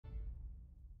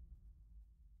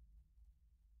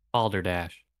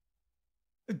Balderdash.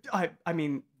 I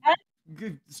mean,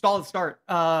 solid start.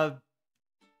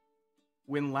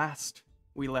 When last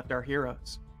we left our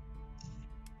heroes,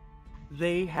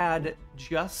 they had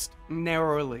just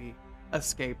narrowly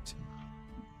escaped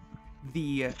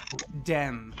the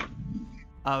den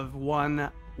of one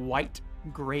white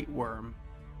great worm,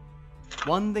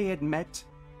 one they had met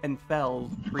and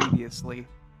felled previously,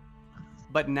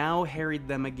 but now harried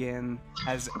them again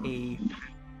as a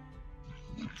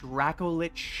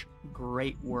Dracolich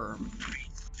great worm.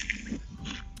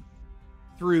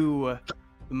 Through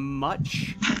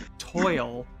much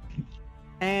toil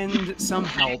and some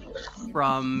help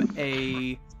from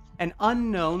an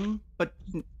unknown but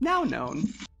now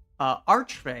known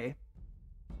archfey,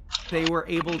 they were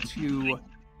able to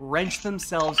wrench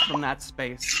themselves from that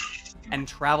space and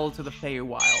travel to the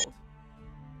Feywild,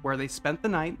 where they spent the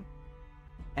night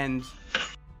and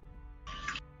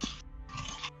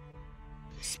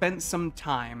spent some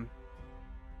time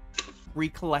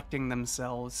recollecting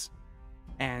themselves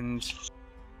and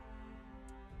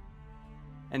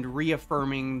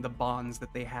reaffirming the bonds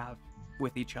that they have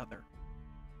with each other.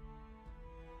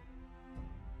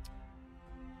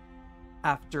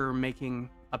 After making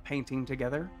a painting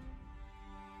together,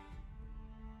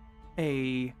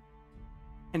 an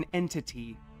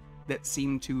entity that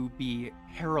seemed to be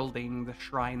heralding the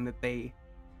shrine that they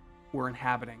were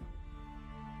inhabiting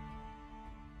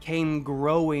came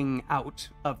growing out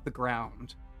of the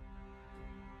ground.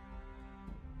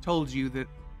 Told you that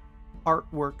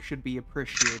artwork should be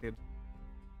appreciated,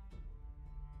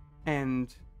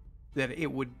 and that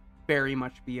it would very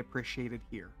much be appreciated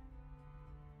here.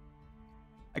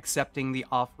 Accepting the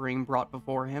offering brought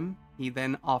before him, he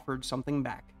then offered something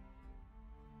back.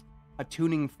 A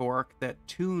tuning fork that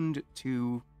tuned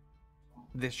to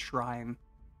this shrine,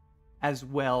 as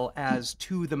well as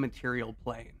to the material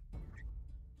plane.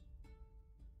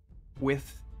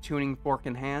 With tuning fork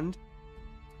in hand,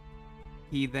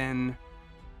 he then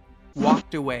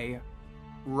walked away,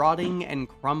 rotting and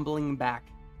crumbling back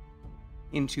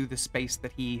into the space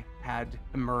that he had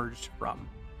emerged from.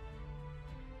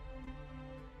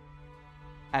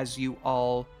 As you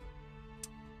all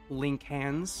link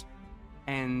hands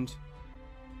and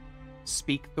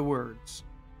speak the words,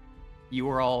 you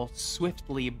are all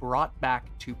swiftly brought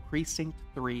back to Precinct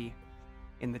 3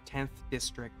 in the 10th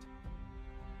District.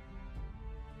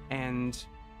 And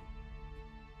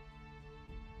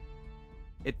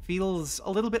it feels a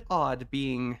little bit odd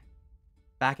being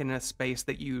back in a space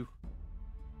that you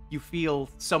feel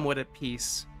somewhat at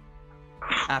peace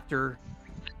after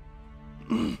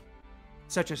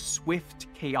such a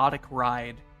swift, chaotic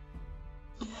ride.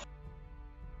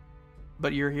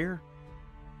 But you're here.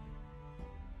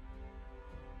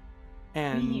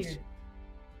 And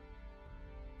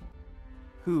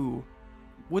who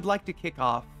would like to kick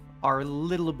off our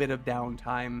little bit of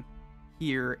downtime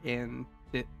here in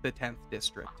the 10th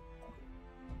District?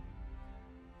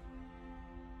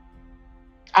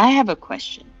 I have a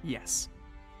question. Yes.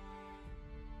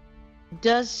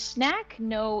 Does Snack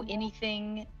know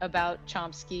anything about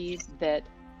Chomsky that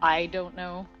I don't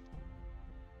know?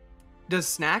 Does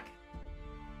Snack?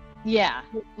 Yeah,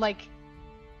 like,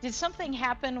 did something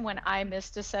happen when I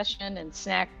missed a session and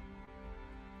Snack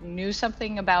knew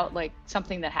something about, like,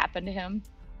 something that happened to him?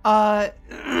 I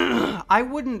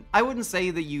wouldn't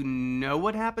say that you know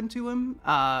what happened to him.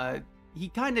 He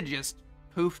kind of just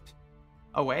poofed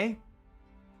away.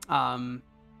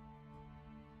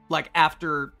 Like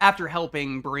after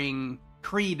helping bring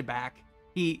Creed back,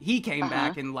 he came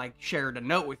back and like shared a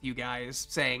note with you guys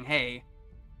saying, "Hey,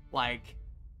 like,"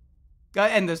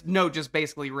 and this note just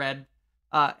basically read,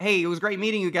 "Hey, it was great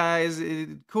meeting you guys.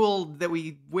 Cool that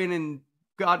we went and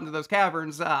got into those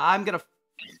caverns. I'm gonna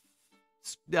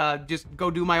just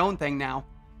go do my own thing now."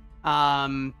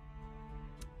 And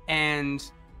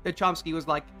the Chomsky was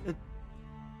like,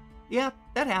 "Yeah,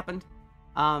 that happened."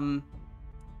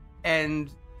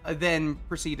 And then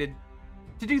proceeded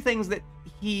to do things that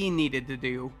he needed to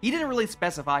do. He didn't really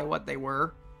specify what they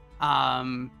were.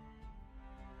 Kind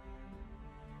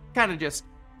of just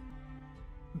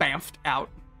bamfed out.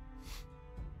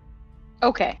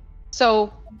 Okay,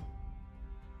 so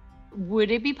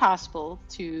would it be possible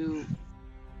to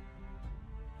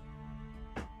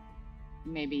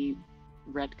maybe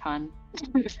retcon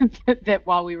that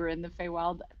while we were in the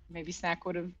Feywild, maybe Snack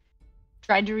would have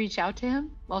tried to reach out to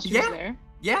him while she was there?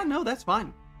 Yeah, no, that's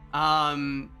fine.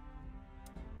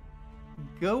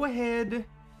 Go ahead.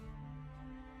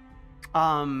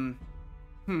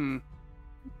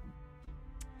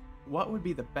 What would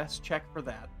be the best check for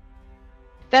that?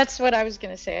 That's what I was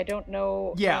gonna say. I don't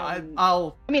know. Yeah,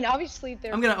 I mean, obviously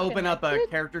they're. I'm gonna open up a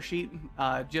connected. character sheet,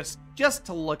 just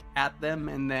to look at them,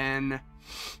 and then.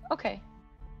 Okay.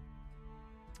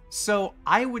 So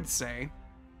I would say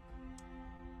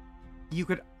you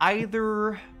could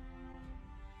either.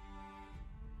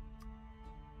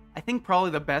 I think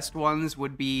probably the best ones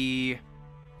would be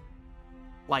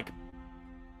like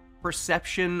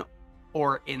perception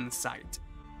or insight.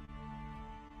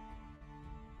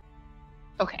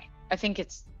 Okay. I think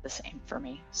it's the same for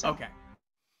me. So Okay.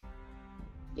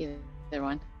 either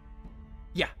one.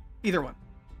 Yeah, either one.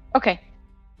 Okay.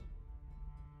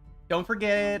 Don't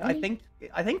forget, I Alright.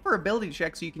 think for ability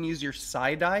checks you can use your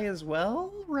side eye as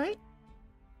well, right?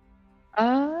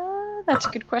 That's a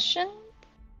good question.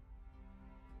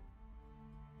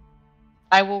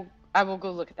 I will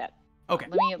go look at that. Okay.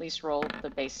 Let me at least roll the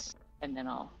base, and then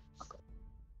I'll go.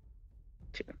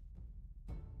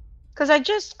 Because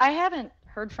I haven't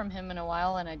heard from him in a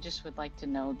while, and I just would like to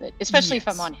know that, especially if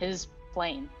I'm Yes. on his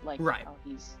plane, like Right. how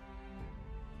he's.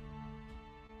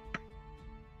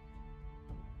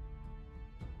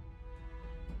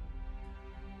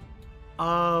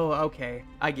 Oh, okay.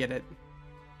 I get it.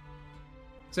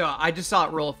 So I just saw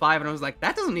it roll a 5 and I was like,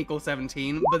 that doesn't equal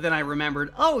 17. But then I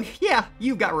remembered, oh, yeah,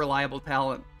 you've got reliable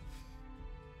talent.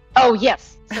 Oh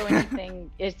yes. So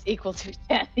anything is equal to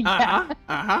 10. Yeah. Uh-huh.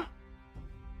 Uh-huh.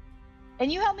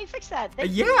 And you helped me fix that.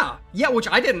 Thank you. Yeah. Yeah, which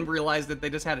I didn't realize that they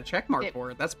just had a check mark It-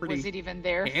 for it. That's pretty... Was it even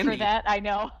there handy. for that? I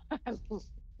know.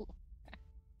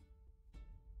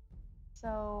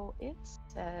 So it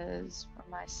says for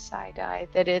my side eye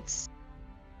that it's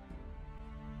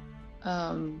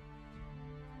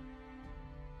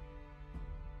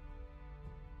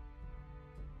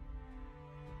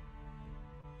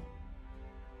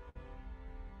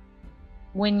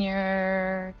when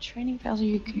your training fails,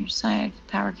 your side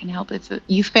power can help. If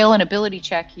you fail an ability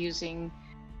check using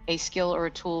a skill or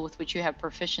a tool with which you have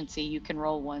proficiency, you can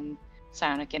roll one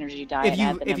psionic energy die. If and you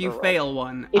add the if you number rolled. fail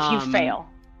one. If you fail,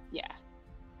 yeah.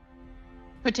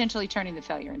 Potentially turning the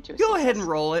failure into a Go ahead success. and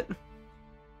roll it.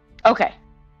 Okay.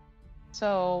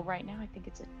 So right now I think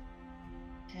it's a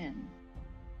 10.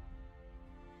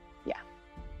 Yeah.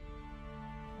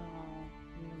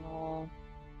 Roll.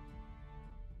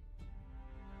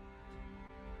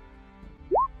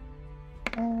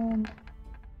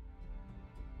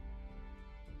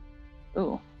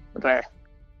 Ooh. There.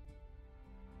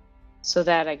 So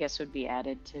that I guess would be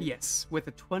added to. Yes, with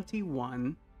a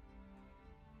 21,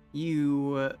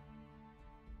 you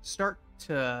start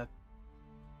to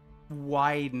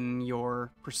widen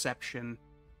your perception,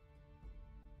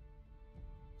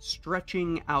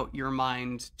 stretching out your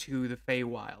mind to the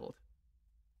Feywild.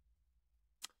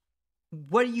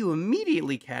 What you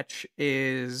immediately catch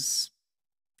is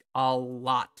a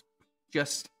lot.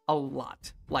 Just a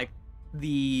lot. Like,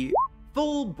 the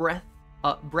full breadth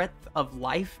of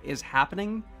life is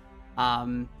happening.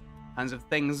 Tons of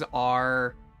things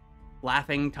are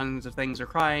laughing, tons of things are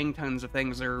crying, tons of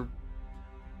things are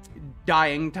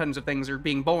dying, tons of things are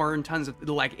being born, tons of,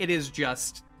 like, it is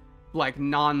just, like,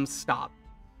 non-stop.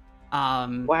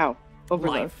 Wow.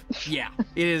 Overload. Life. Yeah,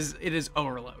 it is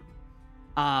overload.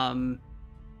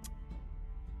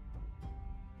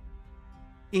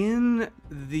 In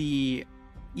the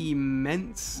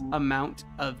immense amount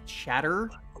of chatter,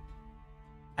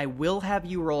 I will have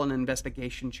you roll an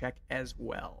investigation check as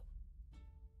well.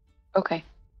 Okay.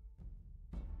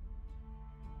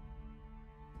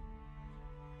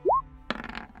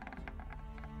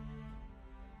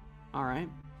 All right.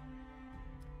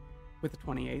 With a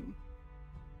 28.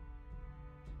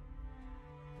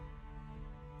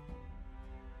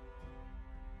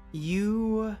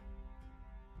 You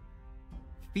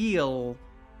feel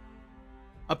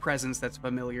a presence that's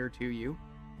familiar to you,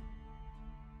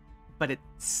 but it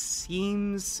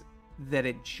seems that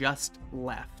it just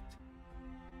left.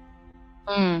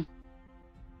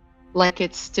 Like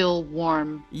it's still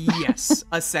warm. Yes,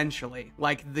 essentially.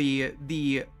 Like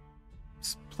the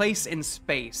place in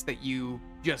space that you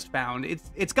just found,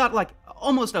 it's got like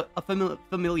almost a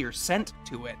familiar scent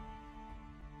to it,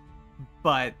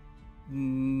 but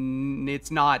it's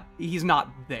not. He's not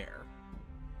there.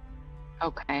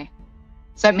 Okay.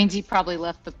 So that means he probably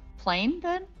left the plane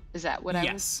then? Is that what I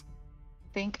would Yes.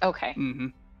 think? Okay. Mm-hmm.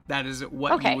 That is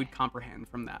what Okay. you would comprehend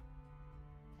from that.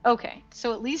 Okay.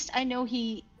 So at least I know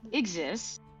he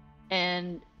exists,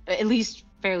 and at least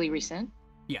fairly recent,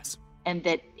 Yes. and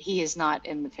that he is not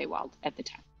in the Feywild at the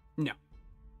time. No.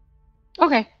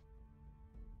 Okay.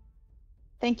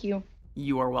 Thank you.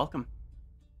 You are welcome.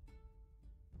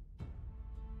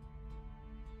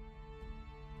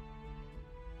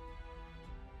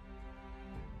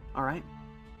 All right.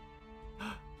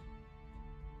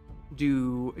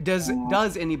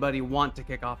 does anybody want to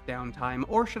kick off downtime,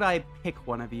 or should I pick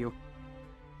one of you?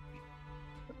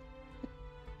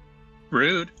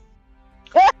 Rude.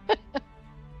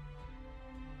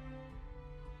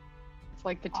 It's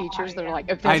like the teachers. They're like,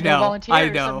 if I there's know, no volunteers, I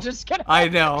know, I'm just gonna. I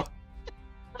know.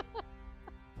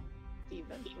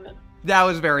 Steven's rude. That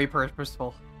was very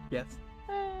purposeful. Yes.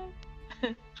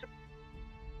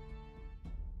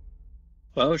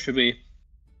 Well, should we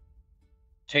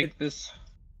take this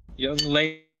young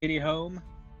lady home,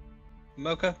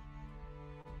 Mocha?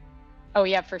 Oh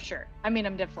yeah, for sure. I mean,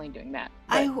 I'm definitely doing that.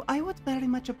 I would very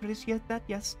much appreciate that.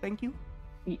 Yes, thank you.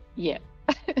 Yeah.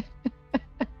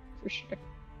 For sure.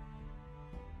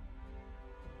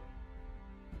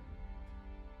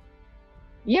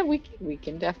 Yeah, we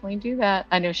can definitely do that.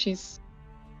 I know she's.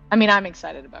 I mean, I'm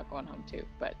excited about going home too,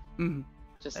 but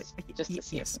just to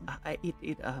see. Yes,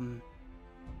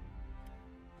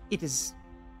 it is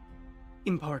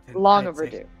important. Long I'd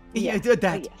overdue. say. Yeah.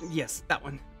 That. Oh, yes. Yes, that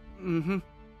one. Mm-hmm.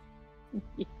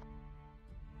 Yeah.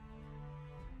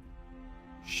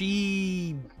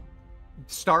 She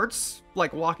starts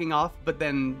like walking off, but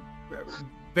then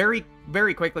very,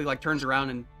 very quickly like turns around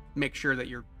and makes sure that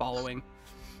you're following.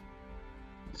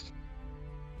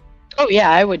 Oh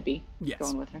yeah, I would be Yes.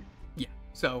 going with her Yeah.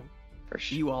 So for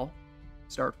sure. you all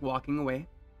start walking away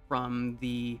from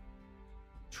the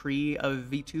tree of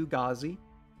Vitu Ghazi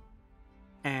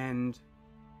and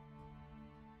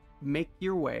make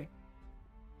your way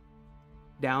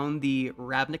down the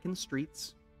Ravnican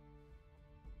streets,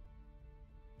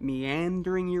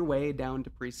 meandering your way down to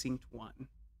Precinct 1.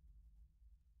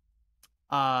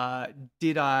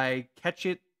 Did I catch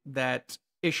it that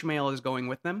Ishmael is going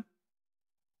with them?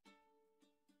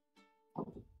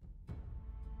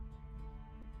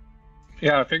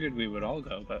 Yeah, I figured we would all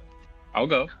go, but I'll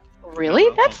go. Really?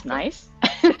 That's nice.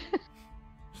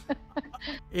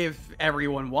 If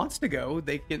everyone wants to go,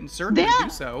 they can certainly Yeah. do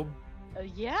so.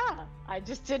 Yeah, I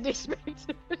just didn't expect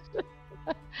it.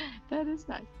 That is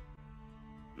nice.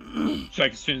 It's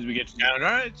like as soon as we get to town,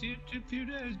 all right, see you in a few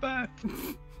days, bye.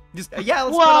 Just yeah,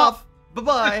 let's Well- split off.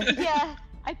 Bye-bye. Yeah,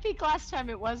 I think last time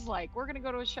it was like, we're gonna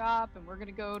go to a shop and we're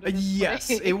gonna go to this Yes,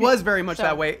 place. it was very much So-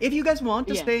 that way. If you guys want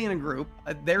to Yeah. stay in a group,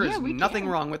 there is Yeah, we nothing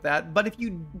can. wrong with that. But if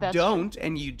you That's don't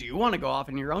and you do want to go off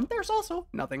on your own, there's also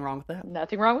nothing wrong with that.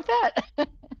 Nothing wrong with that. I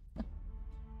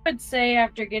would say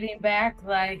after getting back,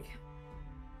 like,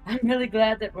 I'm really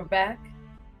glad that we're back.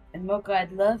 And Mocha,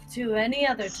 I'd love to any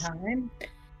other time,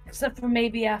 except for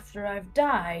maybe after I've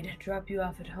died, drop you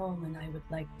off at home and I would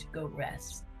like to go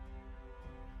rest.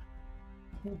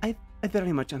 I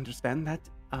very much understand that.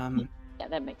 Yeah,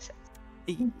 that makes sense.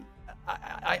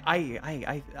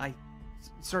 I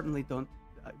certainly don't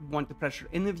want to pressure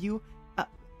any of you.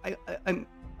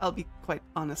 I'll be quite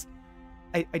honest.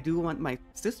 I do want my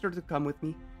sister to come with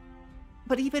me,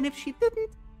 but even if she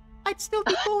didn't, I'd still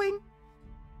be going.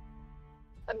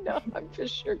 No, I'm for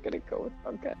sure gonna go with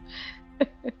Mocha.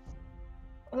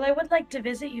 Well, I would like to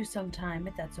visit you sometime,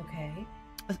 if that's okay.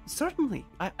 Certainly,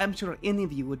 I'm sure any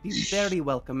of you would be very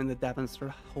welcome in the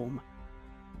Davenstra home.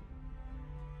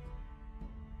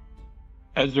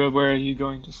 Ezra, where are you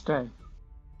going to stay?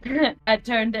 I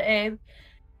turned to Abe.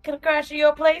 Can I crash at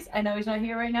your place? I know he's not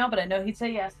here right now, but I know he'd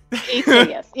say yes. He'd say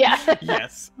yes. Yeah.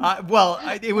 Yes.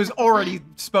 It was already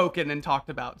spoken and talked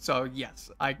about, so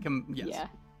yes, I can. Yes. Yeah.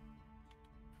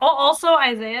 Also,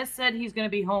 Isaiah said he's going to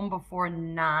be home before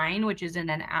 9, which is in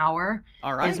an hour.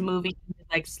 All right. His movie is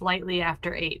like slightly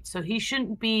after 8, so he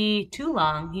shouldn't be too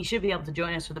long. He should be able to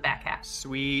join us for the back half.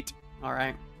 Sweet. All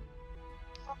right.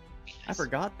 I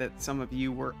forgot that some of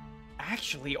you were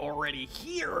actually already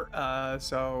here.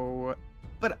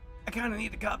 But I kind of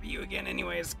need to copy you again,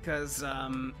 anyways, because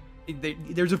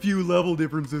there's a few level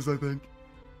differences, I think.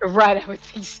 Right, I would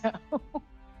think so.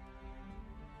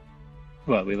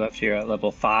 Well, we left here at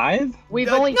level 5. We've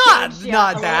Uh, only not changed, yeah,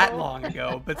 not a that little. long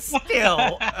ago, but still.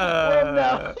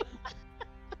 No.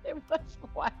 It was a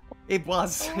while. It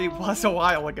was a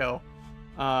while ago.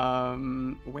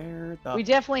 Where the We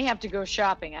definitely have to go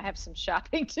shopping. I have some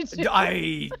shopping to do.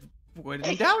 I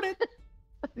wouldn't doubt it.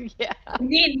 Yeah. We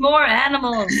need more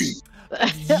animals.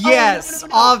 Yes, no.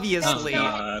 obviously. Oh,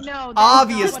 No, that's not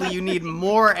Obviously, what you I- need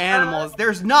more animals.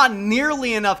 There's not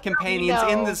nearly enough companions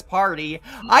in No. this party.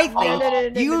 I No,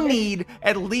 think no, you no. need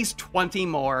at least 20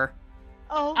 more.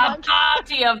 Oh my A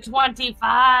party of 25.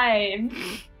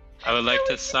 I would like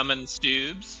to summon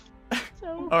Stoobs.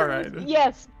 so All right. crazy.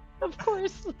 Yes, of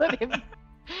course.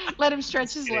 Let him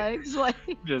stretch his legs. Like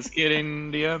Just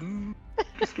kidding, DM.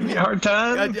 Just give me a hard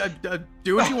time.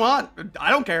 Do what you want. I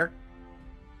don't care.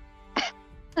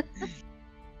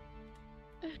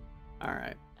 All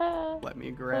right. Let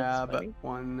me grab funny.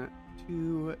 1,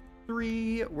 2,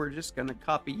 3. We're just gonna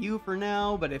copy you for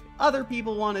now, but if other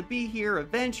people want to be here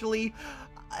eventually,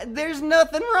 there's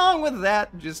nothing wrong with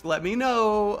that. Just let me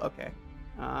know. Okay.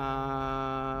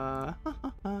 Can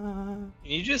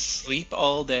you just sleep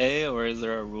all day, or is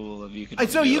there a rule of you can?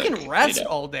 So only do, you like, can 8 rest hours?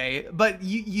 all day, but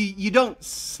you don't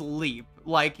sleep.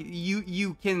 Like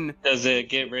you can. Does it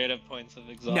get rid of points of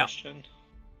exhaustion?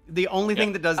 The only thing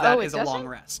Yeah. that does that Oh, it is a long doesn't?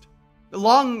 rest.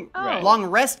 Long Right. long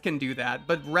rest can do that,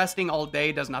 but resting all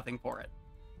day does nothing for it.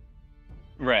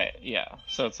 Right. Yeah.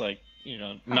 So it's like,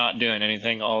 not doing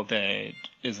anything all day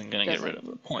isn't gonna get Doesn't rid of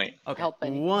a point. Okay. help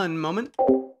anything. One moment.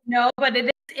 No, but it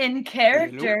is in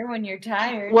character when you're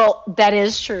tired. Well, that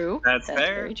is true. That's fair.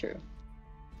 very true.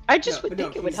 I just No, would but no,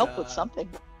 think it would he's, help with something.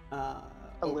 A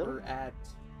little. at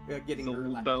getting her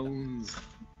Soul left. bones.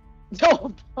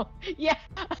 No, yeah.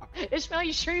 Ishmael,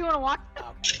 you sure you want to walk?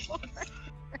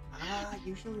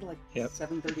 Usually like Yep.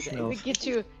 7:30 to 8. No. We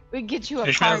get you a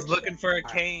Ishmael's cart. looking for a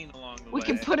cane along the way. We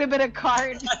can put him in a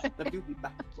cart,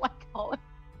 Ba- like all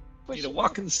push Need a him,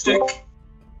 walking stick.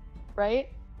 right?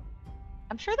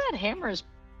 I'm sure that hammer is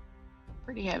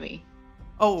pretty heavy.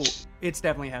 Oh, it's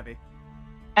definitely heavy.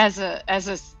 As a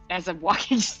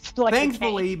walking like a cane.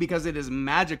 Thankfully, because it is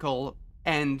magical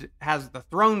and has the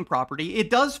throne property, it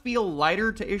does feel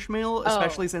lighter to Ishmael,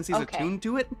 especially since he's okay. attuned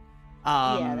to it.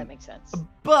 Yeah, that makes sense.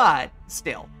 But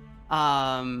still,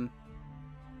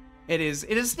 it is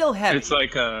still heavy. It's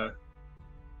like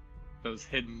those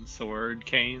hidden sword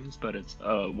canes, but it's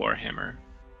a warhammer,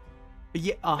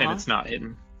 Yeah, and it's not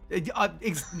hidden. Yep.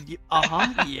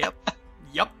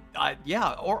 Yep.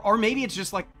 Yeah. Or maybe it's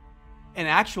just like an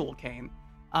actual cane.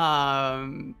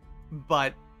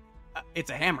 But it's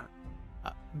a hammer.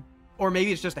 Or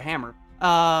maybe it's just a hammer.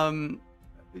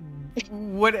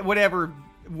 Whatever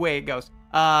way it goes.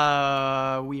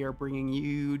 We are bringing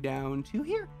you down to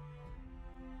here.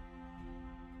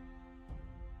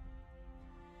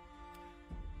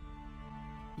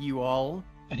 You all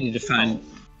I need to find old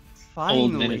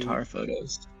finally Minotaur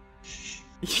photos.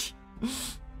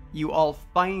 you all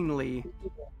finally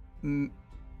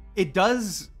it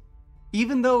does,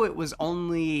 even though it was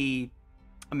only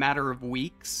a matter of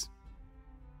weeks,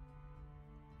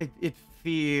 it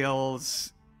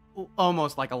feels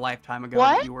almost like a lifetime ago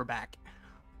that What? you were back.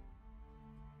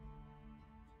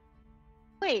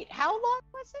 Wait, how long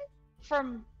was it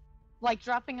from like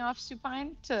dropping off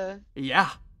Supine to? Yeah,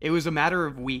 it was a matter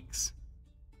of weeks.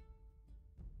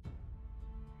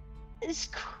 It's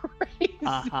crazy.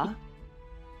 Uh-huh.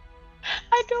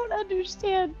 I don't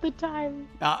understand the time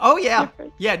Oh yeah.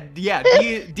 difference. Yeah,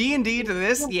 D&D to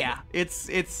this, yeah.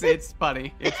 It's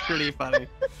funny. It's pretty funny.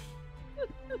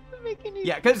 Doesn't make any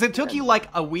Yeah, because it took sense. you like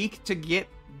a week to get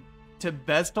to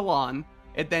Bestalon.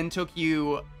 It then took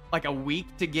you like a week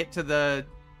to get to the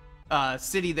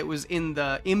city that was in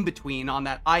between on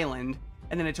that island,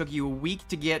 and then it took you a week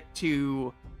to get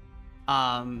to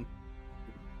the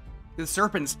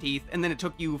Serpent's Teeth, and then it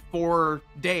took you 4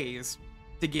 days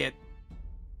to get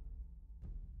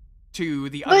to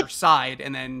the other side,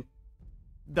 and then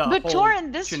the But whole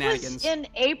Torin, this shenanigans. was in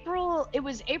April. It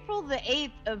was April the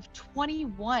 8th of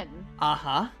 21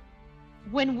 Uh-huh.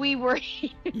 when we were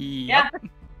Yep.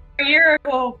 A year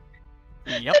ago,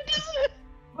 Yep.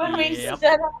 when we Yep.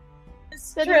 set up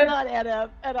this That trip. does not add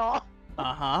up at all.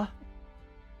 Uh-huh.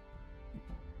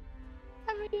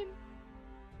 I mean,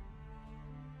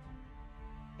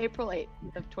 April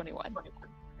 8th of 21.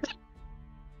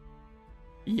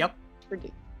 Yep.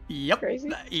 Pretty Yep. crazy.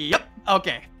 Yep.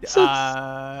 Okay.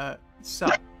 So- So,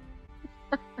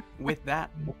 with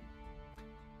that,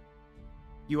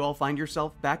 you all find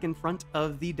yourself back in front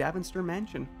of the Davenster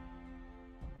mansion.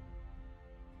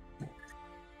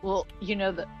 Well, you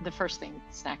know, the first thing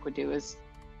Snack would do is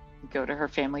go to her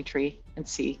family tree and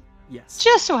see. Yes.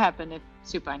 Just so happen if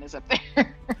Supine is up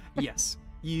there. Yes.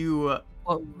 You.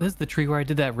 Well, this is the tree where I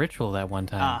did that ritual that one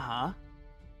time. Uh-huh.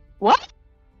 What?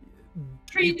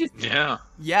 Tree just Yeah.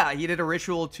 Yeah, he did a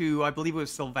ritual to, I believe it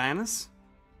was Sylvanus.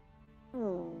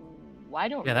 I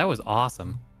don't. Yeah, that was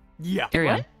awesome. Yeah. Carry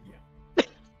What? on.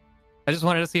 I just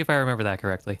wanted to see if I remember that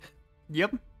correctly.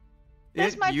 Yep.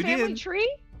 That's my you family did.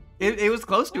 tree. It was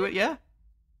close to it, yeah.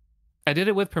 I did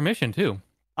it with permission too.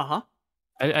 Uh-huh.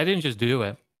 I didn't just do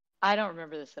it. I don't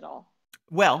remember this at all.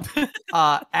 Well,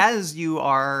 as you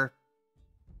are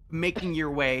making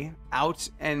your way out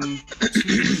and to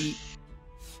the...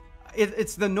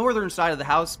 It's the northern side of the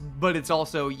house, but it's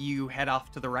also you head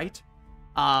off to the right.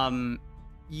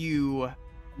 You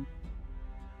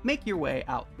make your way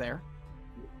out there,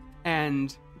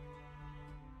 and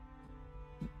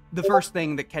the first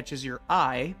thing that catches your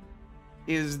eye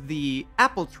is the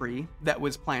apple tree that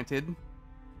was planted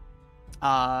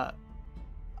a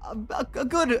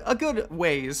good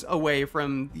ways away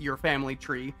from your family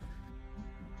tree.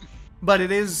 But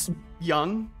it is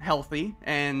young, healthy,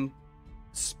 and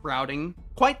sprouting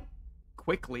quite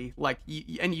quickly. Like,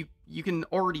 you can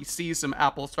already see some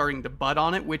apples starting to bud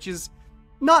on it, which is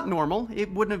not normal.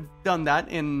 It wouldn't have done that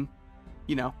in,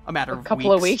 a matter of a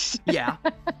couple of weeks. Yeah.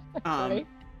 Right.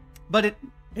 But it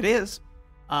is.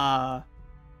 But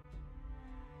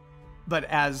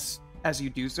as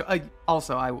you do so,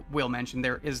 also I will mention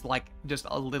there is like just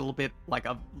a little bit like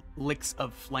of licks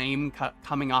of flame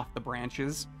coming off the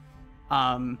branches.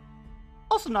 Also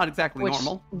not exactly Which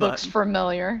normal. Looks but,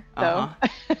 familiar, though.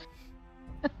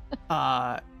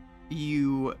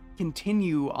 You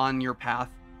continue on your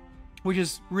path, which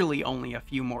is really only a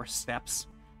few more steps.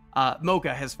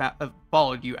 Mocha has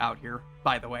followed you out here,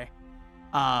 by the way.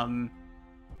 And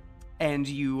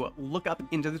you look up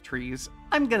into the trees.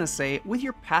 I'm gonna say, with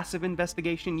your passive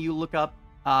investigation, you look up,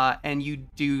 and you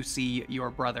do see your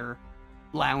brother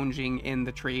lounging in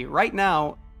the tree. Right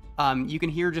now, you can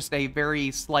hear just a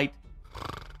very slight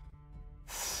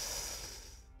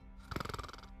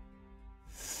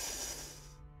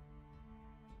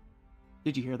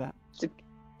Did you hear that?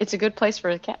 It's a good place for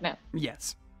a catnap.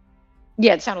 Yes.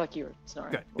 Yeah, it sounded like you were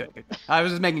snoring. Good. I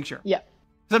was just making sure. Yeah.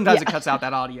 Sometimes it cuts out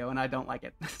that audio, and I don't like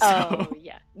it. So. Oh,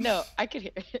 yeah. No, I could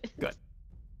hear it. Good.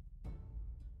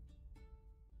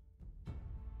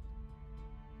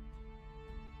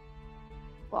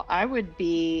 Well, I would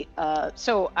be,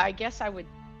 so I guess I would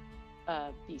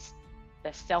be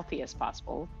as stealthy as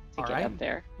possible to get up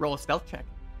there. Roll a stealth check.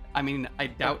 I mean, I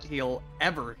doubt he'll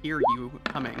ever hear you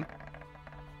coming.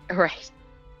 Right.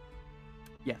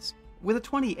 Yes. With a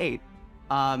 28,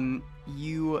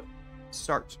 you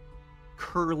start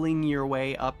curling your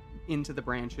way up into the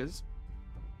branches.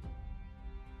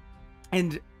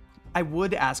 And I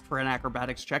would ask for an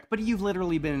acrobatics check, but you've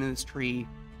literally been in this tree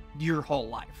your whole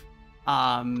life.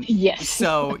 Yes.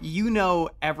 So you know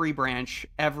every branch,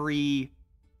 every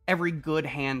good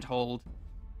handhold,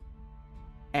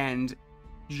 and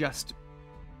just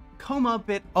comb up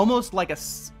it almost like a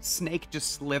snake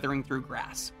just slithering through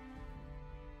grass.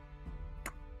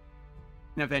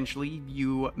 And eventually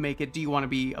you make it. Do you want to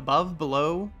be above,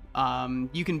 below?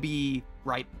 You can be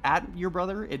right at your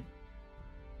brother.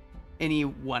 Any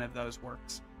one of those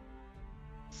works.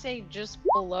 Say just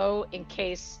below in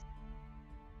case.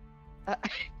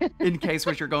 In case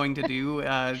what you're going to do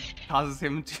causes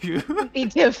him to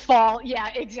to fall. Yeah,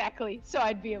 exactly. So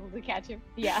I'd be able to catch him.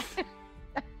 Yeah.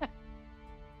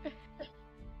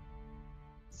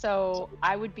 So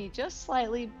I would be just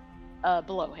slightly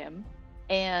below him,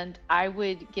 and I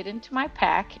would get into my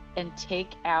pack and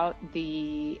take out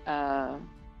the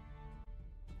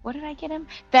what did I get him?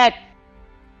 That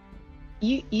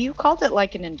you called it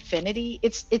like an infinity.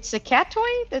 It's a cat toy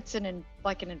that's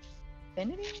like an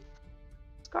infinity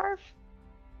scarf.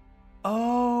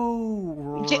 Oh,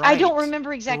 right. I don't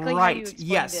remember exactly how you explained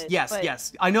yes, it.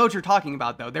 Yes. I know what you're talking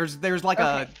about, though. There's like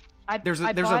okay. I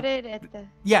bought it at the.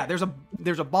 Yeah,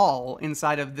 there's a ball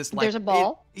inside of this. Like, there's a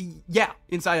ball.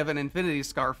 Inside of an infinity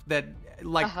scarf that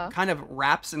kind of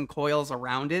wraps and coils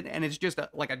around it, and it's just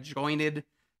like a jointed.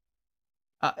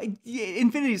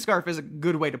 Infinity scarf is a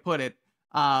good way to put it.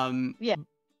 Yeah.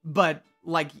 But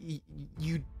like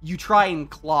you try and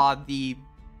claw the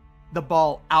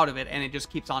ball out of it, and it just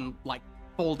keeps on like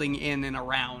folding in and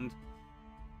around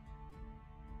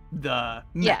the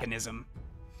mechanism.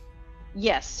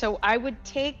 Yes, so I would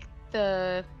take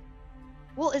the.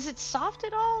 Well, is it soft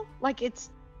at all? Like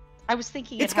I was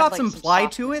thinking it's got some ply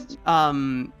to it.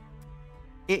 I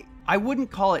wouldn't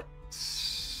call it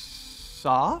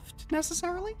soft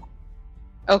necessarily.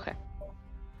 Okay.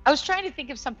 I was trying to think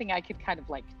of something I could kind of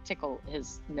like tickle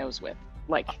his nose with,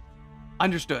 like.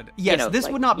 Understood. Yes, this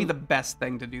like, would not be the best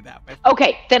thing to do that with.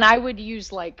 Okay, then I would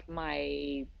use like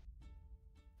my.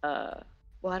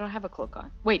 Well, I don't have a cloak on.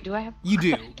 Wait, do I have? You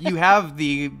do. You have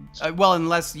the. Well,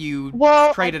 unless you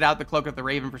traded out the cloak of the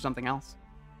Raven for something else.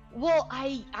 Well,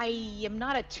 I am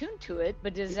not attuned to it,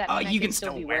 but does that mean I can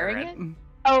still be wear wearing it?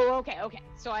 Oh, okay.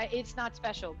 So it's not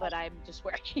special, but I'm just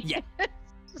wearing it. Yeah.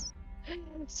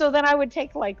 So then I would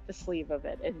take like the sleeve of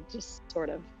it and just sort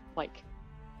of like.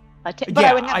 But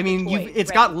yeah, I would have it's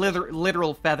got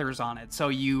literal feathers on it, so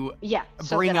you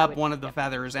bring up one of the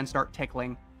feathers and start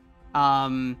tickling.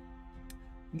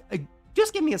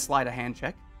 Just give me a sleight of hand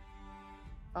check.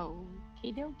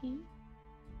 Okie dokie.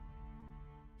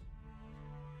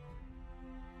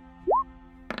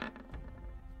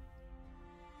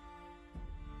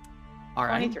 All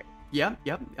right. 23. Yep.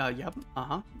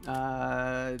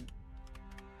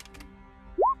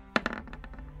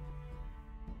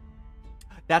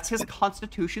 That's his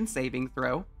Constitution saving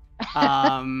throw.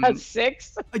 A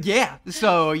 6? Yeah,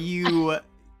 so you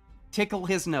tickle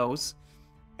his nose,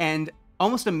 and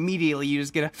almost immediately you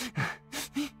just get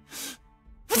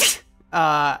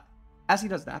a... as he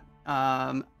does that,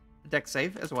 dex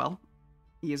save as well.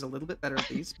 He is a little bit better at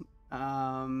these.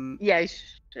 Yeah, he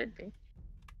should be.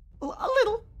 A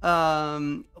little.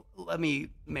 Let me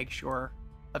make sure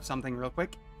of something real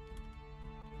quick.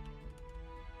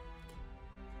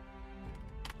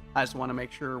 I just want to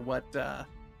make sure what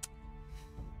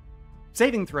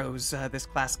saving throws this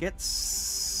class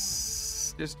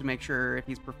gets, just to make sure if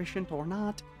he's proficient or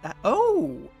not.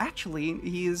 Actually,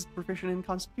 he is proficient in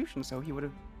Constitution, so he would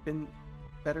have been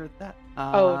better at that.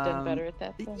 Done better at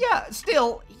that. Then. Yeah,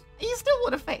 still, he still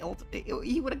would have failed.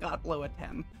 He would have got below a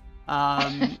 10.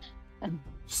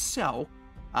 So,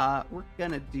 we're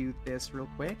gonna do this real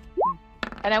quick.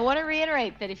 And I want to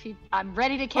reiterate that I'm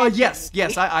ready to catch.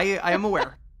 Yes, I am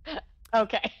aware.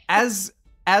 Okay. As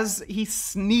he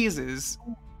sneezes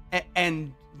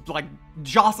and like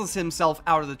jostles himself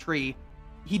out of the tree,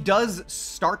 he does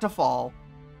start to fall.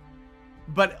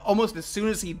 But almost as soon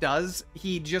as he does,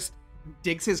 he just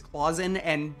digs his claws in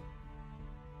and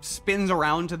spins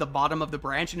around to the bottom of the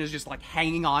branch and is just like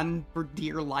hanging on for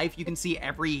dear life. You can see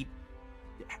every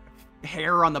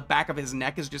hair on the back of his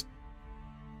neck is just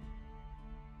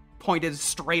pointed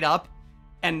straight up.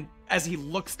 And as he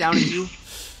looks down at you,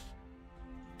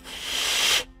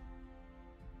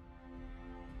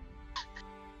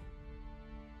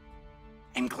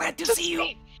 I'm glad to see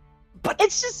you. But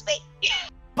it's just me.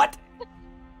 But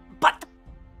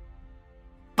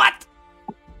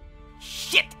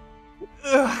shit.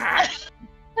 Ugh.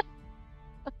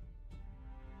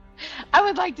 I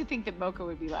would like to think that Mocha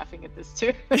would be laughing at this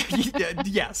too.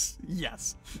 Yes.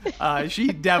 She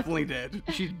definitely did.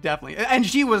 And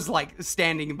she was like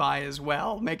standing by as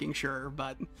well, making sure.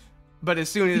 But as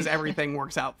soon as everything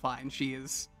works out fine, she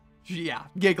is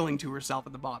giggling to herself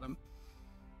at the bottom.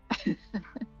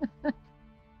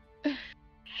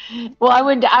 Well,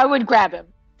 I would grab him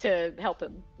to help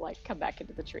him like come back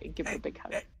into the tree and give him a big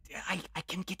hug. I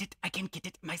can get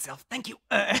it myself. Thank you.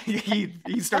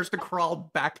 He starts to crawl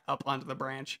back up onto the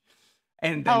branch,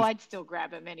 and then, I'd still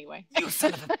grab him anyway. You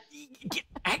son of a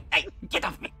get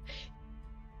off me!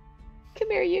 Come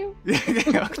here, you.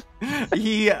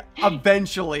 He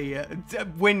eventually,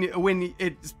 when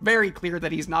it's very clear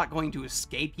that he's not going to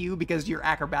escape you because your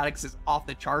acrobatics is off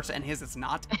the charts and his is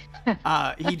not,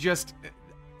 he just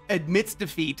admits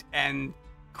defeat and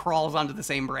crawls onto the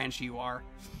same branch you are.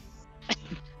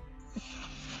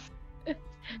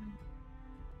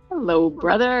 Hello,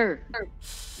 brother.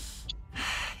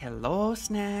 Hello,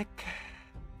 Snack.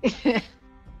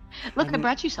 Look, I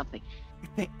brought you something.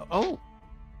 Oh,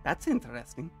 that's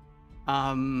interesting.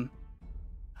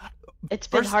 It's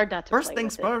been hard not to. First play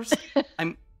things with first. it.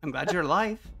 I'm glad you're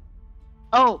alive.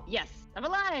 Oh yes, I'm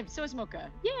alive. So is Mocha.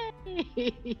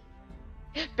 Yay!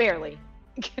 Barely.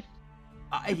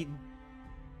 I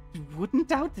wouldn't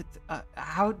doubt it.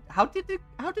 How did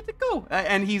it go?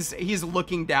 And he's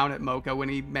looking down at Mocha when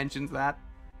he mentions that.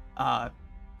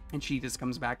 And she just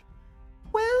comes back.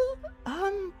 Well,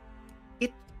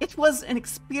 it was an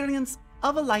experience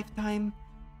of a lifetime,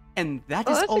 and that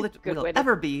is all it will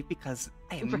ever be because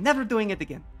I am never doing it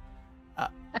again.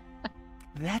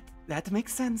 That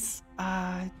makes sense.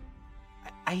 I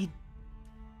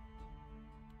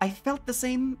felt the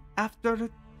same after,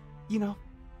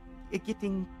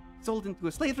 getting sold into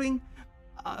a slave ring.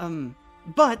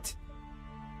 But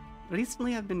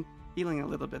recently I've been feeling a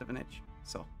little bit of an itch,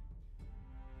 so.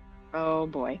 Oh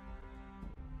boy.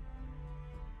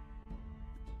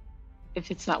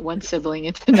 If it's not one sibling,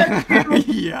 it's another.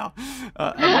 Yeah.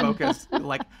 And Mocha's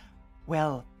like,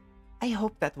 well, I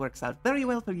hope that works out very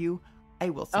well for you. I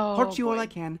will support you all I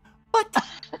can, but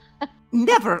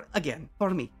never again for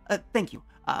me. Thank you.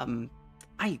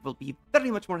 I will be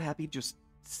very much more happy just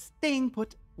staying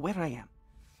put where I am.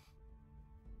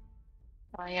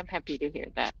 I am happy to hear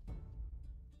that.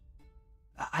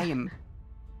 I am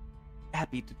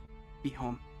happy to be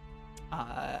home.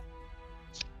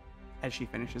 As she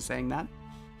finishes saying that.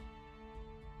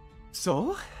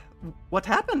 So, what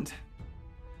happened?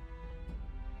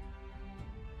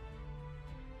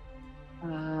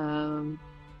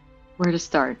 Where to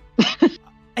start?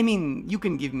 I mean, you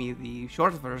can give me the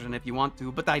short version if you want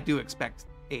to, but I do expect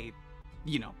a,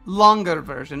 longer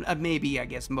version. Maybe, I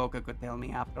guess, Mocha could tell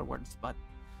me afterwards, but...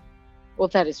 Well,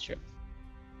 that is true.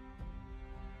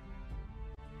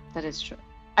 That is true.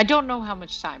 I don't know how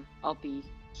much time I'll be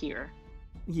here.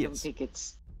 Yes. I don't think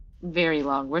it's very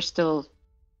long. We're still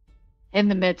in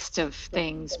the midst of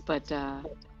things, but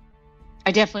I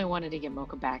I definitely wanted to get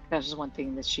Mocha back. That was one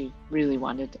thing that she really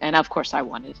wanted, and of course I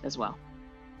wanted as well.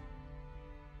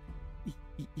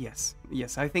 Yes,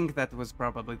 I think that was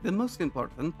probably the most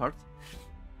important part.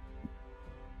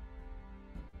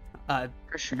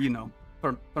 For sure. You know,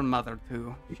 for Mother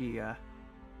too.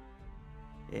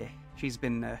 She's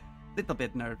been a little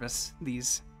bit nervous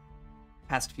these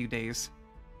past few days.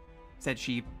 Said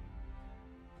she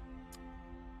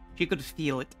could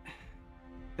feel it.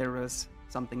 There was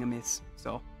something amiss,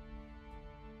 so.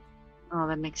 Oh,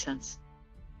 that makes sense.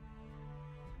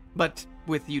 But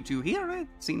with you two here, it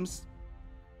seems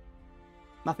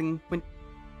nothing went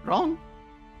wrong.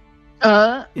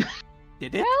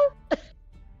 Did it?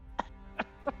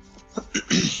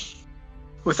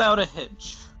 Without a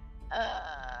hitch.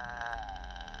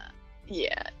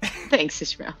 Yeah. Thanks,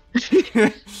 Ishmael.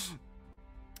 Well,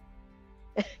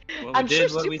 we I'm did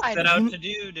sure what we Supine- set out to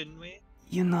do, didn't we?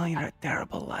 You know you're a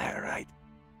terrible liar, right?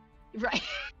 Right.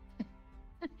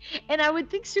 And I would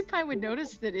think Supine would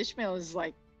notice that Ishmael is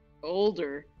like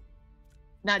older.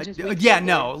 Not just weeks Yeah, older.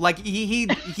 no, like he's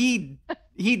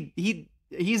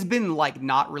been like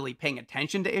not really paying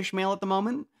attention to Ishmael at the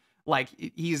moment. Like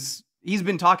he's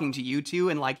been talking to you two,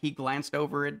 and like he glanced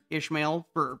over at Ishmael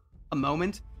for a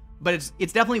moment, but it's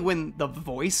definitely when the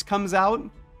voice comes out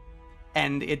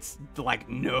and it's like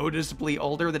noticeably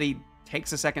older that he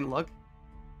takes a second look.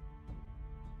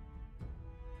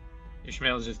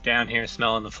 Ishmael's just down here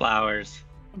smelling the flowers.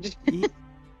 he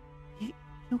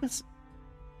was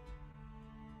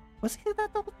he that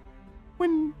old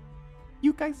when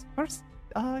you guys first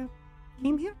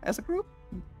came here as a group?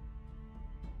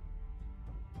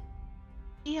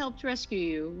 He helped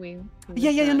rescue you.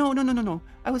 Yeah. No.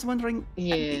 I was wondering.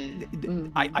 Yeah.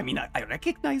 I mean, I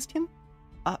recognized him.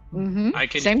 Mm-hmm. I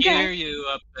can Same hear guy. you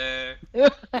up there.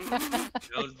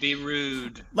 Don't be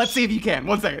rude. Let's see if you can.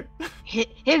 1 second.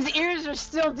 His ears are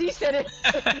still decent.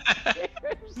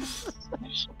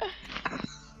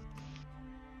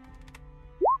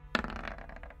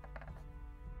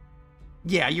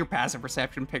 Yeah, your passive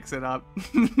perception picks it up.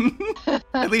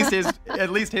 at least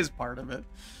his part of it.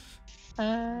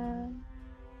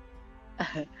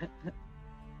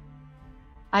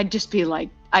 I'd just be like,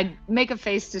 I'd make a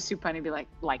face to Supine and be like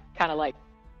kind of like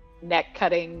neck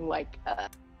cutting, like,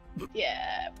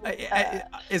 yeah.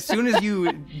 As soon as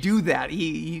you do that,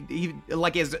 he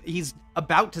like he's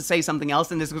about to say something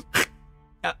else, and this goes.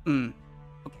 Okay.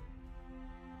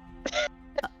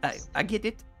 I get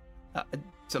it.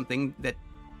 Something that.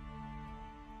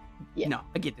 Yeah. No,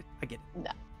 I get it.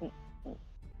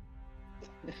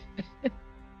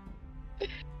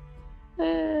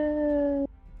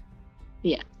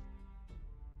 Yeah.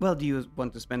 Well, do you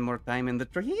want to spend more time in the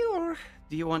tree, or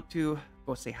do you want to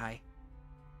go say hi?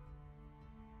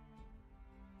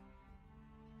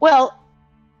 Well,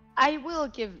 I will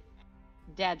give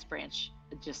Dad's branch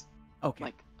just Okay.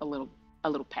 like a little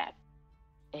pat,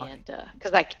 Okay. and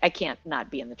because I can't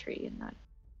not be in the tree and not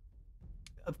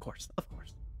Of course.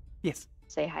 Yes.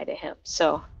 say hi to him.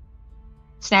 So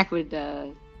Snack would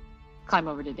climb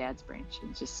over to Dad's branch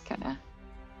and just kind of,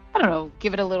 I don't know,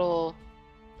 give it a little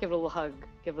hug,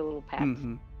 give it a little pat,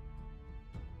 Mm-hmm.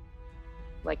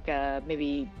 like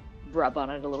maybe rub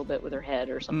on it a little bit with her head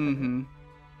or something. Mm-hmm.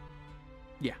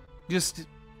 Yeah. Just.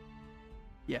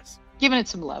 Yes. Giving it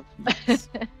some love. Yes.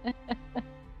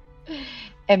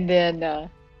 and then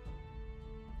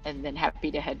happy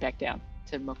to head back down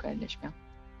to Mocha and Ishmael.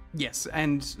 Yes,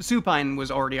 and Supine was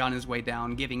already on his way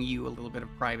down, giving you a little bit of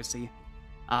privacy.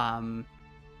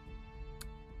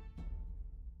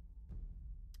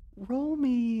 Roll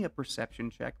me a perception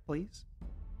check, please.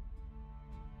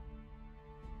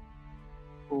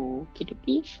 Okie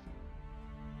dokie.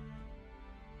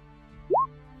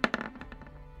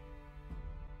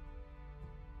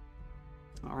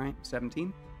 All right,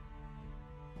 17.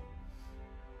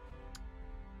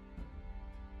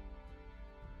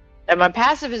 And my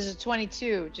passive is a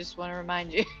 22. Just want to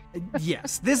remind you.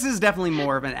 Yes, this is definitely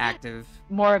more of an active.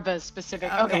 More of a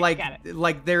specific. Okay, like, got it.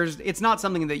 like it's not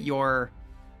something that you're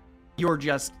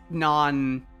just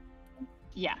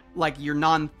Yeah. like your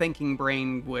non-thinking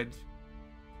brain would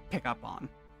pick up on.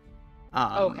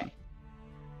 Okay.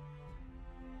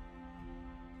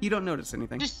 You don't notice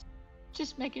anything.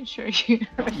 Just making sure you.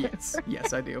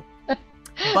 Yes, I do.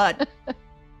 But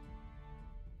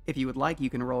if you would like, you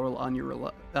can roll on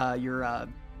your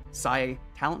Psi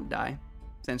talent die,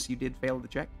 since you did fail the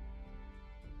check.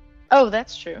 Oh,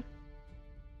 that's true.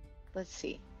 Let's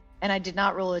see. And I did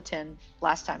not roll a 10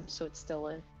 last time, so it's still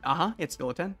a It's still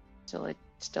a 10. still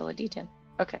a D10.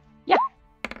 Okay. Yeah.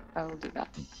 I will do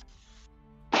that.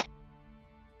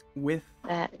 With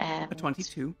That a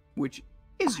 22, which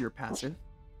is your passive.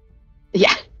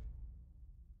 Yeah.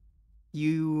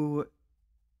 You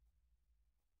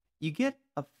get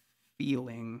a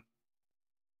feeling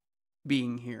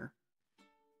being here.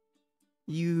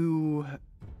 You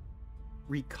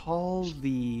recall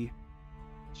the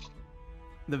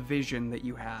vision that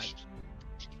you had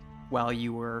while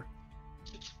you were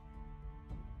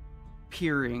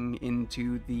peering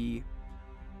into the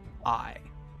eye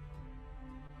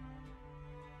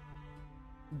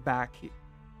back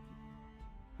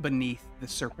beneath the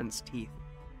serpent's teeth.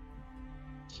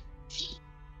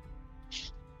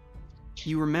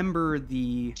 You remember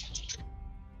the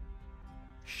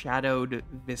shadowed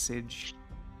visage,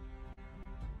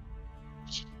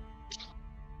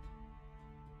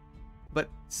 but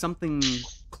something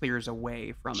clears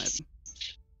away from it,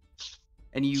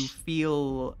 and you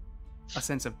feel a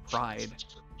sense of pride.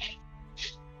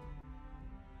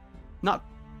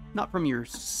 Not from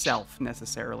yourself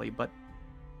necessarily, but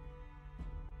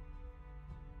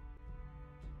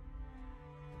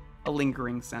a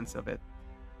lingering sense of it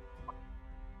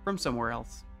from somewhere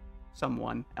else,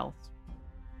 someone else.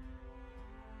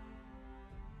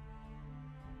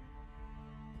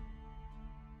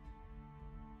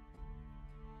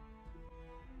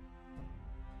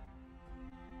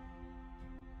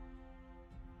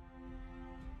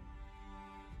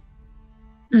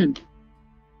 Hmm.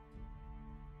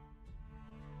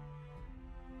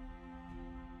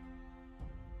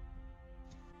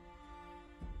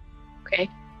 Okay.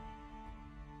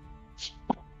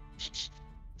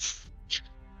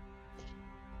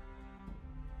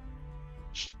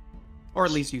 Or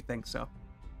at least you think so.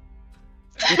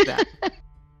 With that,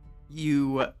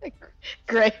 you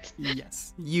Great.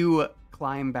 yes, you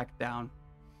climb back down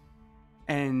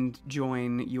and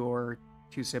join your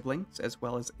two siblings as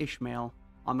well as Ishmael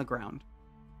on the ground.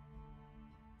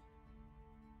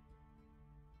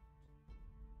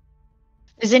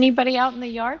 Is anybody out in the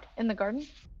yard, in the garden?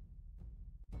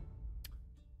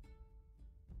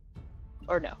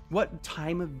 Or no? What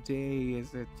time of day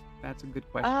is it? That's a good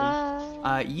question.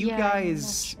 You yeah, I'm not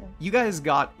guys, sure. you guys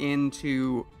got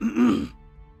into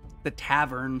the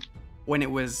tavern when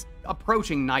it was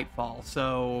approaching nightfall,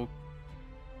 so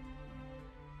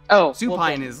Oh,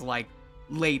 Supine then. is like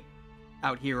late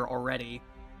out here already.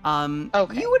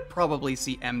 Okay. You would probably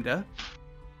see Emda.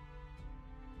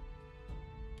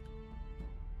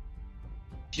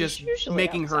 She's Just usually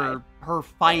making outside. her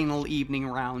final evening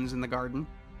rounds in the garden.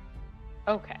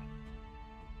 Okay.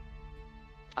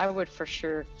 I would for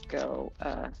sure go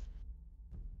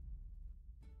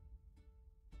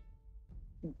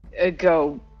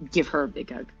go give her a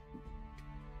big hug.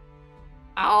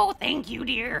 Oh, thank you,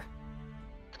 dear.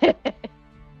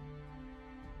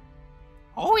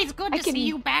 Always good I to can- see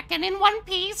you back and in one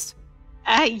piece.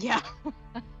 Yeah.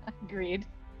 Agreed.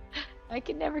 I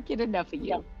can never get enough of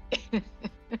you.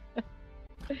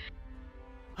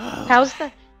 How's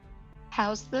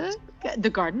the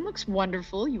garden looks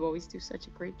wonderful. You always do such a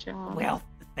great job. Well,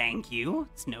 thank you.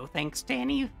 It's no thanks to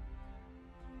any.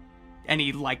 And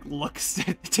he like looks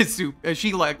to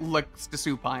she like looks to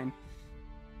Supine.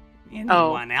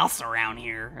 Anyone else around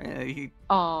here. He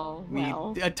Oh,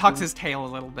 well. tucks his tail a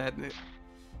little bit.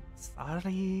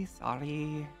 Sorry.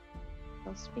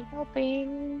 Supposed to be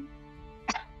helping.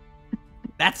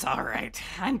 That's all right.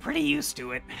 I'm pretty used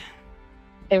to it.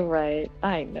 Right,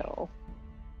 I know.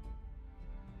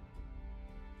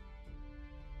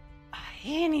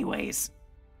 Anyways,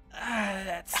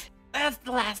 that's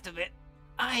the last of it.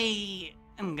 I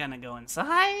am gonna go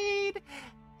inside,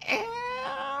 and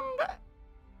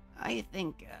I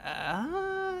think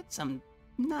some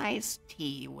nice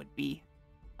tea would be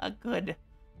a good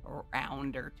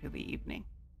rounder to the evening.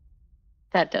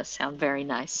 That does sound very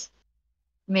nice.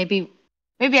 Maybe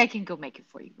I can go make it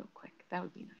for you real quick. That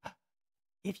would be nice.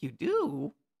 If you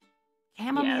do,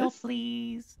 chamomile, Yes.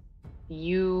 please.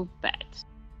 You bet.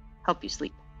 Help you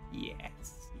sleep.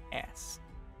 Yes.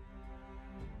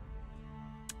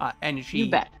 And You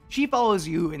bet. she follows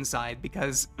you inside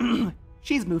because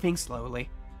she's moving slowly.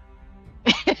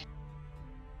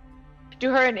 Do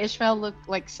her and Ishmael look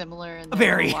like similar in their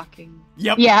Very. walking?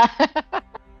 Yep. Yeah.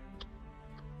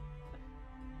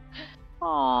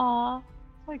 Aww.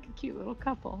 Like a cute little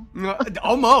couple.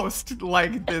 Almost.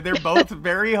 Like they're both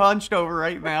very hunched over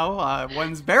right now.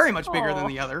 One's very much bigger than Aw.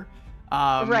 the other.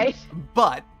 Right.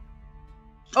 But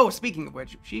oh, speaking of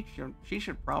which, she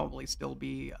should probably still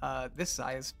be this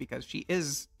size because she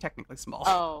is technically small.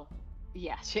 Oh.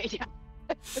 Yeah.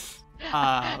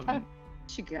 Um,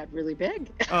 She got really big.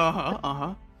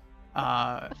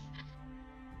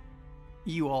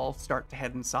 You all start to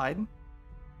head inside.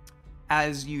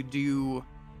 As you do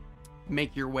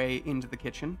make your way into the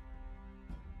kitchen,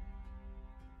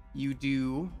 you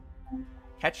do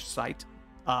catch sight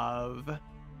of...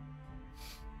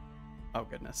 Oh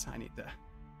goodness, I need to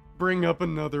bring up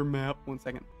another map. 1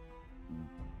 second.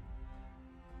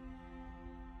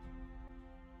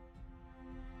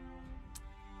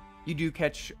 You do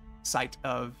catch sight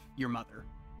of your mother.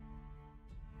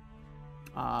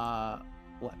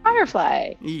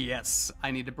 Firefly. Yes,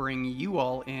 I need to bring you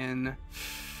all in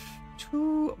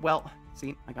to... Well,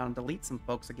 see, I gotta delete some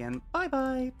folks again.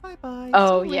 Bye-bye, bye-bye.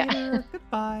 Oh, See you yeah. later.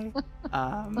 Goodbye.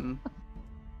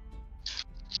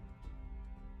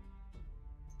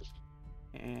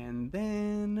 And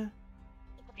then...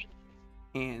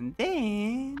 1,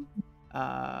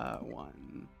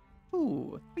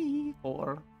 2, 3,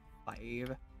 4,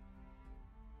 5.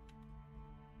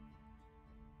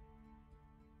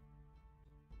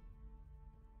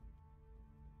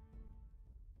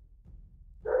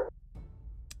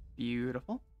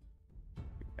 Beautiful.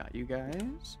 Got you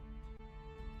guys.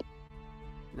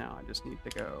 Now I just need to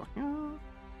go.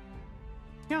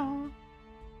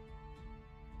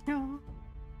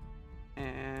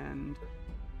 And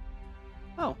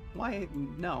oh, why?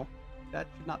 No, that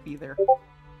should not be there.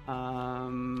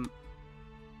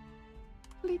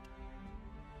 Delete.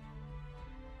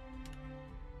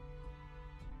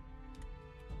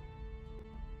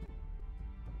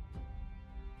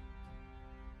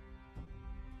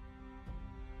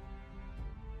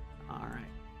 All right,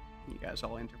 you guys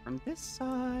all enter from this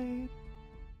side.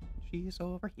 She's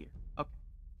over here. Okay.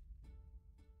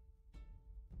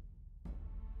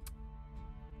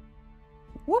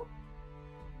 Whoop.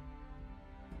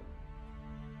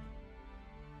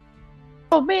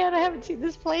 Oh man, I haven't seen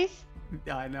this place.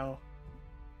 I know.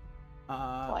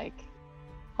 Like,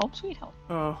 home sweet home.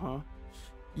 Uh-huh.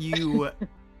 You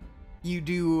you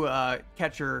do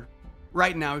catch her.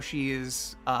 Right now she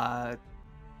is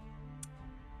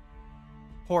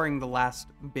pouring the last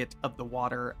bit of the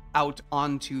water out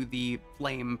onto the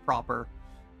flame proper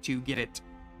to get it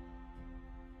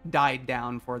died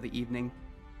down for the evening.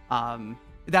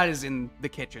 That is in the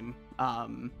kitchen,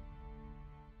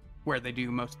 where they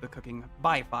do most of the cooking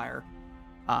by fire.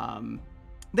 I'm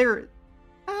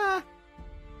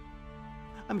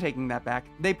taking that back.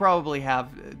 They probably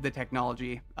have the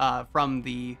technology from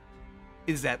the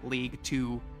Izzet League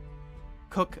to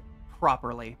cook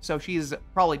properly. So she's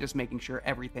probably just making sure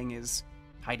everything is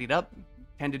tidied up,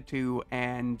 tended to,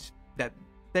 and that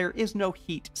there is no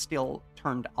heat still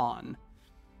turned on.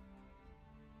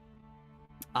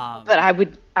 But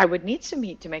I would need some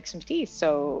heat to make some tea,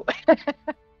 so I'd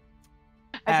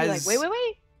be like,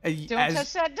 wait. Don't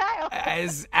touch that dial.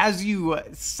 As you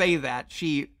say that,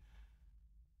 she...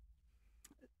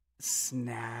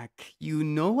 Snack, you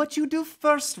know what you do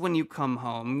first when you come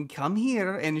home. Come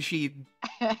here. And she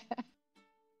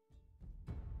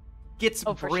gets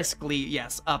briskly,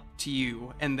 yes, up to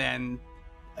you, and then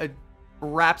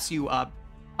wraps you up.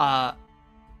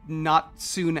 Not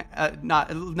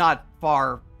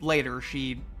far later,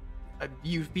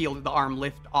 you feel the arm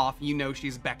lift off. You know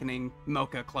she's beckoning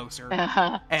Mocha closer.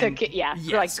 And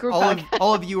yes, like group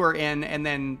all of you are in, and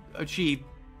then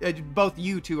both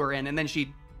you two are in, and then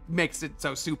she makes it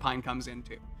so Supine comes in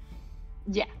too.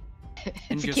 Yeah.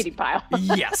 And it's a kitty pile.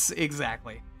 Yes,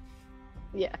 exactly.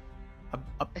 Yeah.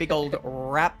 A big old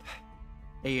wrap,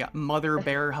 a mother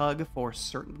bear hug for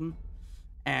certain,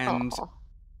 and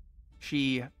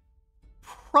she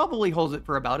probably holds it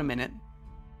for about a minute,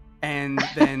 and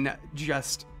then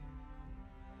just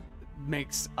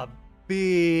makes a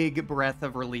big breath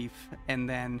of relief, and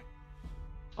then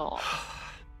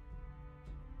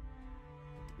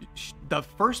the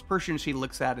first person she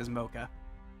looks at is Mocha.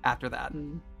 After that,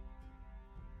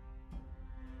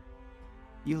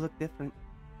 you look different.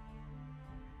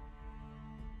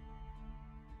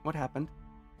 What happened?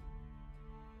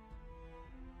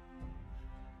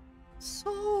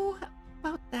 So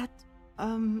about that,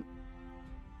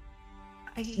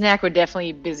 Snack would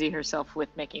definitely busy herself with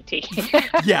making tea.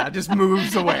 Yeah, just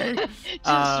moves away. Just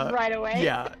right away.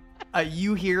 Yeah,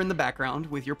 you hear in the background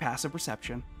with your passive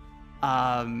perception.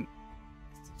 I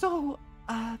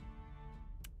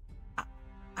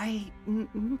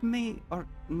may or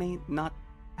may not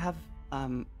have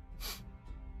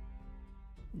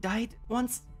died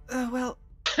once. Well,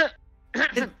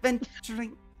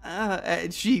 adventuring.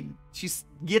 She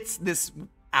gets this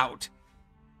out,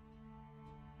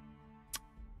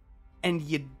 and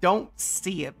you don't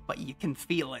see it, but you can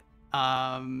feel it.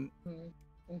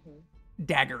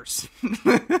 Daggers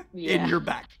in your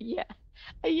back.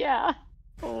 Yeah.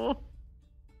 Oh.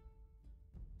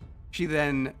 She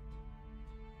then,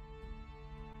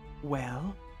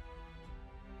 well,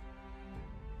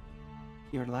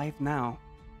 you're alive now.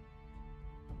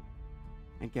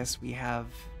 I guess we have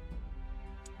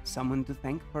someone to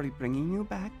thank for bringing you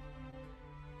back.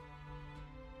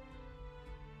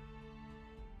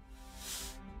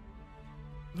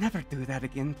 Never do that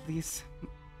again, please.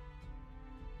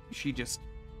 She just...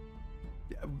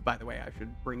 By the way, I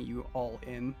should bring you all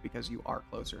in because you are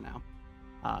closer now.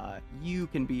 You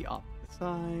can be off to the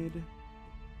side.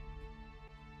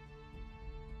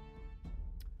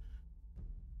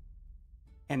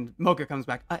 And Mocha comes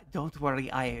back. Don't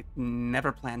worry, I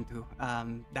never planned to.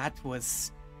 That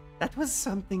was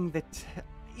something that...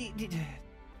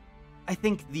 I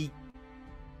think the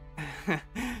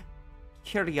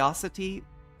curiosity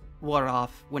wore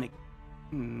off when it...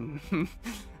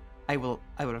 I will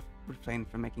refrain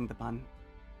from making the pun.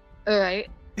 All right.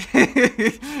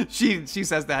 she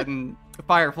says that, and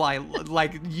Firefly,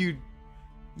 like, you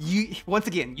once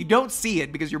again, you don't see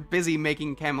it because you're busy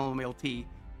making chamomile tea,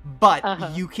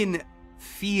 but you can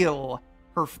feel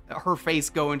her face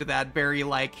go into that very,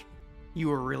 like, you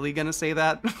were really gonna say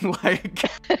that? Like,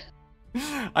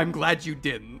 I'm glad you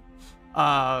didn't.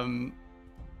 And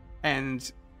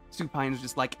Supine's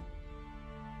just like,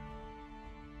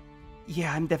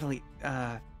 yeah, I'm definitely,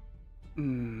 I'm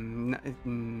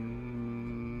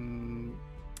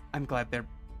glad they're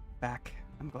back.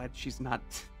 I'm glad she's not...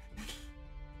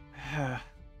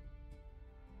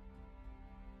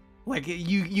 Like,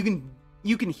 you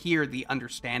can hear the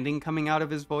understanding coming out of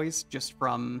his voice just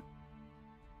from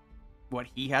what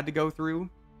he had to go through.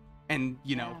 And,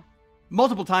 you know,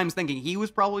 multiple times thinking he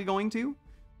was probably going to,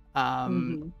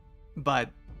 but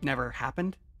never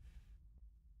happened.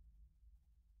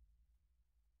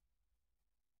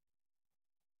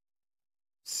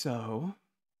 So,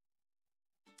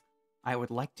 I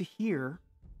would like to hear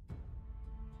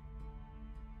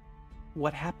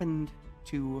what happened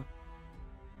to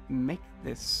make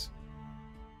this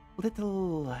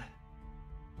little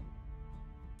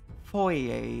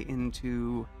foyer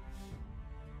into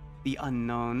the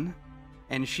unknown.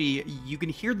 And you can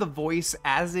hear the voice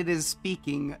as it is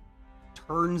speaking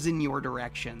turns in your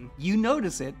direction. You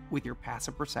notice it with your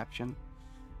passive perception.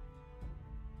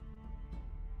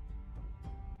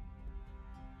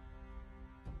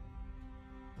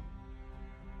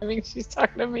 I mean, she's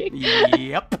talking to me.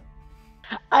 Yep.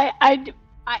 I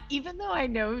even though I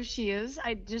know who she is,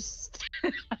 I'd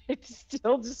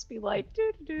still just be like,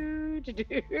 do.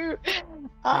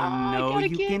 I know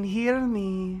you can hear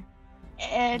me.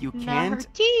 And you can't. Her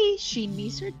tea. She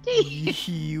needs her tea.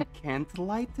 You can't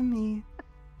lie to me.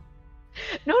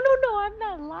 No, I'm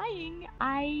not lying.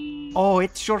 Oh,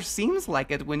 it sure seems like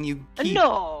it when you keep...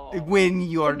 No. When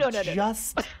you're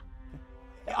just...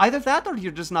 Either that or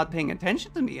you're just not paying attention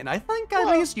to me, and I think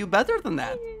I raised you better than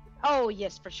that. Oh,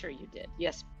 yes, for sure you did.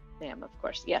 Yes, ma'am, of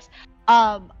course, yes.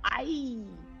 I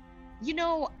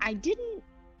didn't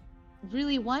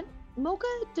really want Mocha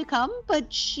to come,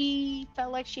 but she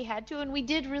felt like she had to, and we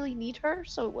did really need her,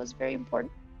 so it was very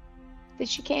important that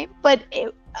she came. But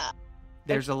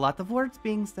there's a lot of words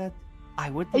being said. I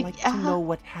would like to know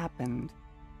what happened.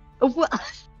 Well...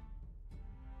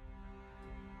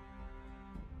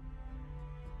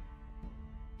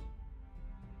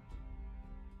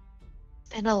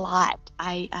 been a lot.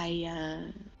 I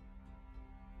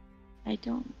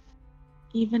don't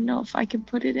even know if I can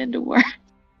put it into words.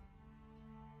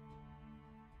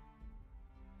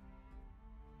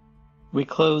 We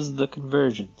closed the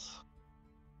conversions.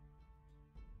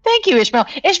 Thank you, Ishmael.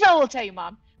 Ishmael will tell you,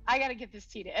 Mom. I gotta get this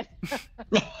tea to end.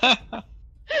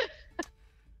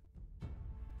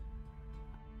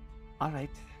 All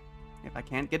right. If I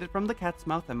can't get it from the cat's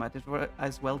mouth, I might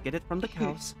as well get it from the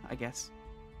cow's, I guess.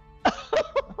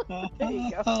 There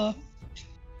you go.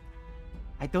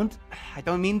 I don't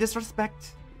mean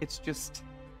disrespect. It's just...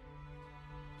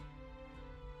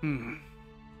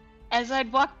 As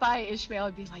I'd walk by Ishmael,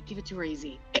 I'd be like, give it to her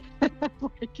easy.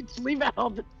 Like, just leave out all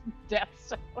the death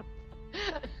stuff.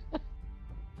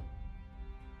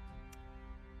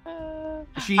 I'm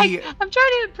trying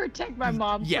to protect my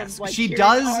mom. Yes, from, like, she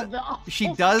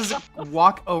does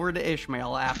walk over to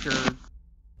Ishmael after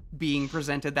being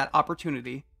presented that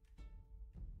opportunity.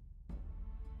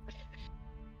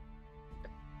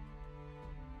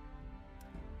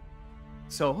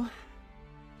 So,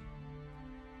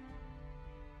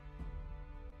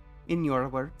 in your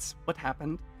words, what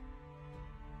happened?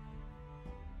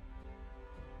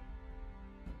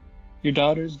 Your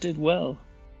daughters did well.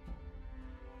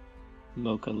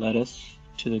 Mocha led us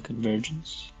to the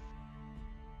convergence.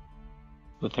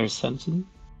 With her sensing,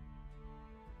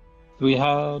 we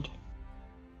had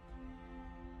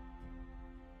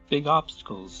big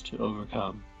obstacles to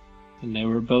overcome, and they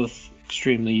were both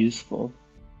extremely useful.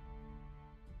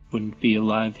 wouldn't be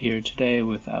alive here today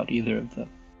without either of them.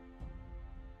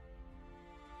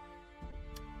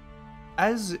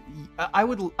 As I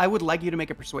would like you to make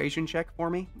a persuasion check for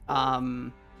me.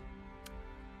 I'm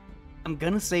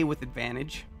gonna say with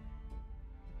advantage.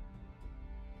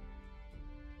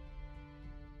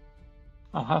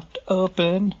 I'll have to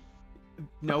open.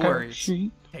 No a worries.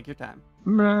 sheet. Take your time.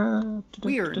 We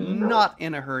We are not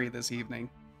in a hurry this evening.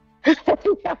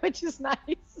 Yeah, which is nice.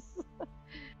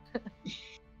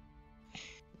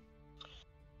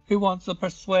 Who wants a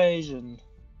persuasion?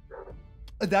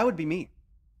 That would be me.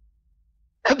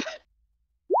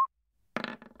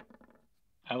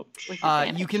 Ouch. With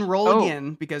You can roll Oh.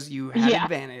 again because you had Yeah.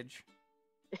 advantage.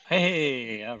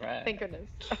 Hey, alright. Thank goodness.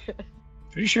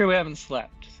 Pretty sure we haven't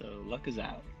slept, so luck is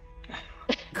out.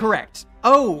 Correct.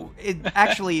 Oh,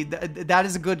 actually, that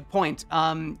is a good point.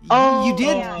 You Oh,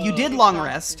 did yeah. you did long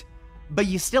Exhausted. rest, but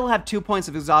you still have 2 points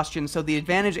of exhaustion, so the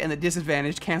advantage and the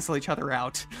disadvantage cancel each other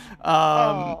out.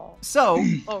 Oh. So,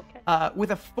 Okay.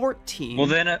 with a 14, Well,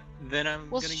 then I'm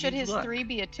Well, gonna should use his luck. 3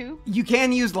 be a 2? you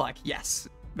can use luck. Yes,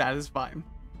 that is fine.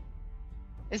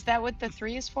 Is that what the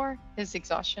 3 is for? His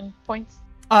exhaustion points?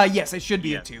 Yes, it should be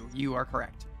Yes. a 2. You are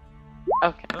correct.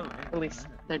 Okay. Oh, yeah, At least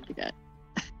alright. there'd be that.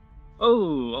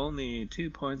 Oh, only 2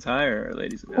 points higher,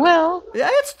 ladies and gentlemen. Well, Yeah,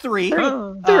 it's 3.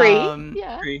 Oh, 3.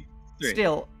 Yeah. three.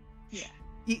 Still, Yeah.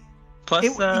 Plus,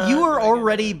 you were did I get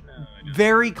already that? No, I don't.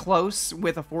 very close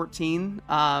with a 14.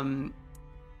 And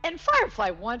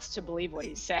Firefly wants to believe what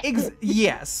he's saying.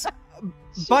 Yes.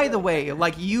 She By the does. way,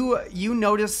 like you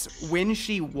notice when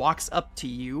she walks up to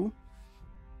you,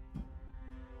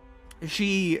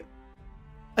 she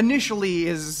initially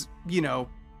is,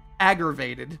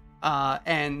 aggravated,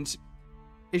 and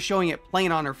is showing it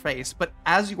plain on her face, but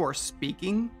as you are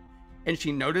speaking and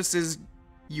she notices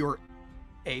your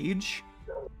age,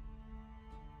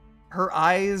 her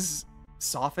eyes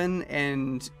soften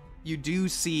and you do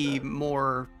see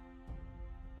more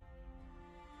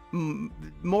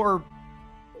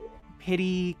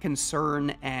pity,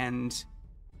 concern, and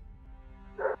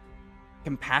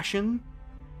compassion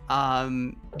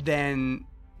than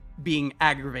being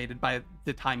aggravated by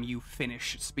the time you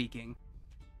finish speaking.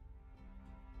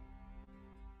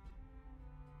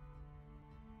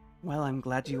 Well, I'm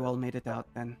glad you all made it out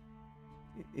then.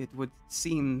 It would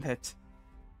seem that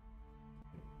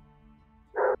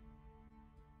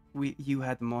you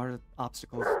had more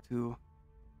obstacles to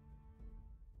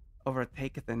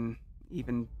overtake than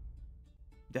even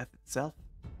death itself.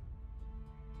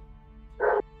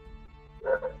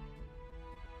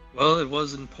 Well, it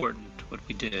was important what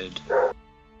we did.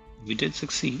 We did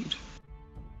succeed.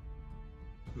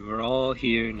 We're all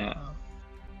here now.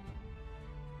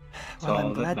 That's Well, I'm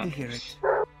all that glad to hear matters.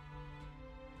 it.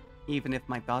 Even if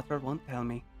my daughter won't tell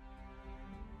me.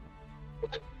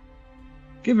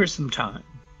 Give her some time.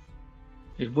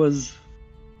 It was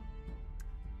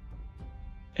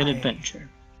an I- adventure.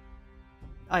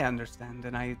 I understand,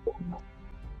 and I'm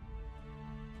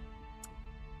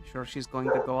sure she's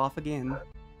going to go off again.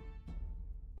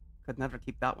 Could never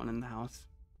keep that one in the house.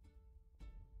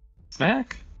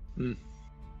 Smack?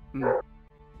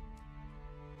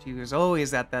 She was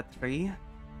always at that tree,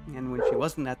 and when she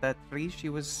wasn't at that tree, she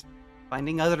was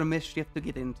finding other mischief to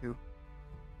get into.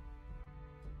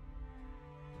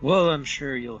 Well, I'm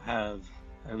sure you'll have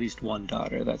at least one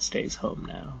daughter that stays home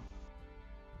now.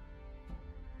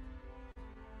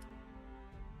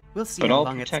 We'll see But how I'll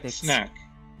long it protect sticks. Snack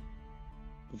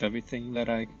with everything that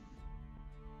I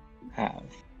have.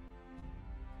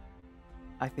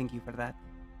 I thank you for that.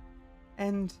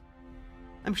 And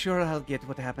I'm sure I'll get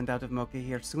what happened out of Mocha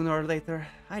here sooner or later.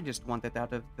 I just want it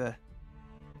out of the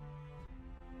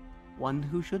one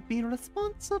who should be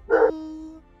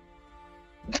responsible.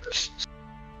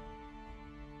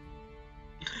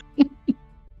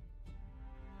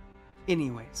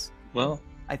 Anyways, Well,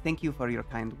 I thank you for your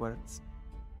kind words.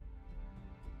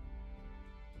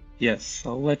 yes,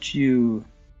 I'll let you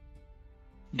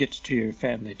get to your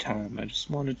family time. I just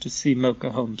wanted to see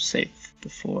Mocha home safe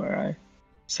before I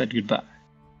said goodbye.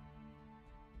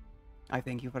 I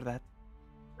thank you for that.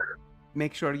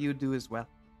 Make sure you do as well.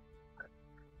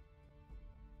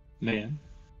 Man.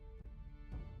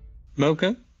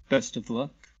 Mocha, best of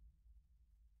luck.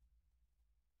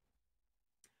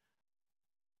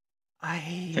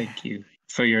 Thank you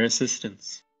for your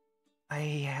assistance. I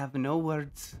have no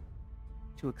words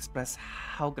to express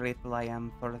how grateful I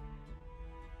am for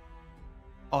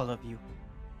all of you.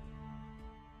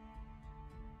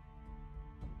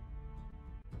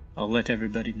 I'll let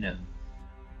everybody know.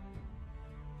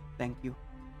 Thank you.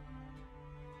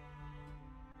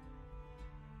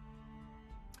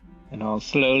 And I'll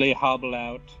slowly hobble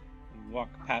out and walk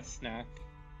past Snack.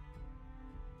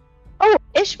 Oh,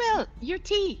 Ishmael, your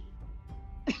tea.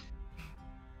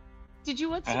 Did you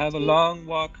want I some have a tea? long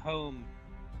walk home.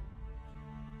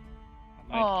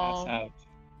 I might pass Oh. out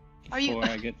Are you- before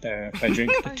I get there if I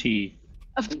drink the tea.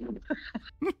 Well,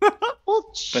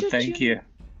 But should thank you.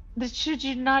 Should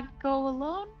you not go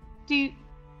alone? Do you?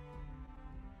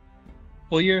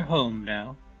 Well, you're home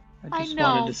now. I I just know.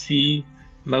 wanted to see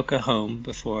Mocha home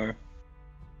before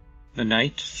the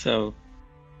night, so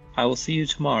I will see you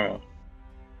tomorrow.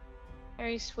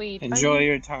 Very sweet. Are Enjoy you-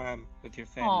 your time with your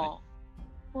family. Aw.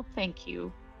 Well, thank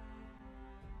you.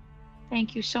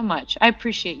 Thank you so much. I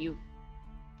appreciate you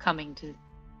coming to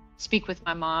speak with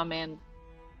my mom and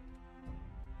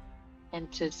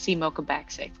to see Mocha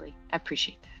back safely. I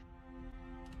appreciate that.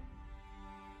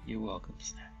 You're welcome,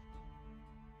 Snack.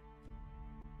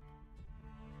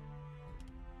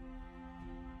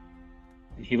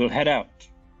 And he will head out.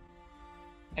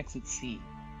 Exit C.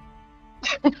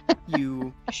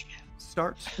 You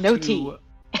start No to tea.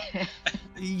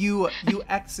 you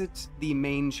exit the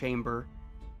main chamber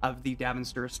of the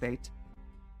Davenster estate,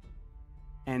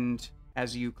 and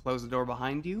as you close the door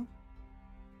behind you,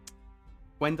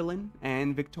 Gwendolyn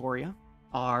and Victoria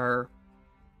are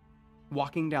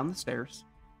walking down the stairs.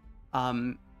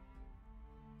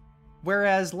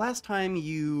 Whereas last time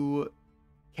you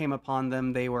came upon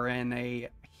them, they were in a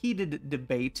heated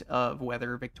debate of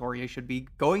whether Victoria should be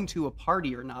going to a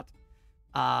party or not.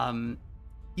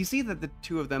 You see that the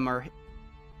two of them are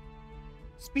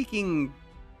speaking,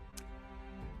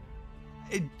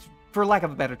 for lack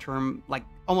of a better term, like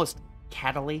almost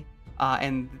cattily,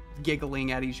 and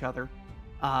giggling at each other.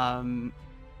 And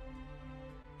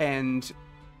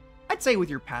I'd say with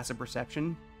your passive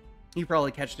perception, you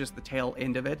probably catch just the tail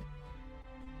end of it.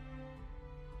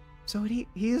 So he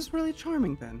is really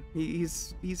charming then.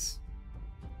 He's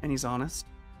honest.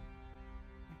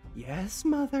 Yes,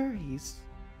 mother,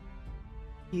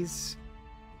 he's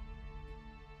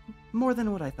more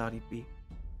than what I thought he'd be.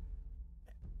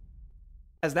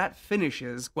 As that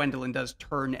finishes, Gwendolyn does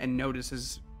turn and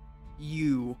notices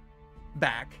you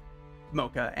back,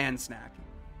 Mocha and Snack.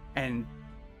 And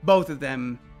both of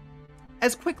them,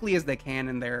 as quickly as they can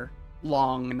in their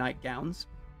long nightgowns,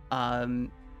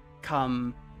 come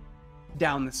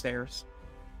down the stairs.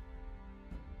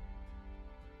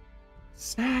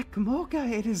 Snack, Mocha,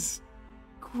 it is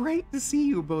great to see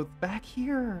you both back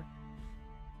here.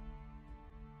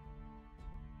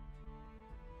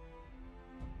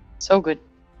 So good.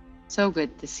 So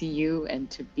good to see you and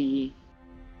to be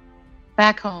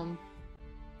back home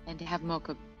and to have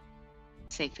Mocha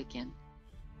safe again.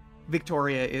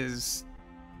 Victoria is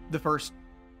the first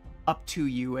up to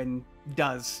you and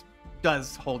does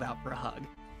hold out for a hug.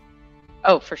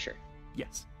 Oh, for sure.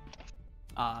 Yes.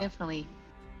 Definitely.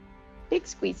 Big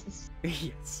squeezes.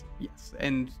 Yes.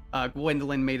 And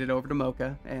Gwendolyn made it over to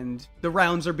Mocha, and the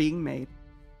rounds are being made.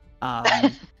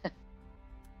 How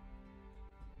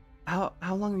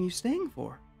long are you staying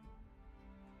for?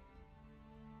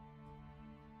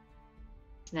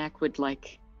 Snack would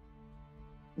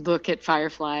look at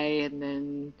Firefly and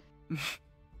then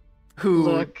Who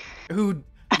look.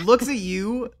 looks at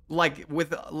you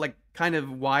with kind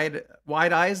of wide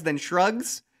eyes, then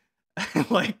shrugs.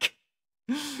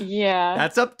 Yeah.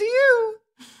 That's up to you.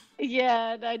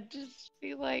 Yeah, and I just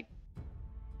feel like,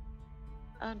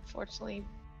 unfortunately,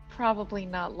 probably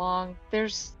not long.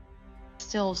 There's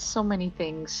still so many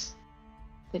things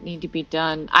that need to be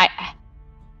done.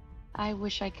 I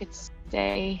wish I could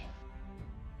stay.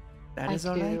 That is I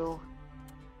all right. do.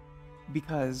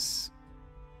 Because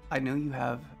I know you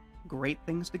have great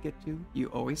things to get to. You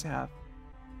always have.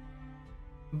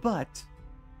 But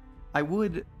I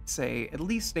would say at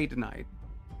least stay tonight.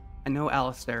 I know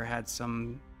Alistair had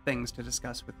some things to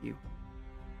discuss with you.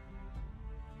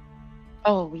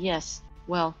 Oh, yes.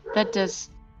 Well, that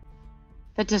does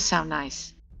sound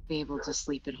nice. Be able to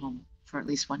sleep at home for at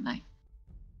least one night.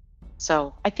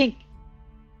 So, I think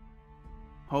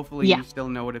Hopefully Yeah. you still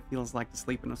know what it feels like to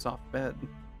sleep in a soft bed.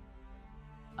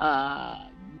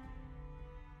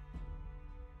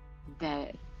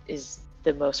 that is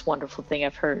the most wonderful thing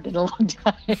I've heard in a long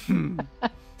time.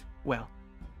 Well,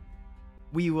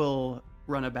 we will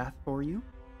run a bath for you,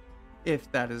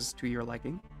 if that is to your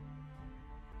liking.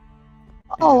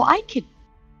 Oh, And-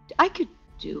 I could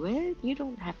do it. You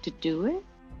don't have to do it.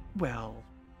 Well,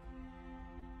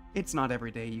 it's not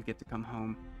every day you get to come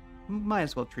home. Might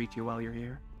as well treat you while you're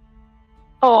here.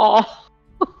 Oh,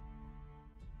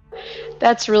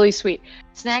 that's really sweet.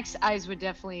 Snack's eyes would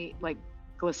definitely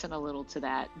glisten a little to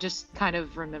that. Just kind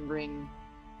of remembering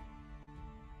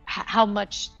how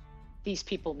much these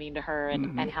people mean to her and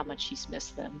Mhm. how much she's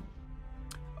missed them.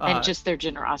 and just their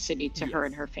generosity to her yes.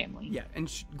 and her family. Yeah,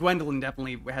 and Gwendolyn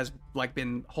definitely has like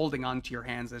been holding on to your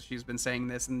hands as she's been saying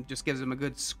this, and just gives him a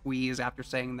good squeeze after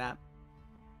saying that.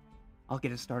 I'll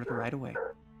get it started right away.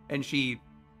 And she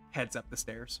heads up the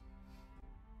stairs.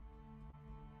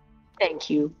 Thank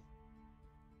you.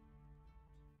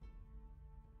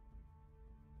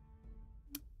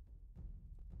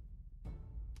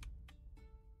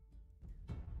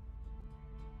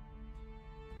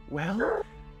 Well,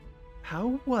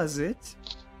 how was it?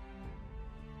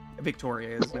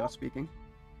 Victoria is now speaking.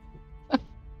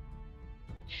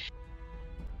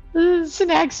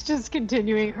 Synak's just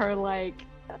continuing her like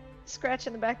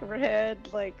Scratching the back of her head,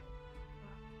 like.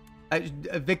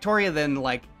 Victoria then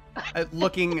like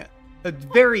looking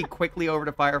very quickly over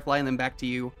to Firefly and then back to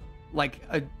you, like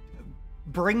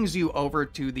brings you over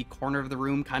to the corner of the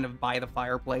room, kind of by the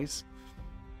fireplace.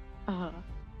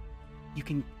 You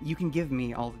can give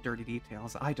me all the dirty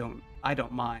details. I don't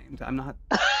mind. I'm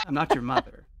not your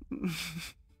mother.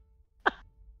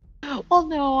 Well,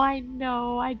 no, I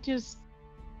know. I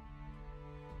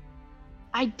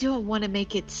don't want to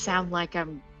make it sound like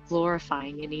I'm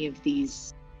glorifying any of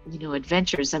these,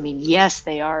 adventures. I mean, yes,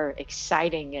 they are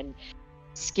exciting and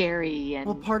scary and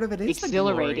well, part of it is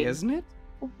exhilarating, the glory, isn't it?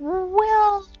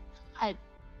 Well,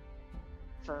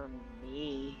 for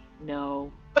me,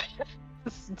 no.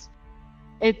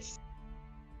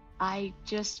 I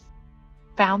just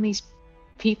found these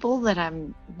people that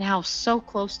I'm now so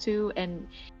close to, and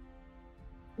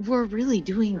we're really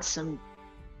doing some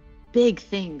big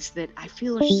things that I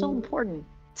feel are so important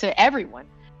to everyone.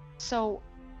 So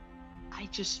I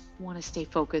just want to stay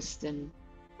focused and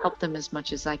help them as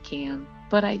much as I can.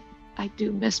 But I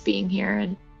do miss being here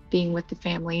and being with the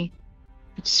family.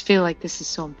 I just feel like this is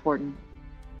so important.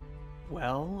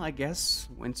 Well, I guess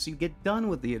once you get done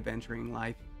with the adventuring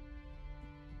life,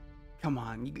 come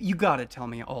on, you gotta tell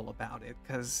me all about it,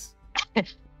 because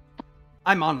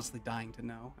I'm honestly dying to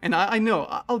know. And I know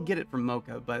I'll get it from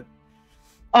Mocha, but...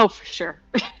 Oh, for sure.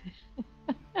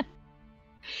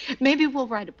 Maybe we'll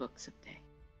write a book someday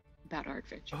about our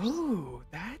adventures. Oh,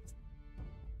 that's...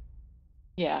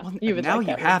 Yeah. Well, you would now like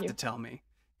you that, have wouldn't to tell me,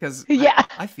 because Yeah.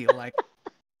 I feel like...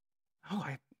 Oh,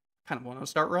 I kind of want to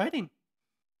start writing.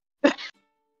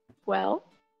 Well,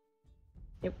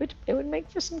 it would make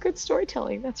for some good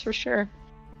storytelling, that's for sure.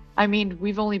 I mean,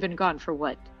 we've only been gone for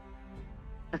what?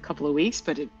 A couple of weeks,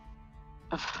 but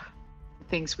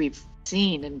things we've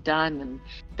seen and done and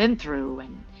been through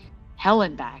and hell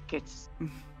and back,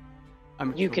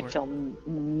 you could fill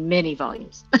many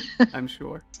volumes. I'm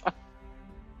sure.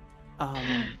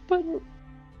 But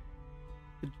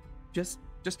just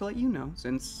to let you know,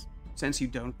 since you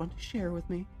don't want to share with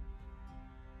me,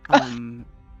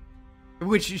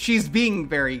 which she's being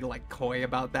very like coy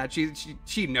about that. She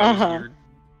knows you're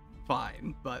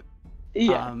fine, but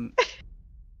yeah.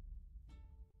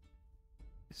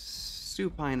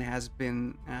 Supine has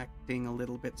been acting a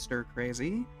little bit stir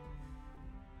crazy.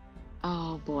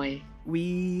 Oh boy.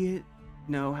 We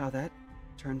know how that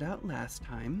turned out last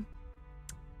time.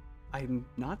 I'm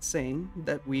not saying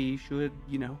that we should,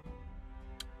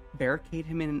 barricade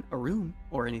him in a room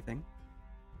or anything.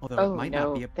 Although it might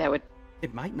not be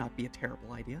it might not be a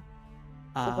terrible idea.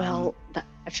 Well,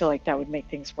 I feel like that would make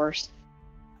things worse.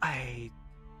 I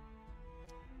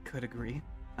could agree.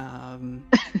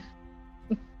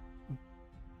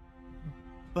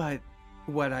 But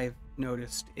what I've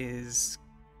noticed is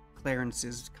Clarence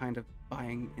is kind of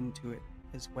buying into it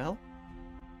as well.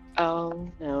 Oh,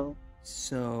 no.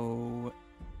 So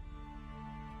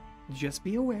just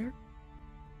be aware.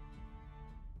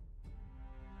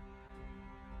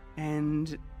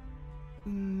 And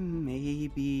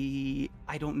maybe,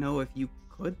 I don't know if you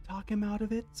could talk him out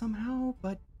of it somehow,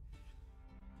 but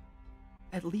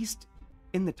at least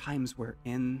in the times we're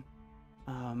in,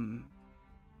 I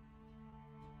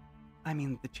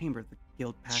mean, the Chamber of the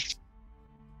Guild Pact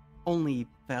only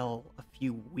fell a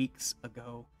few weeks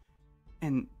ago,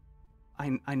 and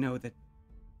I know that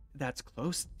that's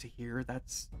close to here,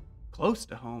 that's close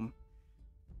to home.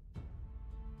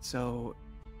 So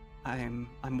I'm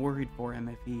worried for him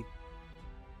if he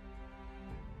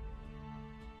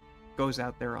goes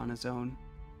out there on his own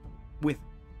with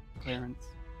Clarence.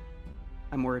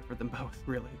 I'm worried for them both,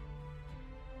 really.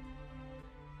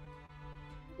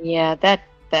 Yeah, that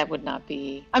would not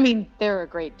be... I mean, they're a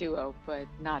great duo, but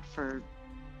not for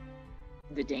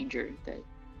the danger that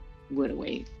would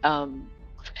await. Yeah,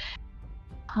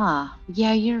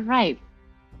 you're right.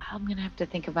 I'm gonna have to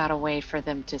think about a way for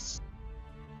them to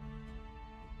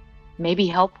maybe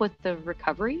help with the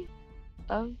recovery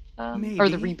of or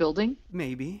the rebuilding.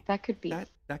 Maybe That could be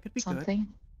that could be something.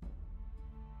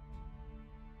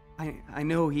 I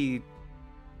know he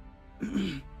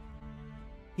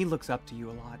he looks up to you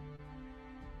a lot.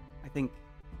 I think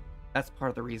that's part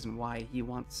of the reason why he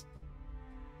wants.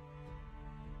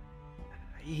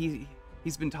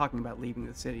 He's been talking about leaving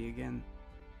the city again,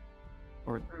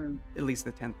 or at least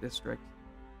the 10th district.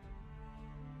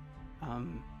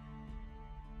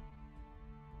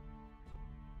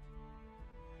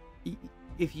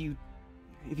 If you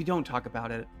don't talk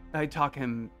about it, I talk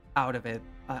him out of it.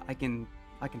 I can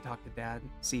talk to Dad,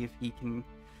 see if he can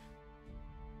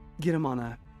get him on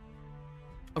a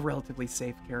relatively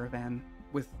safe caravan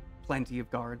with plenty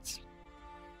of guards.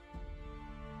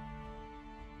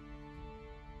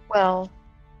 Well,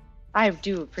 I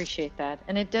do appreciate that,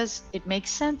 and it makes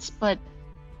sense, but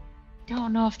I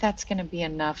don't know if that's going to be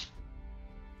enough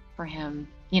for him,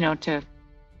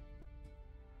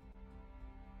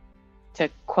 to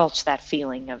quelch that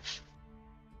feeling of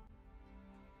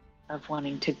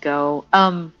wanting to go.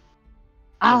 I'll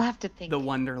have to think. The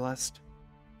wanderlust.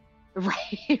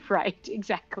 Right,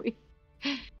 exactly.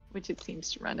 Which it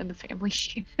seems to run in the family.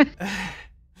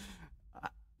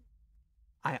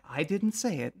 I didn't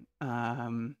say it.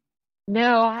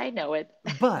 No, I know it.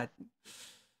 But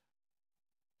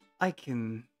I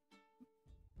can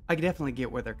definitely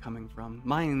get where they're coming from.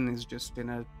 Mine is just in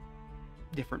a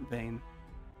different vein.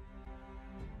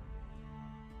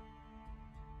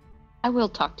 I will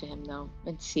talk to him though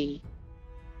and see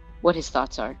what his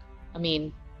thoughts are. I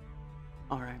mean,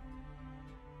 all right.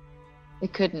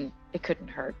 It couldn't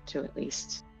hurt to at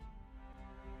least.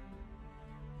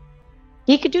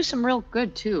 He could do some real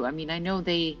good too. I mean, I know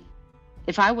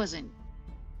if I wasn't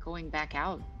going back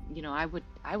out,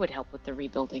 I would help with the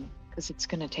rebuilding because it's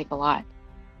going to take a lot.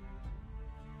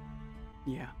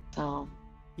 Yeah. So.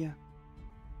 Yeah.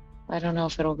 I don't know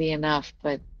if it'll be enough,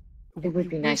 but it would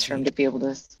be nice for him see. to be able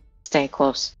to stay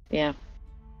close. Yeah.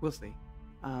 We'll see.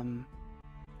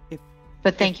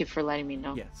 But thank you for letting me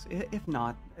know. Yes. If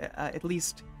not, at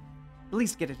least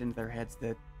get it into their heads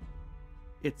that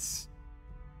it's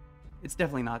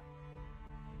definitely not.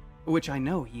 Which I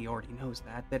know he already knows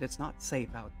that it's not safe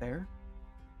out there.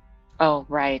 Oh,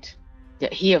 right.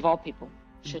 Yeah, he of all people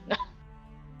should know.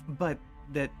 But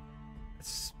that,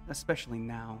 especially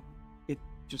now, it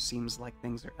just seems like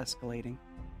things are escalating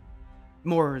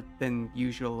more than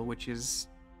usual, which is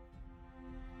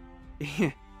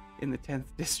in the 10th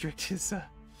district is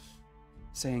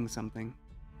saying something.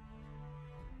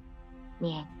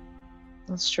 Yeah,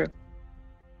 that's true.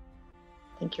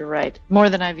 I think you're right. More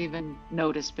than I've even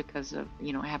noticed because of,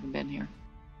 I haven't been here.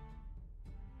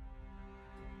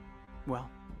 Well,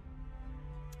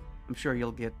 I'm sure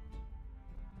you'll get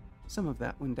some of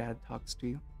that when Dad talks to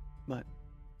you, but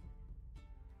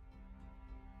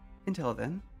until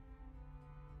then,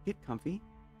 get comfy,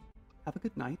 have a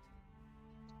good night.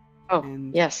 Oh,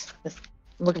 yes. I'm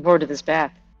looking forward to this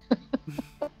bath.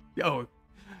 Oh,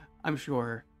 I'm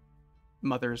sure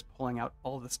Mother's pulling out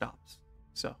all the stops,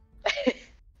 so.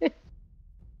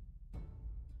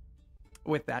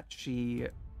 With that, she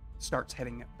starts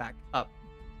heading back up.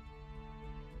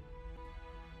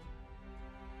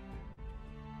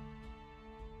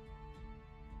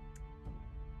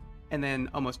 And then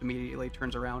almost immediately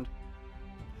turns around.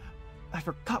 I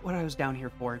forgot what I was down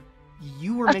here for.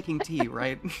 You were making tea,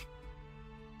 right?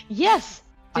 Yes.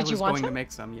 Did you want I was going some? to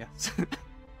make some, yes.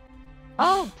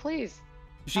 Oh, please.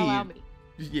 Allow me.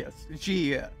 Yes.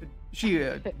 She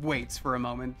waits for a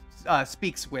moment,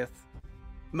 speaks with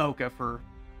Mocha for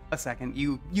a second.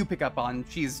 You pick up on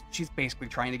she's basically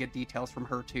trying to get details from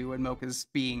her too, and Mocha's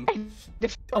being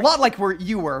a lot like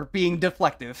you were being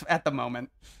deflective at the moment.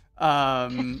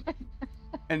 And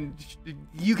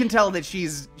you can tell that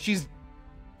she's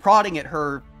prodding at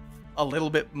her a little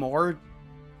bit more,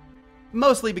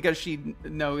 mostly because she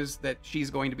knows that she's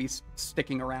going to be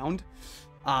sticking around,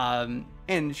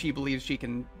 and she believes she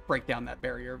can break down that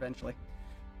barrier eventually.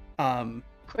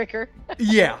 Quicker.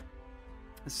 Yeah.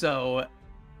 So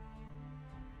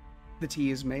the tea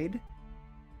is made.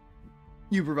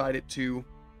 You provide it to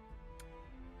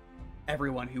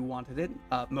everyone who wanted it.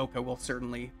 Mocha will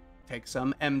certainly take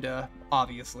some. Emda,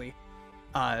 obviously.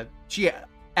 She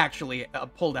actually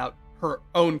pulled out her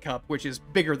own cup, which is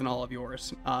bigger than all of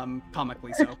yours,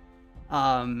 comically so.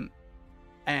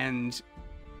 And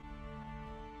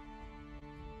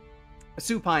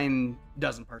Supine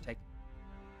doesn't partake.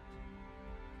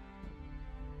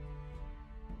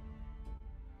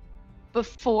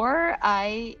 Before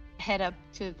I head up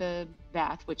to the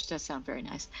bath, which does sound very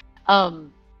nice,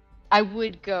 I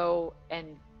would go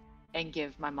and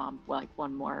give my mom like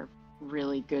one more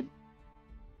really good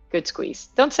squeeze.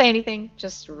 Don't say anything,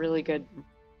 just a really good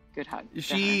hug.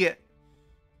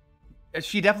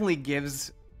 She definitely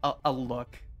gives a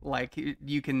look. Like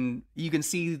you can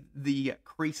see the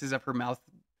creases of her mouth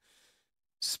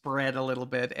spread a little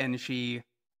bit, and she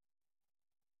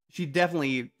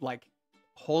definitely like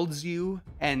holds you,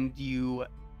 and you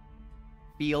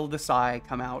feel the sigh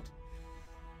come out.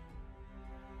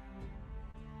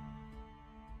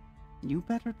 You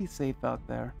better be safe out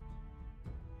there.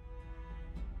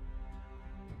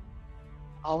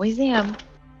 Always am.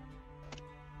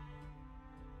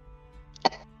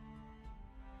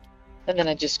 And then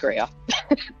I just scurry off.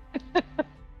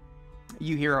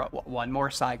 You hear one more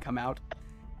sigh come out.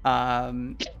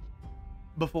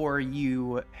 Before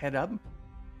you head up,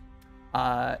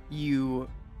 you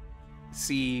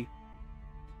see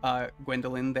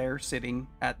Gwendolyn there sitting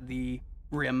at the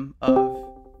rim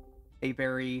of a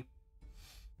very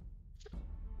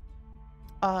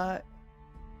I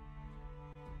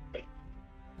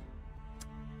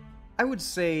would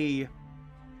say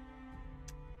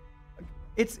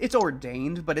it's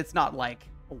ordained, but it's not like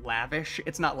lavish.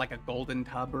 It's not like a golden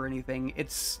tub or anything.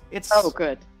 It's Oh,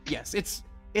 good. yes,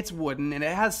 it's wooden, and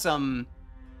it has some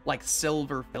like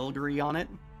silver filigree on it.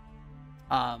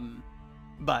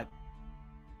 But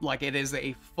like it is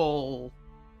a full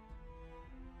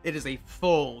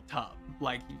tub,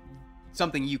 like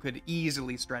something you could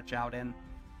easily stretch out in.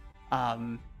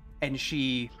 And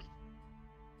she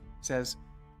says,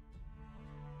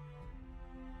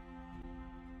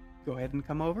 "Go ahead and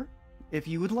come over. If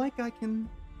you would like, I can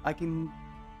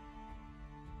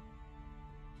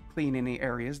clean any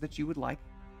areas that you would like.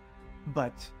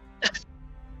 But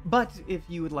if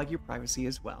you would like your privacy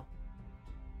as well."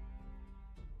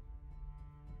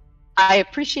 I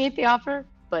appreciate the offer,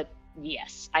 but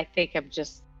yes, I think I'm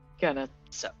just gonna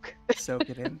soak. Soak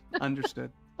it in.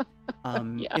 Understood.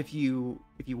 Yeah. If you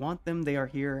want them, they are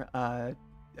here.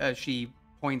 She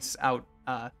points out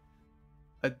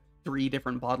 3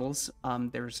 different bottles.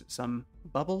 There's some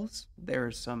bubbles,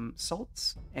 there's some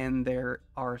salts, and there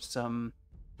are some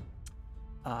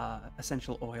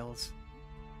essential oils.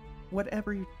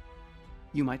 Whatever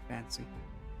you might fancy.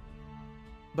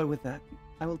 But with that,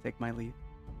 I will take my leave.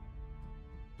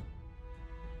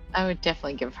 I would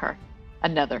definitely give her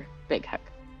another big hug.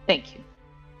 Thank you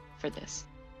for this.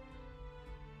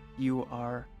 You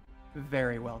are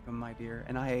very welcome, my dear,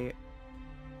 and I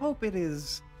hope it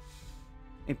is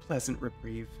a pleasant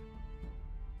reprieve.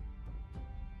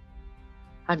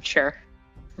 I'm sure.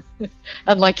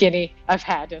 Unlike any I've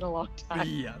had in a long time.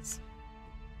 Yes.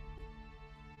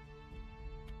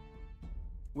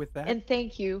 With that, And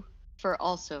thank you for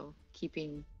also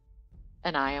keeping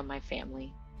an eye on my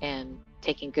family and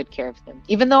taking good care of them.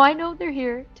 Even though I know they're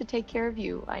here to take care of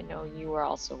you, I know you are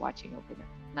also watching over them.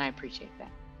 And I appreciate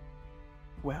that.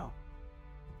 well,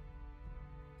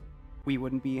 we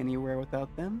wouldn't be anywhere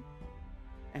without them.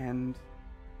 And,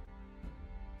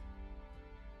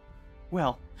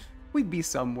 well, we'd be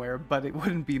somewhere, but it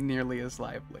wouldn't be nearly as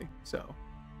lively, so.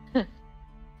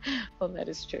 Well, that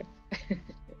is true.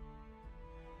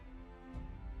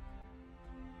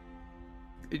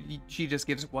 She just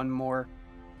gives one more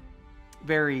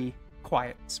very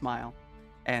quiet smile,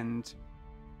 and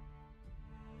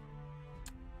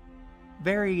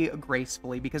very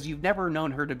gracefully, because you've never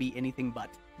known her to be anything but,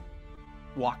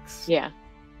 walks Yeah.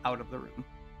 out of the room.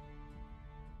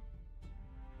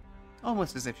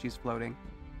 Almost as if she's floating.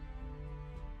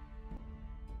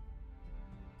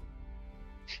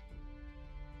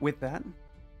 With that,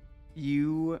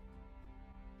 you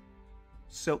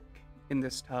soak in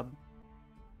this tub.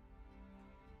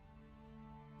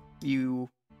 You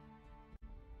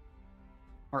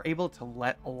are able to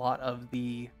let a lot of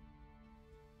the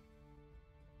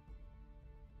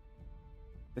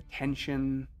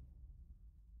tension,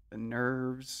 the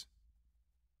nerves,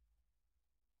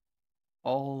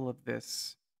 all of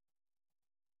this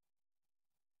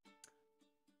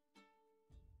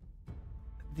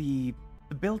the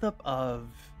buildup of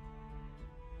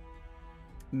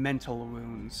mental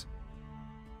wounds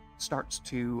starts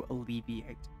to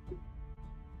alleviate.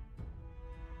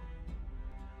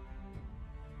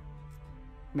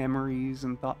 Memories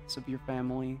and thoughts of your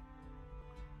family,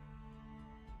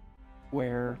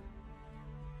 where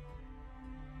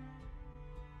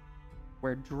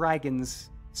dragons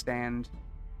stand,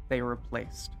 they are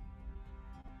replaced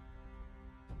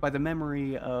by the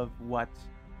memory of what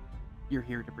you're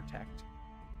here to protect.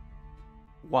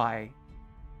 Why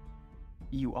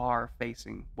you are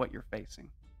facing what you're facing.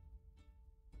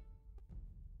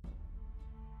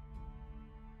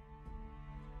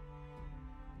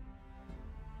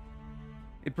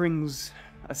 It brings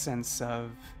a sense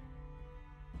of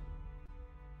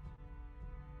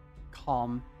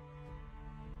calm,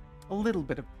 a little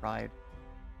bit of pride,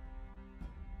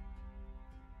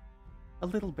 a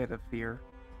little bit of fear.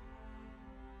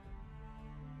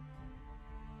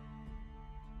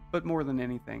 But more than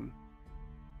anything,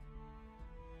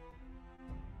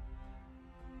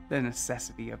 the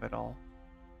necessity of it all.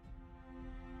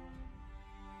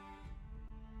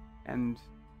 And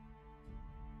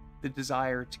the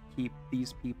desire to keep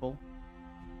these people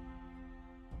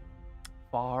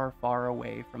far, far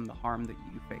away from the harm that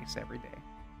you face every day.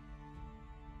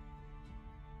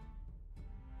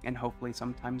 And hopefully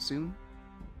sometime soon,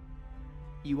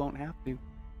 you won't have to.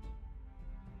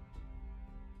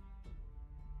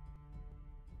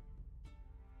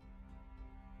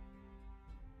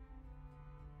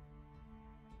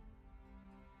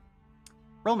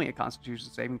 Roll me a Constitution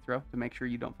saving throw to make sure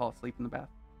you don't fall asleep in the bath.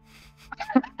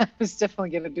 I was definitely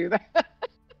going to do that.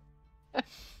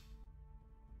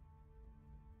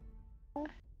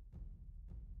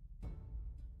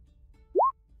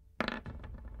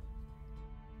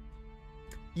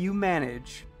 You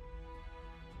manage,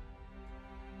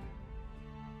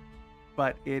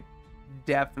 but it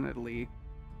definitely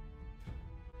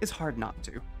is hard not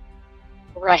to.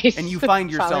 Right. And you find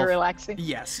Finally yourself relaxing.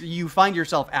 Yes, you find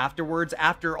yourself afterwards,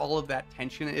 after all of that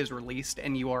tension is released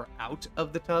and you are out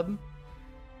of the tub.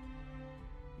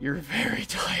 You're very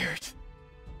tired.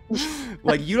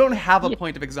 Like, you don't have a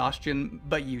point of exhaustion,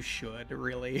 but you should,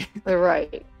 really.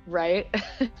 Right.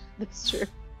 That's true.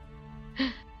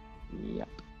 Yep.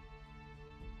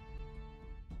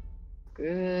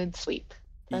 Good sleep.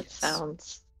 That Yes.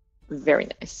 sounds very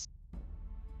nice.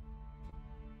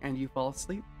 And you fall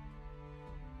asleep.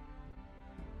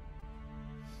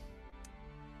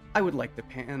 I would like to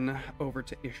pan over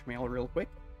to Ishmael real quick.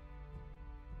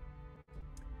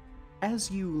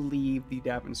 As you leave the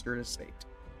Davenstert estate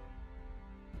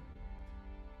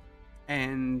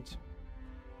and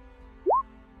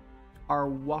are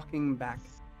walking back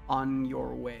on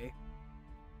your way,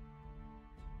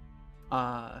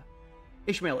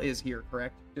 Ishmael is here,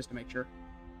 correct? Just to make sure.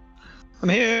 I'm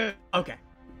here. Okay.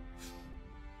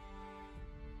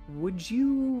 Would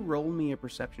you roll me a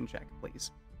perception check,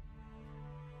 please?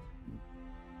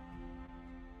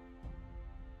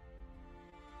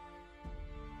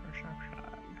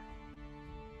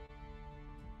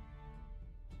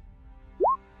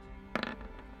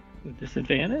 With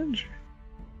disadvantage?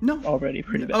 No. Already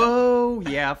pretty bad. Oh,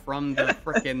 yeah, from the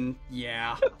frickin'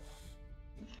 yeah.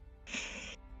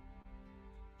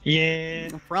 Yeah.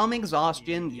 From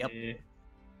exhaustion, yep. Yeah.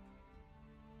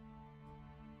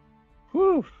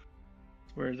 Whew.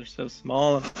 Words are so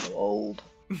small and so old.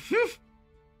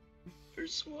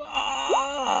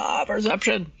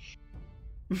 Perception.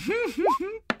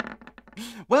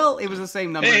 Well, it was the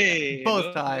same number Hey, both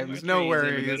well, times. my No trees,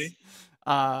 worries.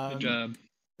 everybody. Good job.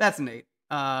 That's Nate.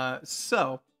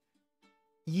 So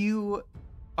you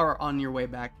are on your way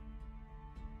back,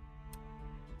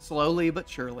 slowly but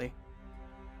surely.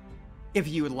 If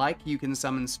you would like, you can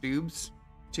summon Stoobs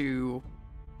to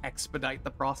expedite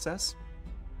the process.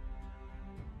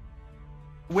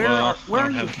 Where Well, where I are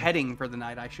don't you have- heading for the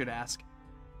night, I should ask?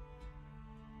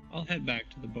 I'll head back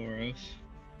to the Boros.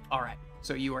 All right.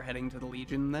 So you are heading to the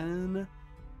Legion then.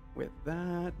 With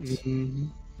that, Mm-hmm.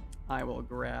 I will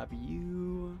grab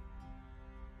you.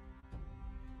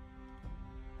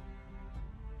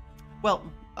 Well,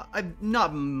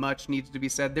 not much needs to be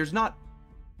said. There's not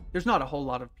a whole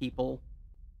lot of people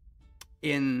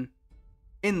in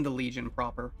the Legion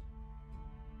proper.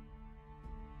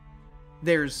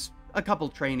 There's a couple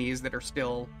trainees that are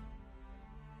still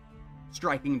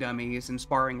striking dummies and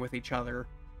sparring with each other,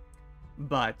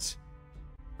 but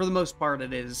for the most part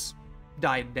it is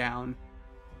died down.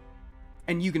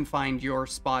 And you can find your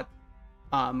spot,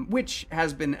 which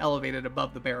has been elevated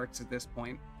above the barracks at this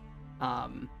point.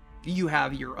 You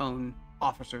have your own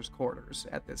officers' quarters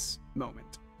at this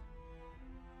moment.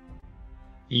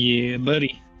 Yeah,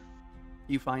 buddy.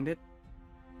 You find it,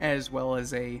 as well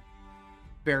as a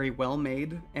very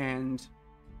well-made and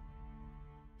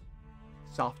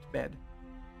soft bed.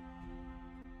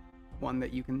 One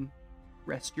that you can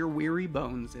rest your weary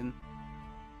bones in.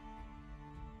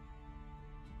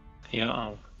 Yeah,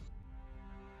 I'll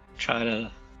try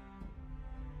to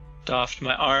doff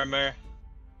my armor,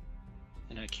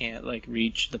 and I can't like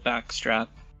reach the back strap.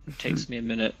 It takes me a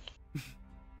minute.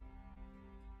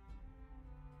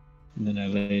 And then I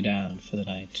lay down for the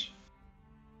night.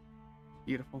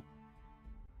 Beautiful.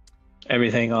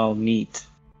 Everything all neat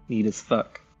as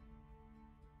fuck.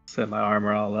 Set my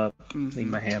armor all up, Mhm. leave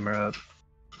my hammer up.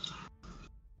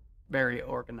 Very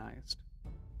organized.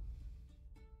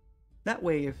 That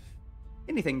way, if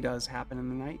anything does happen in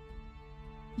the night,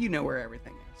 you know where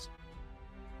everything is.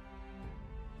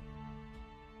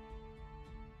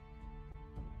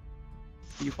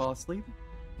 You fall asleep.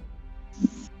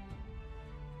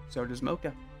 So does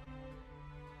Mocha.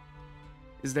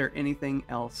 Is there anything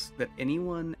else that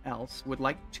anyone else would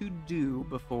like to do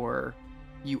before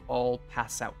you all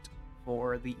pass out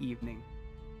for the evening?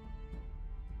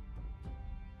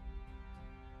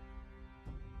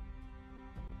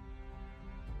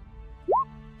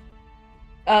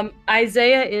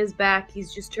 Isaiah is back.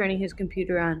 He's just turning his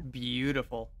computer on.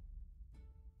 Beautiful.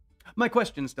 My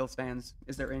question still stands.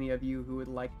 Is there any of you who would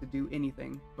like to do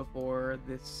anything before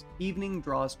this evening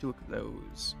draws to a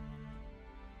close?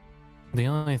 The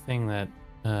only thing that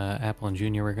Apple and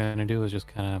Junior were going to do was just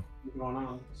kind of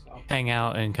hang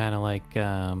out and kind of like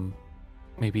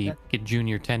maybe get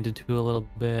Junior tended to a little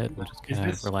bit and just kind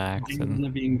of relax.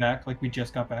 And being back, like we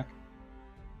just got back.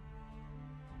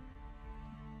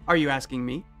 Are you asking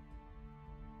me?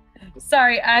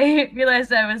 Sorry, I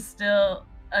realized I was still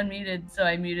unmuted, so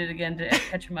I muted again to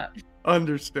catch him up.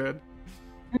 Understood.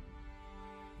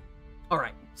 All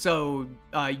right, so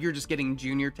you're just getting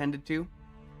Junior tended to?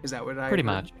 Is that what I Pretty heard?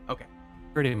 much. Okay.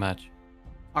 Pretty much.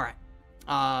 All right.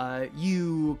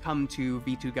 You come to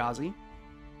Vitu-Ghazi.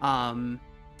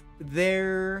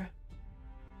 There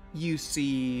you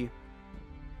see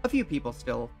a few people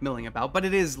still milling about, but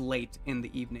it is late in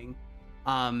the evening.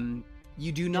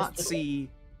 You do not see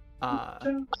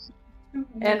And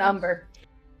Umber.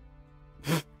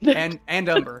 and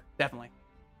Umber, definitely.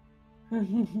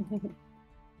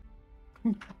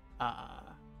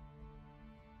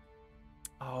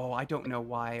 Oh, I don't know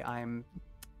why I'm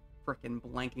frickin'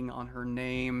 blanking on her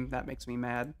name. That makes me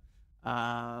mad. Who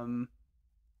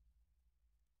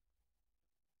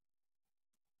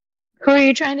are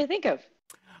you trying to think of?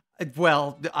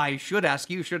 Well, I should ask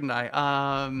you, shouldn't I?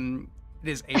 It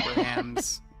is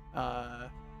Abraham's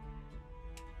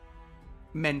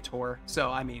mentor, so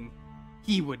I mean,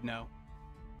 he would know.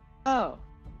 Oh.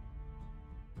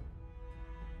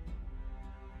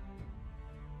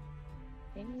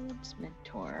 Abe's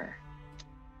mentor.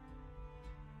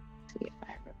 Let's see if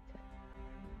I wrote that.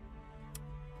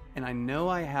 And I know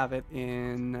I have it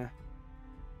in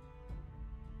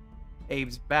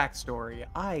Abe's backstory.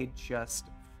 I just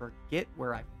forget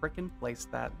where I frickin'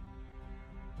 placed that.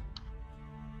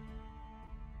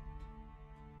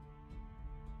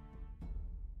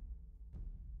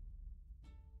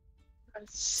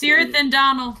 Cirith and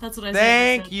Donald. That's what I said.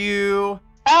 Thank you.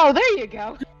 Oh, there you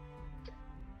go.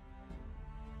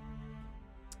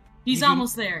 He's You do-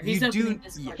 almost there. He's you opening do-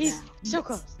 Discord yes. now. He's so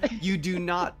close. You do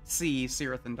not see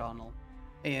Cirith and Donald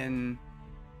in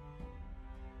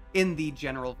the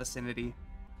general vicinity,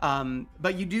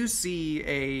 but you do see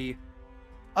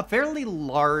a fairly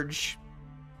large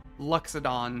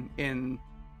Luxodon in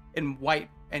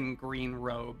white and green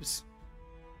robes,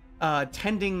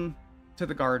 tending to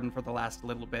the garden for the last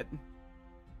little bit.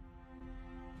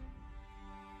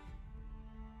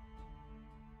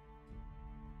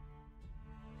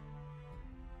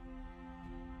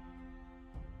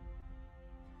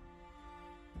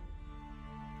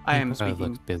 I am probably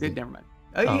speaking. looks busy. Never mind.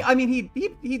 Oh. I mean,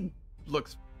 he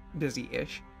looks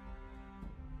busy-ish.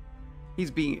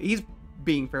 He's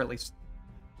being fairly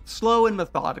slow and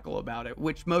methodical about it,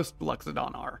 which most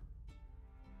Luxodon are.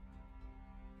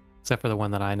 Except for the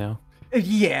one that I know.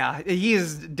 Yeah, he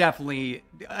is definitely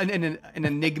an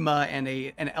enigma and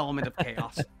an element of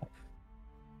chaos.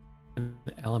 An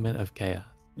element of chaos.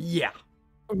 Yeah.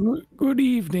 Good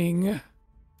evening.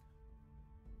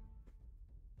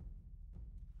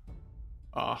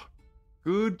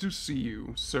 Good to see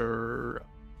you, sir.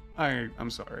 I'm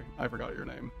sorry, I forgot your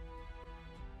name.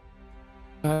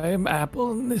 I'm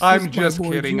Apple. And this I'm is just my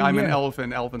boy, kidding. I'm an Junior.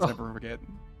 elephant. Elephants never forget.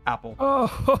 Apple.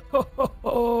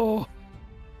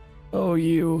 Oh,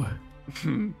 you.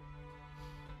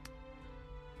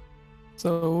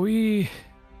 So we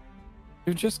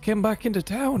just came back into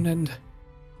town, and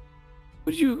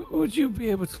would you be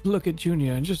able to look at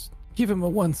Junior and just give him a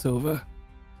once over?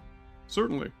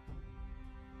 Certainly.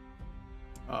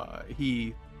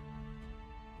 He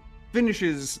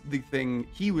finishes the thing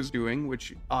he was doing,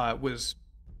 which was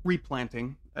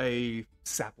replanting a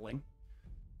sapling.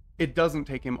 It doesn't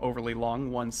take him overly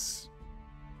long once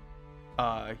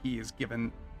he is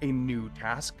given a new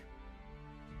task.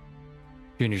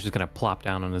 Junior's just gonna plop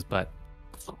down on his butt.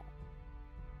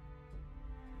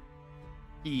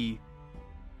 He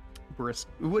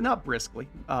not briskly,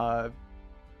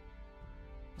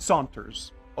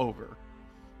 saunters over.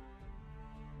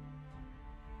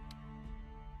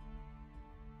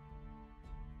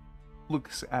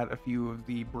 Looks at a few of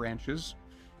the branches.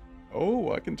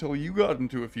 Oh, I can tell you got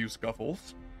into a few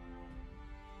scuffles.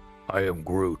 I am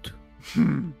Groot.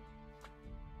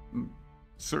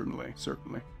 Certainly.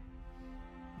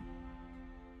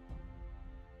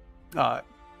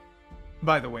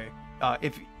 By the way,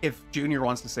 if Junior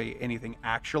wants to say anything,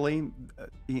 actually,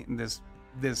 this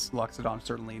Loxodon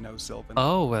certainly knows Sylvan.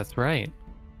 Oh, that's right.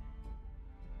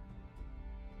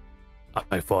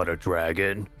 I fought a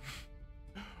dragon.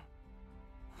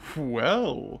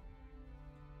 Well,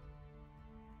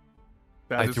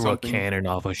 I threw a cannon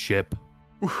off a ship.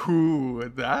 Ooh,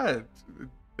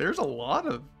 there's a lot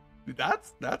of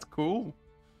that's cool.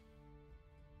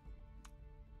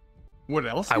 What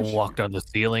else? I walked on the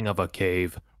ceiling of a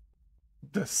cave.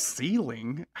 The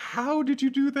ceiling? How did you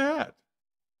do that?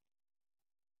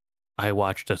 I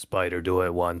watched a spider do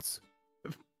it once.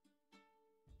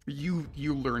 You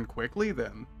learn quickly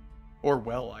then, or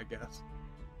well, I guess.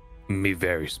 Me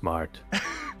very smart.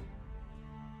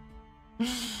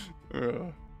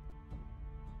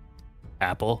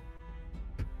 Apple?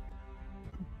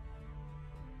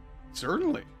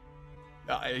 Certainly.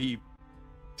 He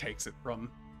takes it from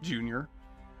Junior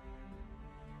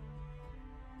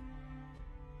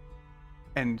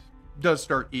and does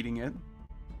start eating it.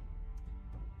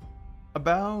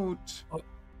 About...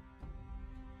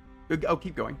 Oh,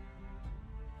 keep going.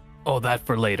 Oh, that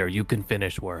for later. You can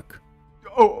finish work.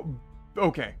 Oh,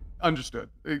 okay. Understood.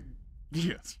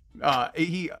 Yes.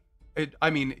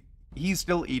 He's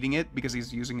still eating it because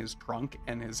he's using his trunk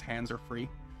and his hands are free.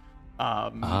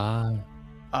 But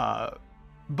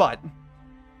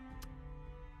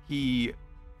he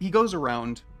goes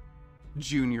around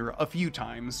Junior a few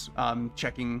times,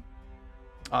 checking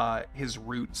his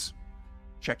roots,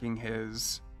 checking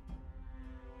his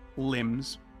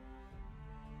limbs,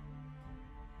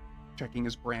 checking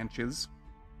his branches,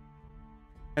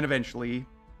 and eventually...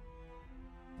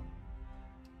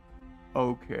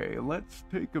 Okay, let's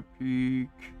take a peek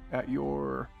at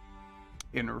your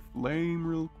inner flame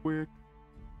real quick.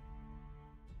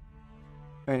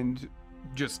 And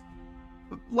just,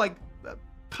 like,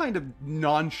 kind of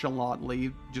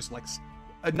nonchalantly, just like,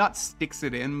 not sticks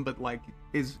it in, but like,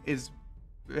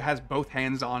 has both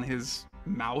hands on his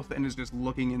mouth and is just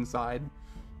looking inside.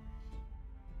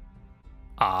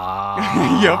 Yep.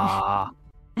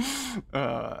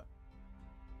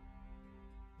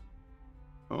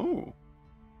 Oh.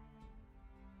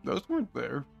 Those weren't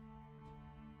there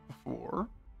before.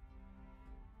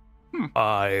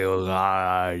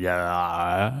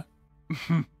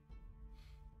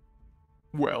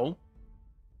 Well,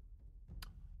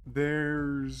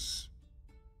 there's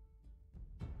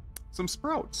some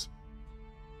sprouts.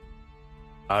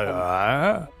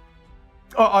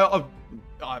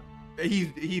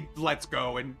 He lets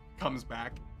go and comes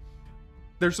back.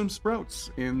 There's some sprouts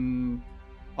on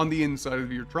the inside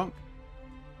of your trunk.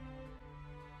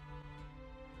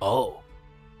 Oh.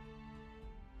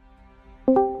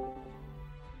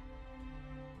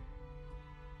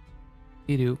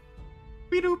 Be-doo.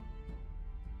 Be-doo.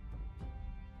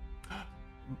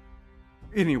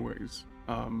 Anyways,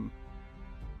 I'm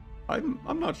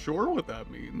not sure what that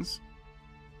means,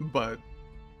 but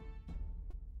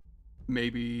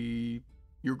maybe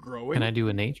you're growing. Can I do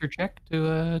a nature check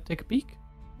to take a peek?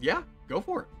 Yeah, go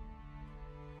for it.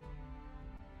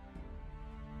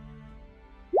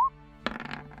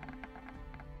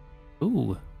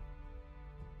 Ooh.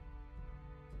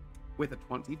 With a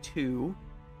 22,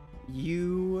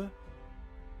 you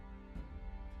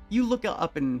look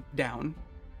up and down,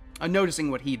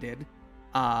 noticing what he did,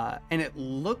 and it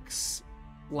looks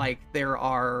like there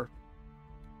are...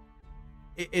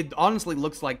 It honestly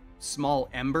looks like small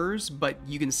embers, but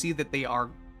you can see that they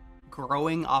are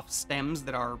growing off stems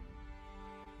that are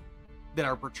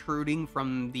protruding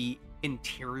from the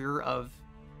interior of,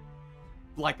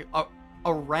 like,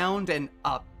 around and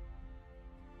up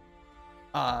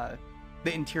the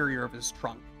interior of his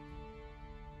trunk.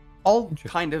 All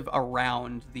kind of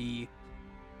around the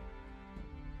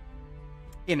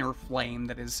inner flame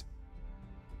that is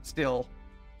still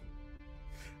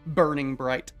burning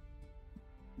bright.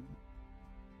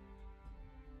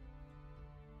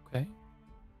 Okay.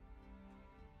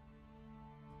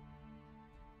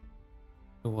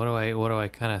 What do I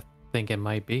kind of think it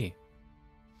might be?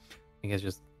 I think it's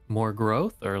just more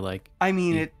growth, or like... I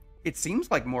mean, it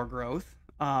seems like more growth.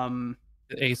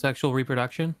 Asexual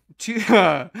reproduction?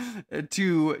 To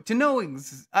know,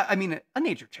 I mean, a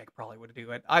nature check probably would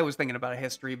do it. I was thinking about a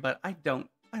history, but I don't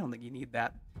think you need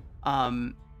that.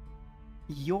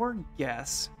 Your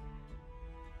guess...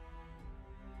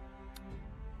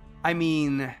 I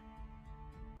mean...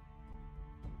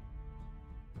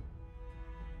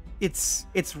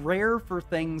 It's rare for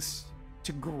things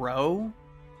to grow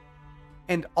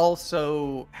and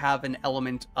also have an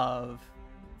element of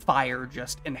fire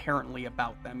just inherently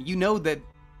about them. You know that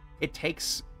it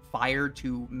takes fire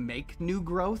to make new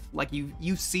growth. Like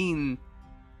you've seen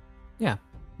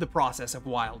the process of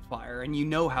wildfire, and you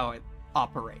know how it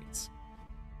operates.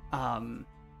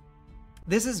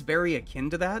 This is very akin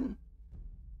to that.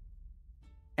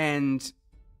 And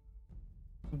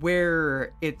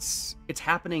where it's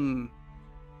happening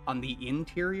on the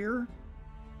interior,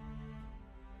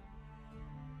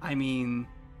 I mean,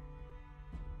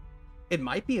 it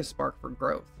might be a spark for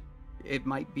growth. It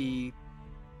might be...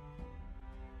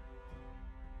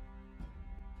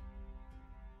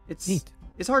 It's neat.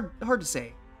 It's hard to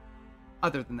say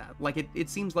other than that. Like it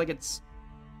seems like it's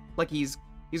like he's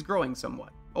growing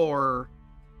somewhat, or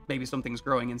maybe something's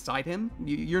growing inside him.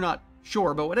 You're not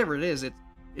sure, but whatever it is, it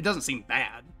doesn't seem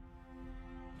bad.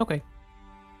 Okay.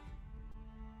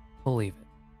 We'll leave it.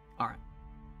 All right.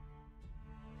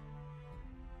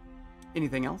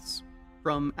 Anything else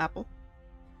from Apple?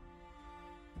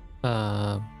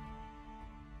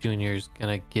 Junior's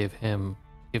gonna give the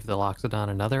Loxodon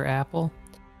another apple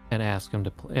and ask him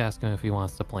if he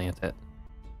wants to plant it.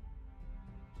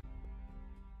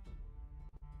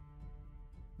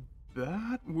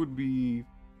 That would be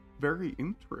very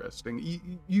interesting.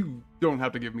 You don't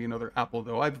have to give me another apple,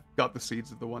 though. I've got the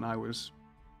seeds of the one I was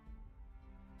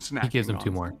snacking He gives him on.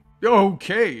 2 more.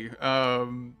 Okay.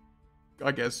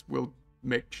 I guess we'll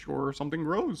make sure something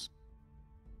grows.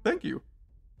 Thank you.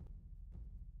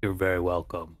 You're very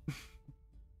welcome.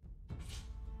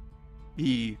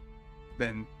 He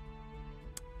then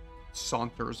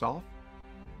saunters off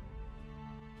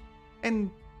and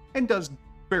does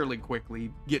fairly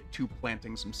quickly get to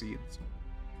planting some seeds.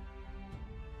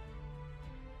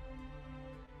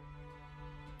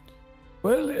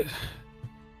 Well,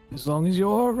 as long as you're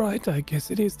all right, I guess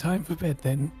it is time for bed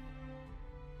then.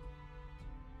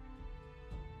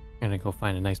 I'm gonna go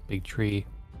find a nice big tree,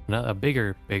 a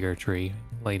bigger tree,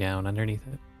 lay down underneath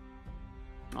it.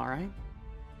 All right.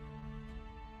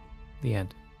 The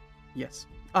end. Yes.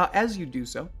 As you do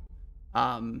so,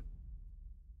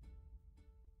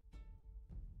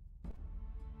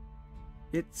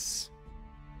 it's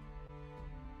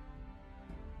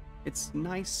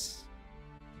nice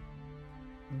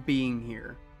being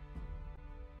here.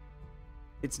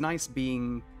 It's nice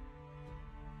being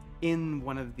in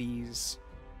one of these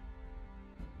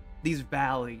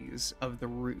valleys of the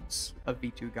roots of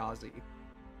Vitu-Ghazi.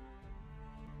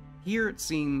 Here it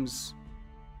seems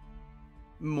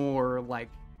more like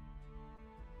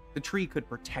the tree could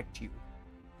protect you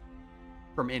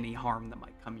from any harm that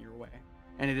might come your way.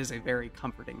 And it is a very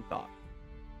comforting thought.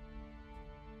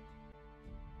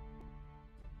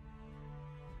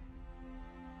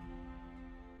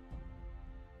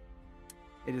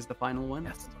 It is the final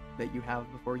one that you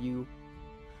have before you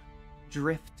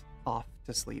drift off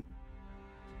to sleep.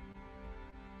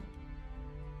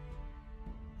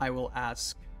 I will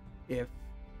ask if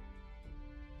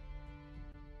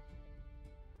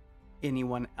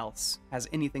anyone else has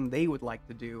anything they would like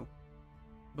to do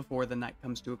before the night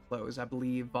comes to a close. I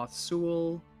believe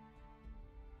Vasul,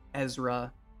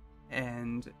 Ezra,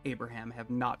 and Abraham have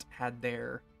not had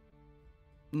their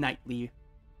nightly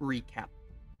recap.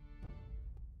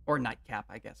 Or nightcap,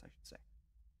 I guess I should say.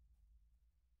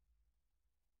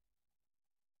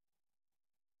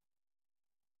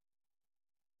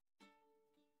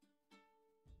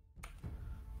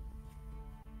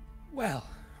 Well,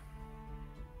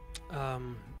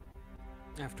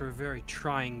 after a very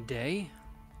trying day,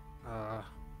 I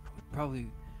would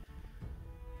probably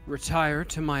retire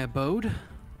to my abode,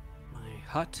 my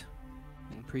hut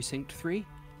in Precinct 3.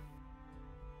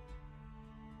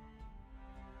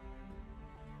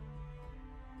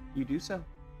 You do so.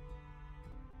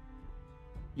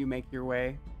 You make your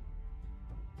way.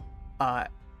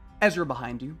 Ezra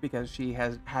behind you, because she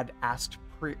had asked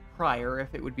prior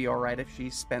if it would be alright if she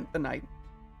spent the night.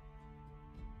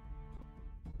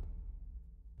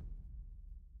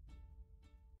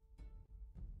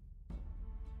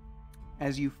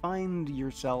 As you find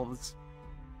yourselves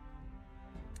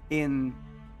in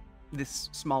this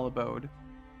small abode,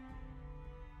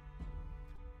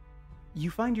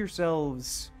 you find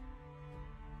yourselves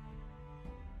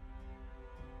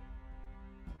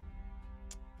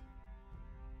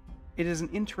it is an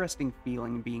interesting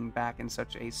feeling being back in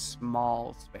such a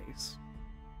small space.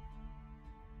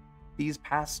 These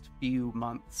past few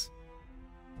months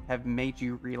have made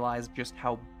you realize just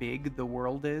how big the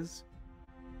world is.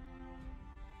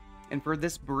 And for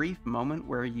this brief moment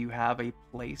where you have a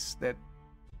place that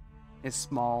is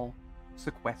small,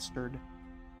 sequestered,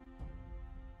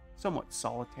 somewhat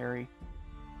solitary,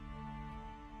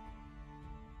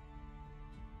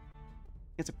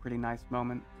 it's a pretty nice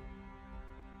moment.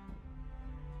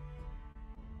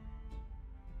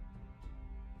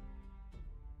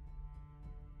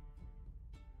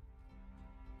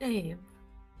 Abe.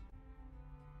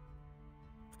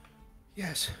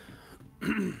 Yes.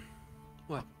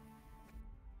 What?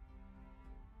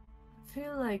 I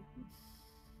feel like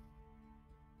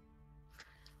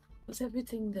with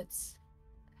everything that's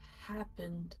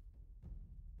happened,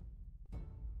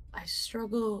 I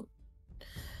struggle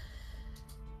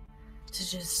to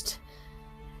just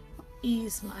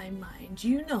ease my mind.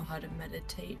 You know how to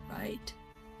meditate, right?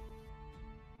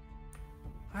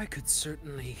 I could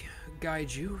certainly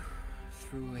guide you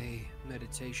through a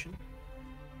meditation.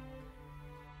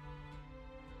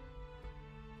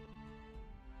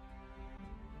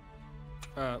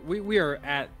 We are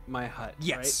at my hut.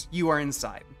 Yes, you are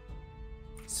inside.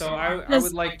 So I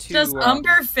would like to. Does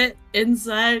Umber fit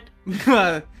inside?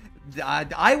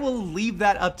 I will leave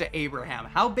that up to Abraham.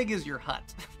 How big is your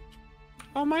hut?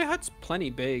 Oh, my hut's plenty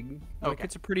big. Like, Okay.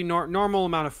 it's a pretty normal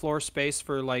amount of floor space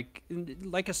for like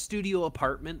a studio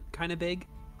apartment, kind of big.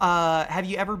 Have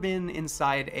you ever been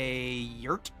inside a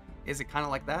yurt? Is it kind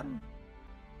of like that?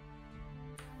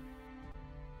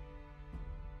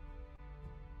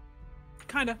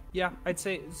 Kinda, yeah. I'd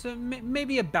say so.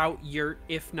 Maybe about yurt,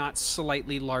 if not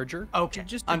slightly larger. Okay,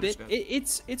 just a understood. bit.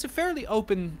 It's a fairly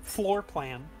open floor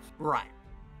plan. Right.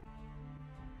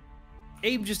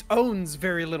 Abe just owns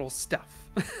very little stuff.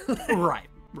 Right.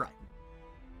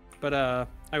 But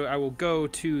I will go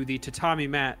to the tatami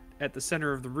mat at the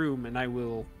center of the room, and I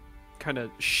will kind of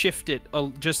shift it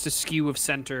just askew of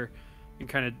center, and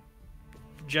kind of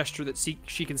gesture that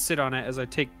she can sit on it as I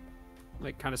take,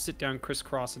 like, kind of sit down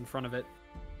crisscross in front of it.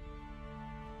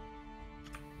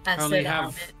 I only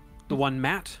have the one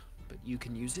mat, but you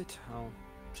can use it. I'll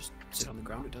just sit on the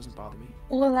ground. It doesn't bother me.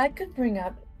 Well, I could bring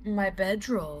up my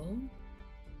bedroll.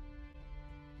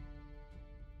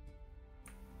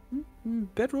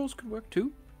 Bedrolls could work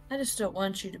too. I just don't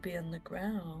want you to be on the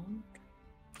ground.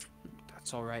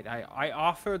 That's all right. I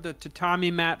offer the tatami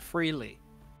mat freely.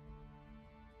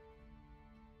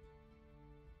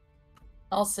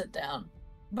 I'll sit down.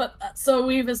 But so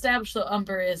we've established that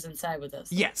Umber is inside with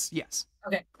us. Yes.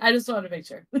 Okay, I just wanted to make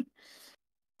sure.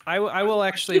 I will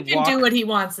actually He can do what he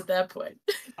wants at that point.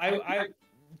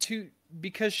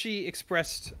 Because she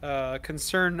expressed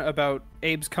concern about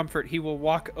Abe's comfort, he will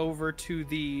walk over to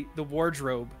the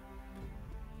wardrobe.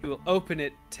 He will open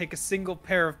it, take a single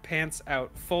pair of pants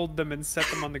out, fold them, and set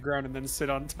them on the ground, and then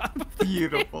sit on top of them.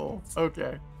 Beautiful.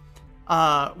 Okay.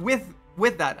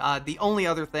 With that, the only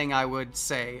other thing I would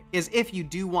say is if you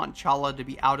do want Chala to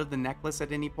be out of the necklace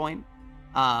at any point,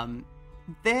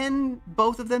 then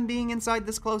both of them being inside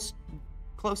this close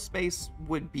space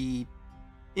would be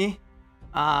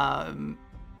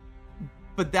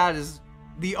but that is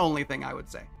the only thing I would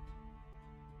say.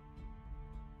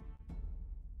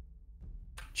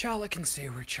 Chala can stay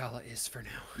where Chala is for now.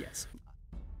 Yes.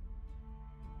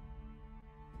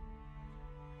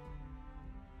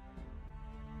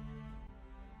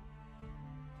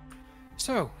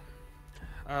 So,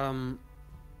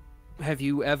 have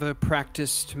you ever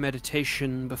practiced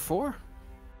meditation before?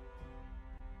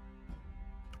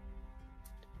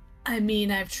 I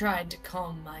mean, I've tried to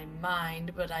calm my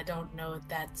mind, but I don't know if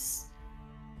that's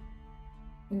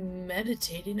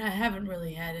meditating. I haven't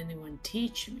really had anyone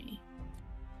teach me.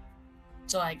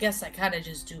 So I guess I kind of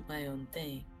just do my own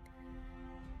thing.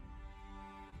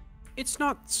 It's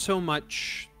not so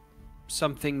much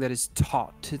something that is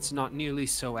taught. It's not nearly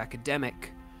so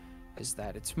academic as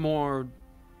that. It's more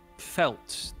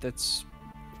felt. That's,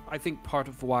 I think, part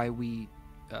of why we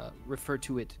refer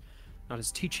to it not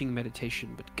as teaching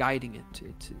meditation, but guiding it.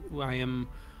 I am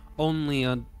only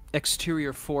an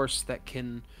exterior force that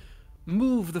can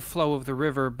move the flow of the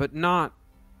river, but not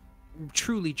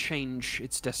truly change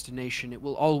its destination. It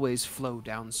will always flow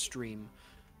downstream,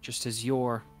 just as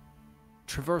your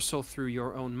traversal through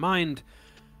your own mind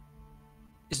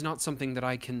is not something that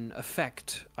I can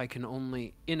affect. I can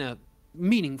only, in a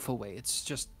meaningful way, it's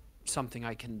just something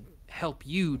I can help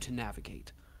you to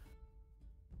navigate.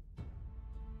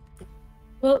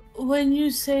 Well, when you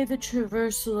say the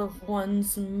traversal of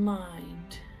one's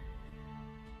mind,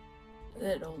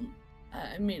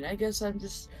 I mean, I guess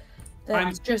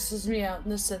that stresses me out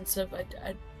in the sense of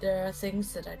there are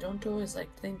things that I don't always like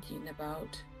thinking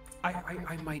about.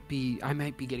 I might be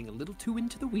getting a little too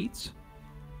into the weeds.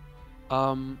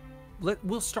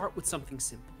 We'll start with something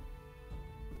simple.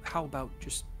 How about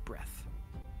just breath?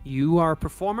 You are a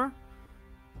performer.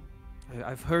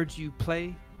 I've heard you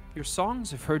play your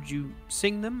songs. I've heard you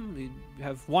sing them. You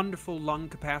have wonderful lung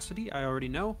capacity. I already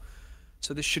know.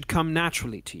 So this should come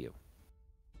naturally to you.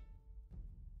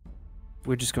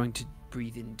 We're just going to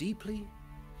breathe in deeply.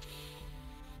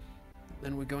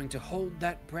 then we're going to hold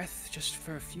that breath just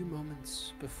for a few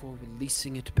moments before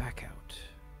releasing it back out.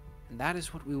 And that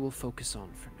is what we will focus on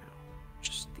for now.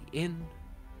 Just the in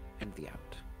and the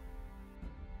out.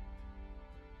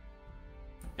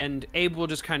 And Abe will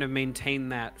just kind of maintain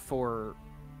that for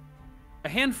a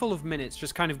handful of minutes,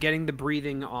 just kind of getting the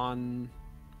breathing on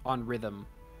rhythm.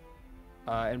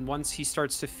 And once he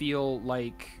starts to feel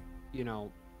like, you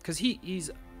know, because he's...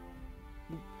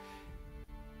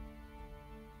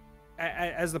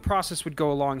 As the process would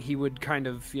go along, he would kind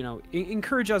of, you know,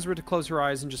 encourage Ezra to close her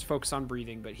eyes and just focus on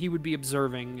breathing, but he would be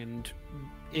observing, and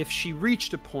if she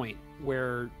reached a point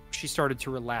where she started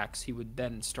to relax, he would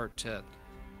then start to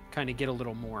kind of get a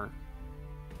little more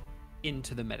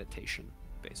into the meditation,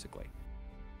 basically.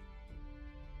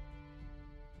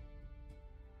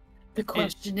 The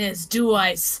question is, do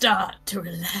I start to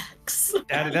relax?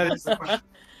 That is the question.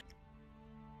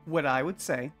 What I would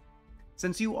say,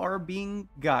 since you are being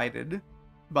guided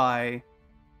by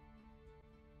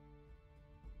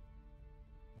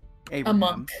Abraham, a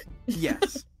monk.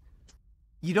 Yes.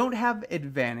 You don't have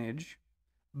advantage,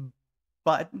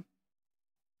 but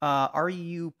are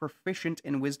you proficient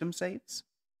in wisdom saves?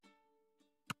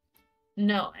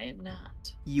 No, I am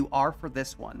not. You are for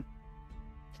this one.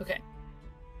 Okay.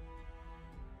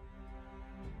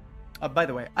 By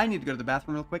the way, I need to go to the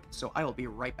bathroom real quick, so I will be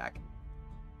right back.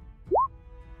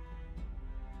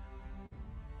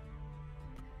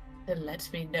 And let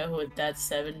me know what that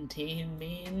 17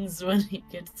 means when he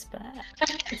gets back.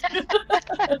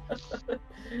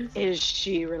 Is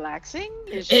she relaxing?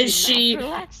 Is she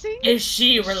relaxing? Is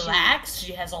she relaxed?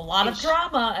 She has a lot of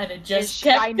drama, and it just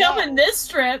I kept know. coming this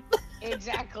trip.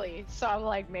 Exactly. So I'm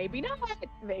like, maybe not.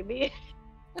 Maybe.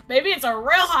 Maybe it's a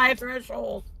real high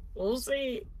threshold. We'll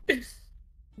see.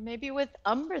 Maybe with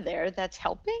Umber there, that's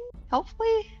helping.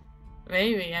 Hopefully.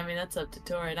 Maybe. I mean, that's up to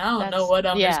Torin. I don't know That's- what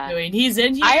Umber's yeah. doing. He's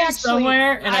in here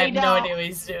somewhere, and I have no idea what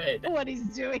he's doing. What he's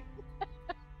doing.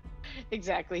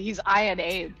 Exactly. He's eyeing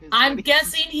Abe. is I'm what he-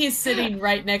 guessing he's sitting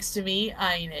right next to me,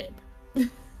 eyeing Abe.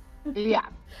 Yeah.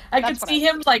 I could That's what see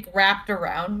I him like wrapped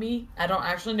around me. I don't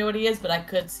actually know what he is, but I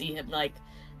could see him like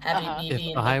having me If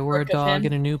be in I the were a crook of dog him.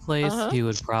 in a new place, Uh-huh. he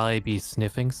would probably be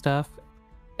sniffing stuff.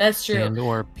 That's true. And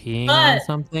or peeing on But-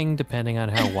 something, depending on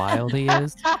how wild he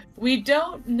is. We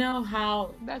don't know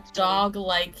how That's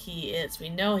dog-like he is. We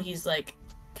know he's like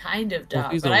kind of Well, dog,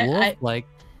 if he's but a wolf, I like,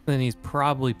 then he's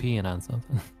probably peeing on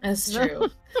something. that's true.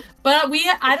 But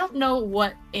I don't know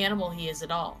what animal he is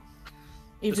at all.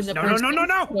 Even the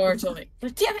No. Laura told me.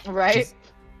 But damn it! Right?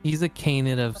 He's a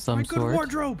canid of some My good sort.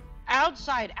 wardrobe.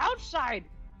 Outside. Outside.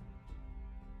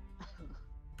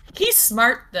 He's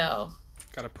smart though.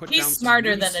 Gotta put He's down some smarter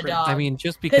really than a straight- dog. I mean,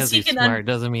 just 'Cause because he he's can smart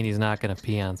doesn't mean he's not gonna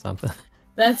pee on something.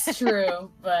 That's true,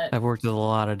 but I've worked with a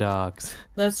lot of dogs.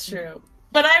 that's true.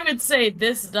 But I would say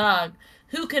this dog,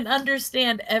 who can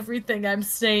understand everything I'm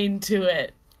saying to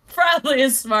it, probably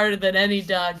is smarter than any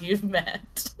dog you've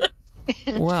met.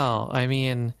 Well, I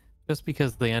mean, just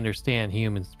because they understand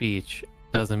human speech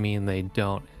doesn't mean they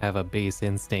don't have a base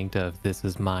instinct of this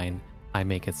is mine. I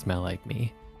make it smell like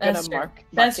me. That's true.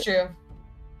 That's true.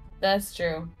 That's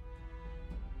true.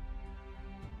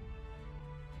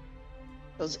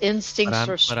 Those instincts But I'm,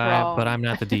 are but, strong. but I'm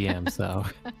not the DM, so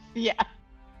Yeah.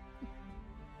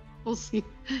 We'll see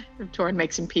if Torin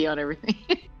makes him pee on everything.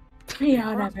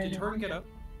 Yeah, Did Torin get up?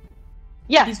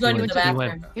 Yeah. He's going He to the went- he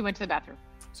bathroom. went- He went to the bathroom.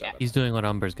 Yeah. he's doing what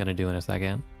Umber's gonna do in a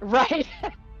second. Right.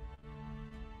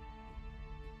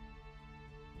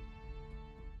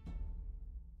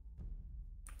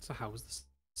 So how was this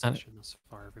And- session thus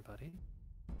far, everybody?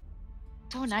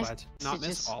 So Just nice glad to not to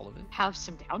miss just all of it. have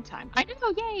some downtime. I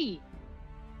know, yay!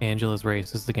 Angela's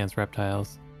racist against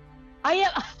reptiles. I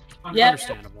am. Yep.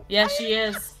 Understandable. Yeah, she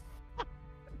is.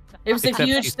 It was a Except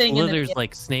huge she thing in the slithers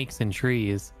like snakes in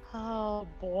trees. Oh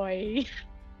boy.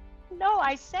 No,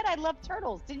 I said I love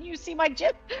turtles. Didn't you see my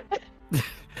joke?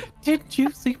 Didn't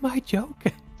you see my joke?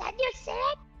 Didn't you see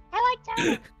it? I like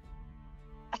turtles.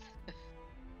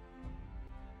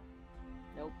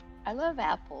 Nope. I love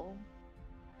Apple.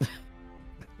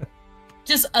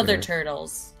 Just other Fair.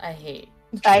 turtles. I hate.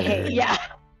 I hate. Yeah.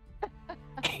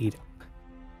 Hate him.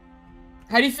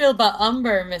 How do you feel about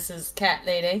Umber, Mrs. Cat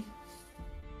Lady?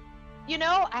 You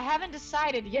know, I haven't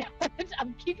decided yet.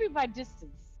 I'm keeping my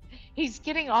distance. He's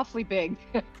getting awfully big.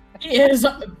 He is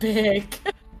big.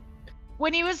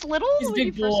 When he was little, He's a when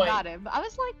you big first boy. got him, I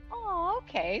was like, oh,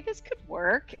 okay, this could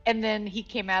work. And then he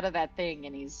came out of that thing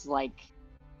and he's like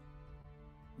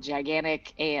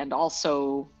gigantic, and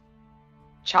also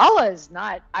Chala is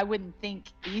not, I wouldn't think,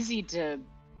 easy to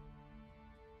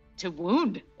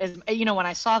wound. As you know, when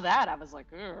I saw that, I was like,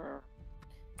 ugh.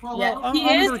 Yeah, he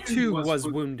Umber is. too was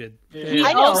wounded. He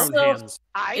I know. also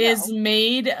I is know.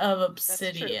 made of That's true.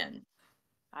 obsidian.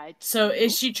 I So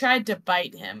if she tried to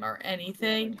bite him or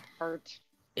anything, hurt.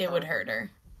 it would hurt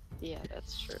her. Yeah,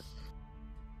 that's true.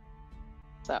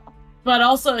 So. But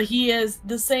also, he is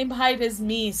the same height as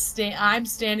me. I'm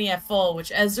standing at full,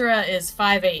 which Ezra is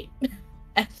 5'8".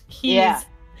 And Yeah.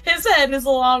 his head is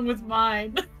along with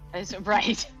mine. That's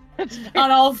right. That's very- On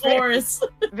all fours.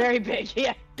 Very big,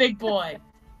 yeah. Big boy.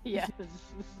 Yeah.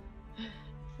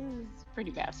 It's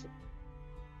pretty massive.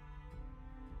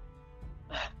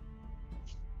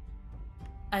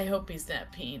 I hope he's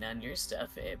not peeing on your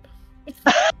stuff, Abe.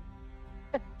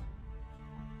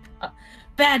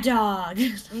 Bad dog.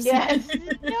 Yes.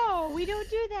 No, we don't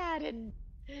do that, and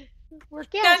we're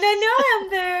guests. No,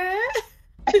 Amber.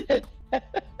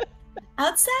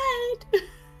 Outside.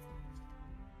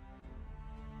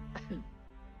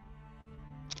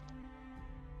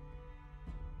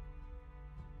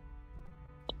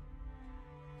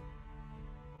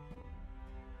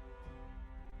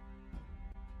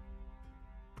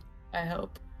 I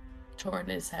hope Torn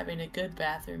is having a good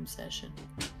bathroom session.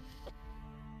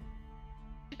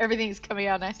 Everything's coming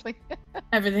out nicely.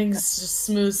 Everything's just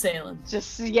smooth sailing.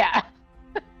 Just yeah.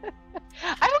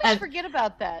 I always forget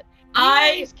about that.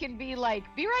 I guys can be like,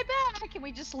 "Be right back," and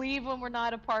we just leave when we're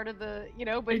not a part of the,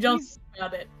 But we don't think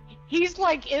about it. He's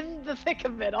like in the thick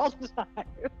of it all the time.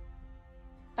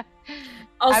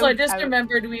 Also, I just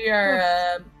remembered we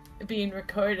are being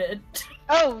recorded.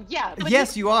 Oh yeah. But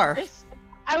Yes, you are.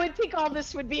 I would think all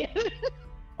this would be.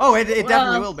 Oh, it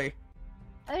definitely will be.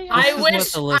 I I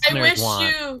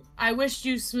wish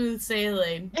you smooth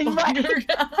sailing.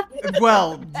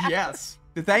 Well, yes.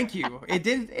 Thank you. It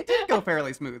did go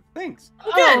fairly smooth. Thanks.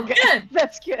 Good.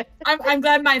 That's good. I'm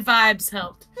glad my vibes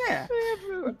helped. Yeah.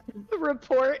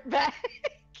 Report back.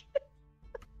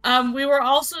 We were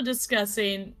also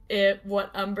discussing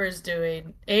what Umber's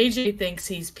doing. AJ thinks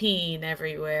he's peeing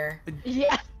everywhere.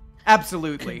 Yeah.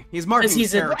 Absolutely. He's marking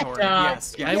he's a territory. dog.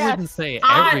 Yes. I wouldn't say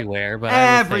everywhere, but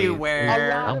everywhere. I would say A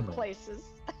lot of somewhere. places.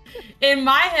 In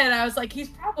my head, I was like, he's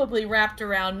probably wrapped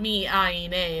around me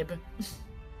eyeing Abe.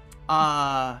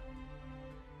 But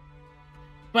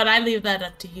I leave that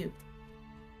up to you.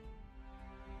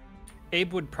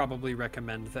 Abe would probably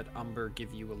recommend that Umber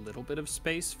give you a little bit of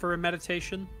space for a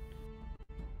meditation.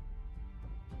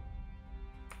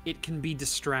 It can be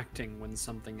distracting when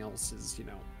something else is,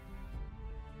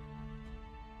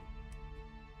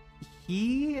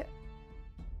 He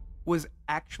was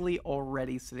actually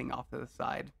already sitting off to the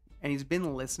side, and he's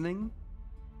been listening,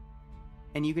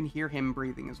 and you can hear him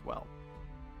breathing as well.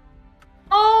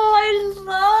 Oh, I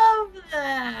love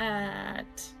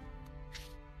that.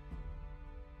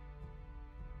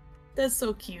 That's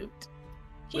so cute.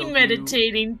 He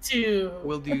meditating too.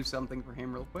 We'll do something for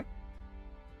him real quick.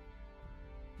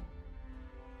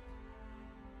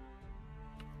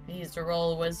 He needs to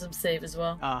roll a wisdom save as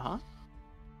well. Uh-huh.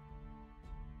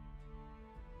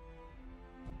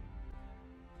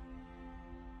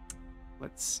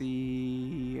 Let's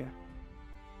see.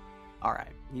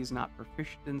 Alright, he's not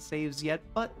proficient in saves yet,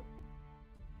 but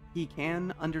he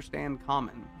can understand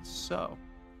common. So,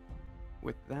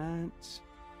 with that,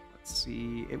 let's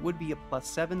see. It would be a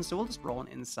 +7, so we'll just roll an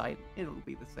insight. It'll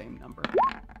be the same number.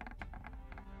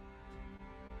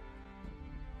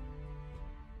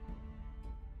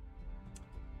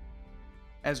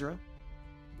 Ezra,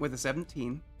 with a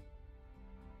 17.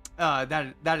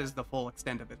 That is the full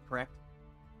extent of it, correct?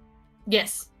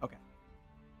 Yes. Okay.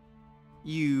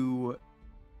 You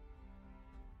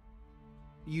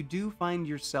do find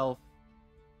yourself,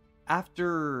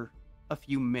 after a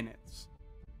few minutes,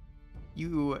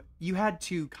 you had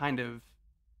to kind of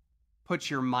put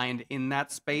your mind in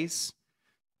that space,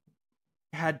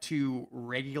 had to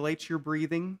regulate your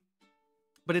breathing,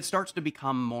 but it starts to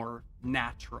become more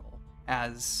natural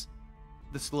as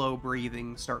the slow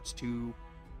breathing starts to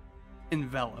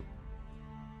envelop.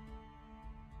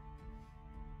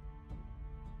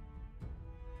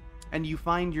 And you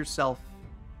find yourself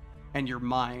and your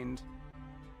mind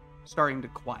starting to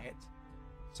quiet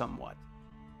somewhat.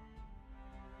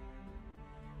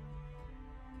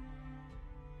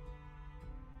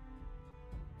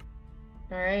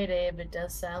 Alright, Abe, it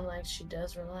does sound like she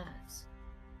does relax.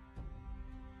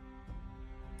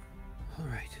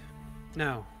 Alright.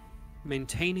 Now,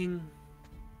 maintaining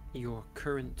your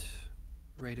current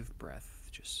rate of breath.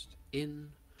 Just in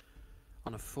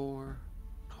on a 4,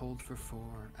 hold for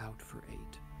 4, out for 8.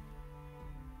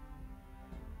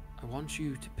 I want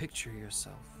you to picture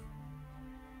yourself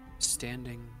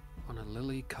standing on a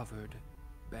lily-covered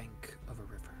bank of a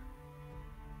river.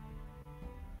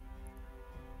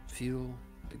 Feel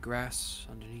the grass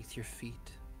underneath your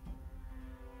feet,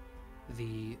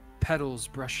 the petals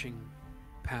brushing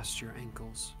past your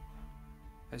ankles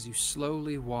as you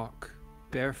slowly walk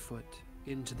barefoot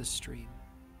into the stream,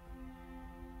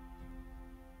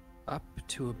 up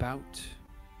to about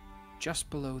just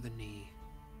below the knee.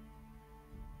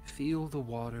 Feel the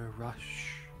water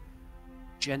rush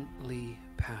gently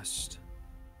past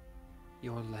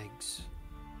your legs.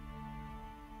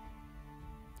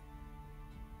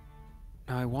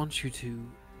 Now I want you to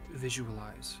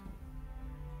visualize,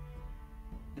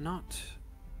 not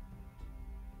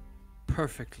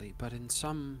perfectly, but in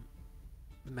some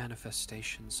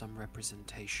manifestation, some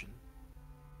representation,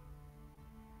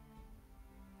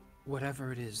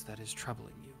 whatever it is that is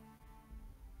troubling you,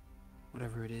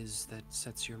 whatever it is that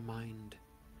sets your mind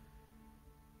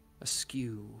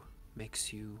askew,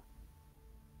 makes you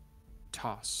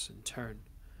toss and turn.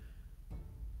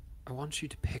 I want you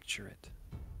to picture it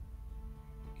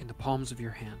in the palms of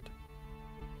your hand.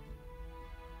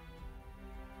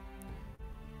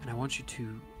 And I want you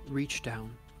to reach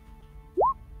down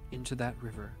into that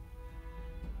river.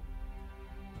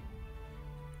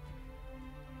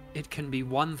 It can be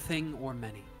one thing or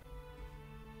many.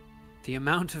 The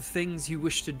amount of things you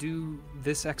wish to do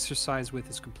this exercise with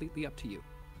is completely up to you.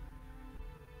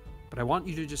 But I want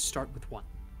you to just start with one.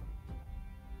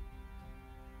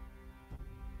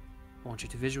 I want you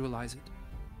to visualize it.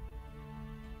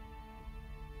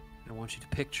 I want you to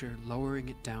picture lowering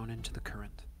it down into the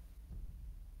current.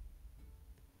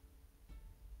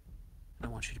 And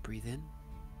I want you to breathe in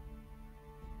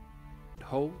and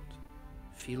hold,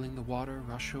 feeling the water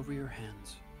rush over your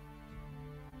hands.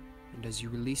 And as you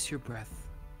release your breath,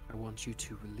 I want you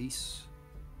to release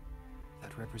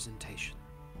that representation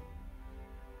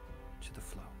to the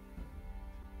flow.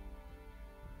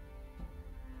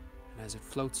 And as it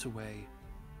floats away,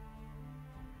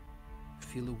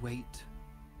 feel a weight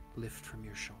lift from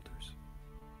your shoulders.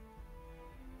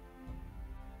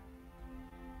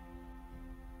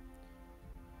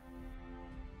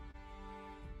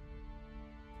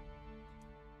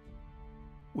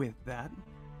 With that,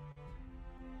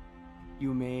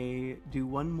 you may do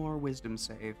one more wisdom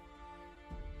save.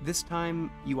 This time,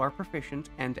 you are proficient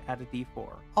and add a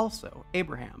d4. Also,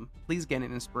 Abraham, please get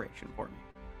an inspiration for me.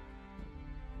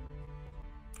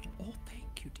 Oh,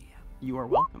 thank you, DM. You are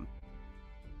welcome.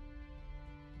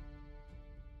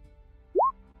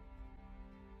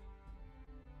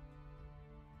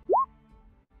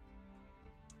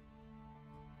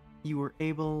 You were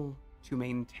able to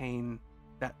maintain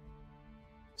that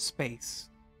space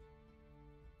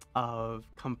of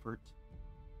comfort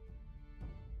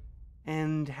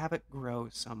and have it grow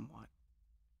somewhat.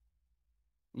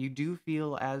 You do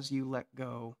feel as you let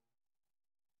go,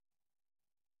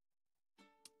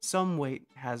 some weight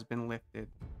has been lifted.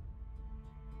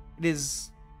 It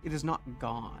is not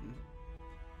gone,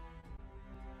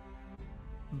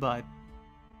 but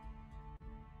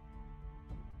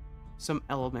some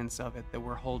elements of it that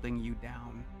were holding you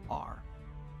down are.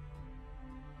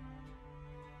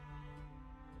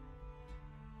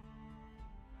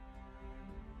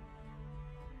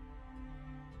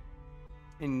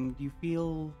 And you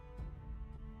feel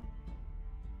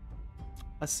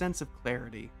a sense of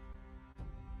clarity.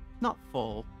 Not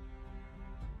full,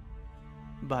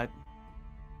 but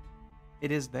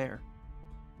it is there.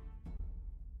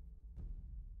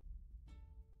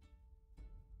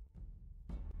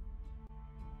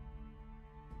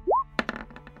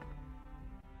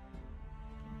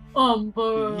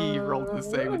 He rolled the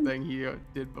same thing he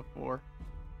did before.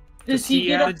 Does he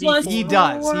get a plus He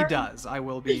does. I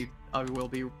will be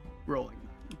rolling.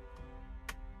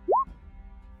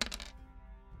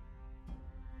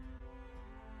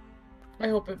 I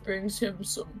hope it brings him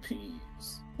some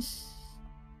peace.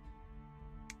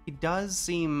 He does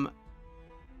seem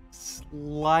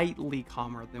slightly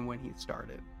calmer than when he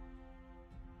started.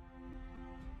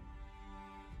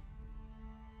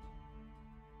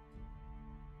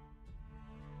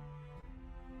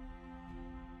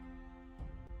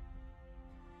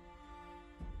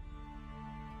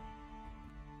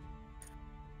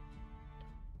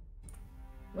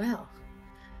 Well,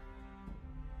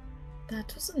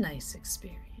 that was a nice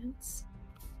experience.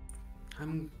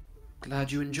 I'm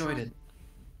glad you enjoyed it.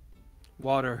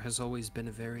 Water has always been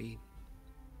a very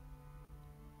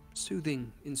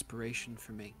soothing inspiration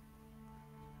for me.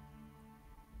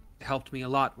 It helped me a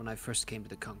lot when I first came to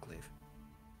the Conclave.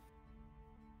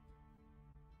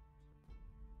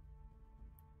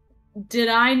 Did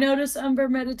I notice Umber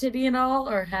meditating at all,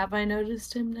 or have I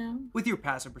noticed him now? With your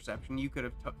passive perception, you could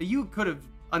have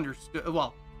understood.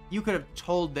 Well, you could have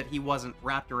told that he wasn't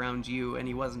wrapped around you and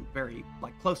he wasn't very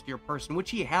like close to your person, which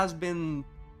he has been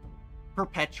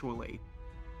perpetually.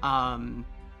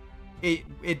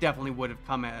 It definitely would have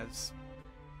come as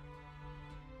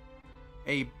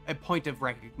a point of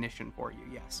recognition for you,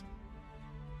 yes.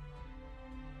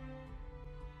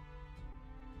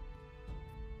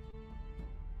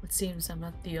 It seems I'm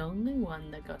not the only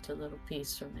one that got a little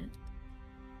piece from it.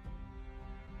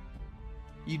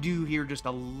 You do hear just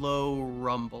a low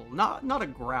rumble, not a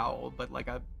growl, but like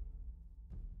a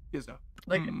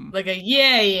like a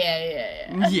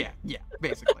yeah. Yeah,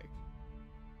 basically.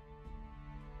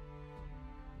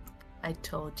 I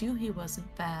told you he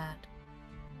wasn't bad.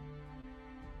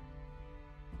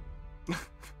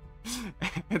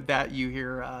 That you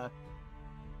hear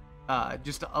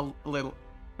just a little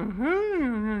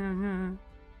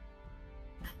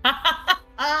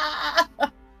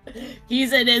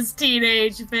He's in his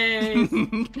teenage phase.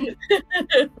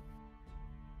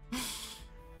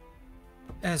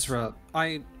 Ezra,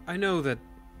 I know that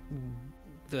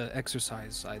the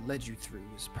exercise I led you through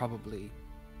is probably,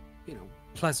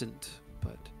 pleasant,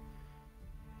 but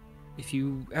if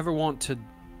you ever want to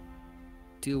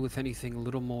deal with anything a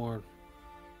little more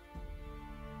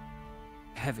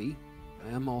heavy, I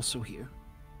am also here.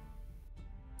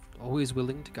 Always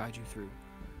willing to guide you through.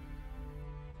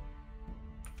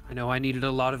 I know I needed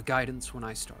a lot of guidance when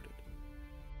I started.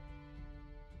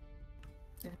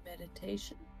 And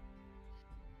meditation.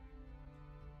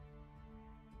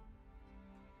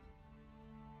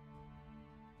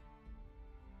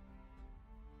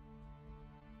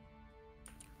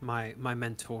 My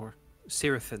mentor,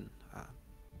 Sirathan,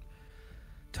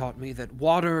 taught me that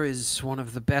water is one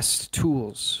of the best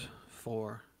tools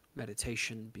for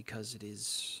meditation because it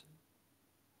is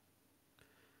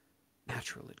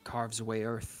natural. It carves away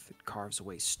earth, it carves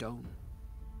away stone.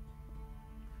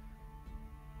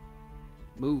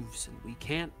 It moves, and we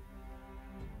can't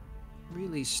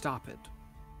really stop it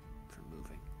from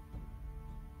moving.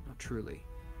 Not truly.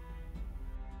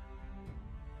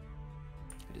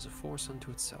 It is a force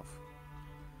unto itself.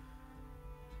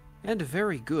 And a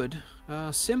very good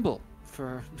symbol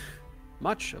for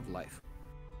much of life.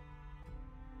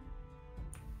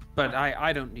 But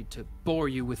I don't need to bore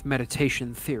you with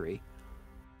meditation theory.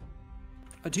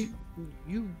 Do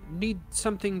you need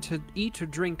something to eat or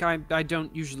drink? I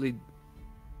don't usually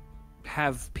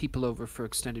have people over for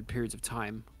extended periods of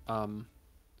time. I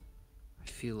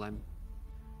feel I'm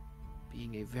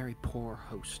being a very poor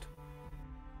host.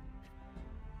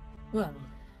 Well,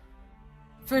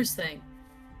 first thing,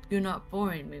 you're not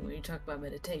boring me when you talk about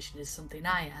meditation is something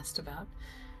I asked about.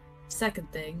 Second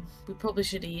thing, we probably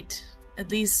should eat. At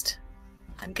least,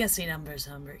 I'm guessing Umber's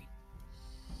hungry.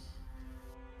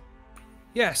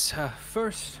 Yes,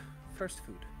 first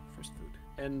food.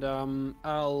 And,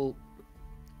 I'll...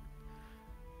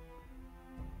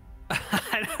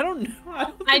 I don't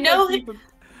know.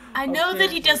 I know that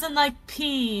he doesn't like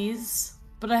peas,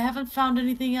 but I haven't found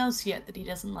anything else yet that he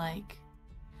doesn't like.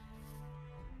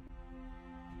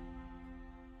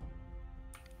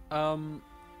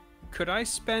 Could I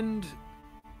spend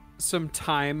some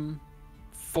time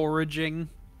foraging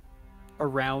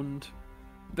around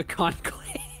the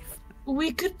conclave?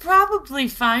 We could probably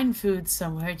find food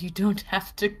somewhere. You don't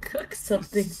have to cook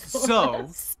something for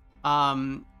us.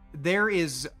 There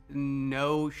is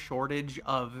no shortage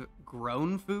of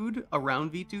grown food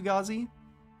around Vitu-Ghazi.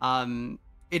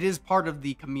 It is part of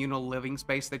the communal living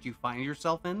space that you find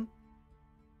yourself in.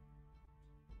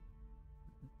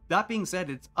 That being said,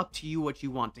 it's up to you what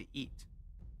you want to eat.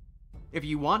 If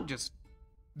you want just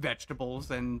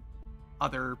vegetables and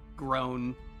other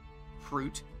grown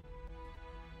fruit,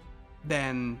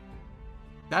 then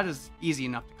that is easy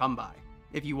enough to come by.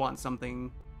 If you want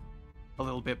something a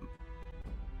little bit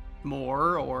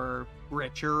more or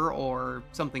richer or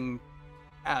something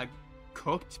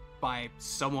cooked by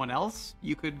someone else,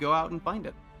 you could go out and find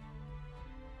it.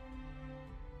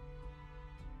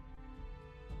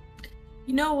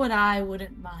 You know what I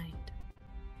wouldn't mind?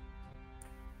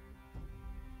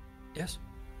 Yes?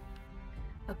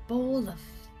 A bowl of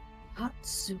hot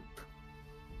soup.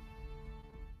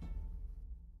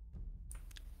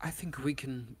 I think we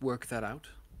can work that out.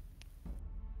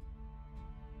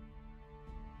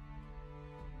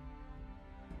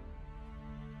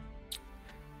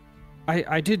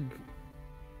 I did,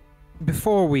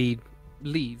 before we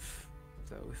leave,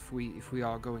 though, if we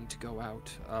are going to go out,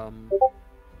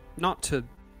 not to,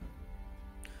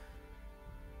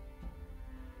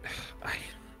 I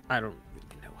don't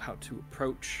really know how to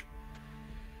approach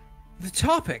the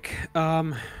topic. I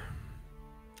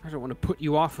don't want to put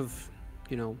you off of,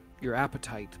 your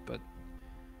appetite, but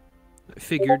I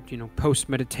figured, post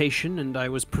meditation, and I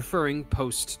was preferring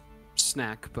post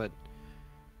snack, but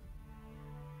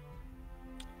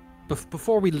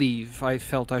before we leave, I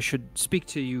felt I should speak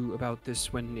to you about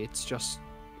this when it's just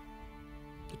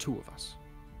the two of us.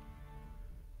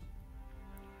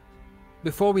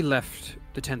 Before we left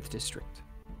the 10th District,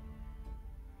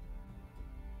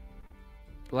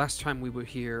 the last time we were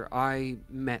here, I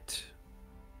met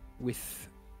with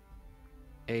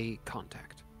a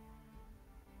contact.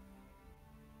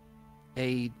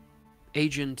 A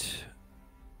agent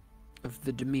of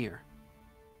the Dimir.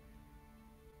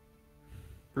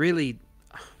 Really,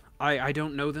 I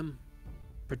don't know them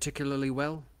particularly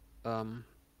well.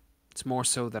 It's more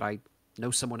so that I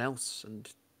know someone else, and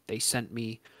they sent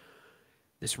me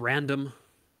this random,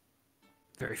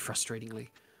 very frustratingly.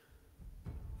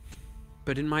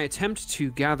 But in my attempt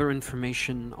to gather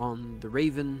information on the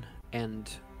Raven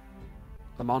and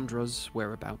Amandra's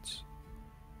whereabouts,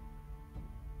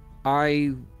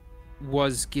 I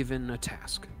was given a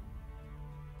task.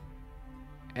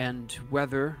 And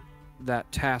whether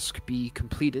that task be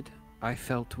completed, I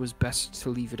felt was best to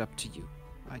leave it up to you.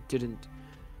 I didn't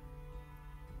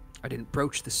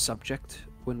broach the subject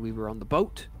when we were on the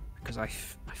boat, because I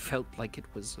felt like it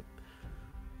was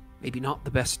maybe not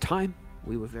the best time.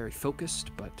 We were very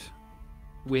focused, but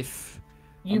with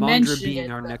Amandra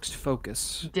being our next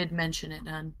focus... You did mention it,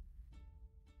 None.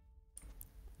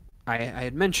 I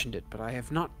had mentioned it, but I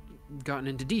have not gotten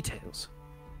into details.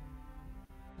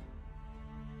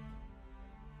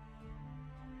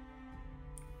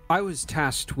 I was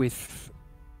tasked with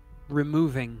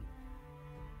removing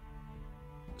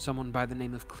someone by the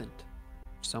name of Clint.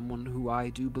 Someone who I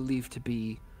do believe to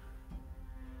be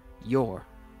your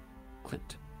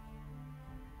Clint.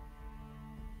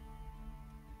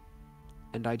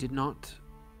 And I did not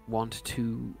want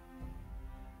to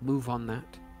move on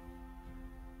that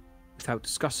without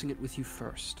discussing it with you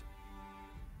first.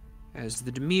 As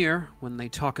the Dimir, when they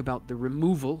talk about the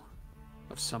removal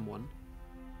of someone,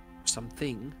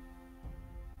 something,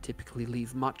 typically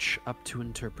leave much up to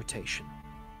interpretation.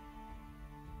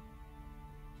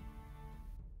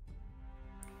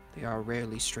 They are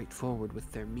rarely straightforward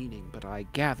with their meaning, but I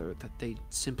gather that they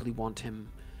simply want him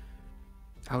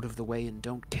out of the way and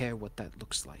don't care what that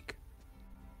looks like.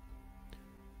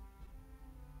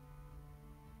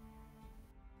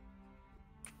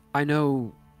 I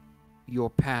know your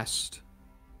past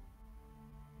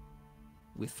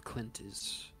with Clint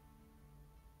is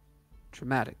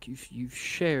traumatic. You've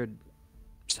shared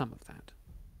some of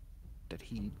that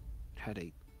he had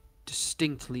a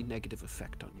distinctly negative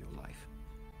effect on your life.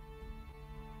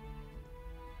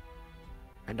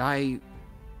 And I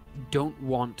don't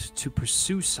want to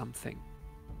pursue something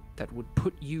that would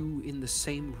put you in the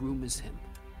same room as him.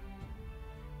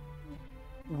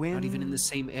 Not even in the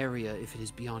same area if it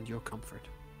is beyond your comfort.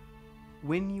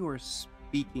 When you are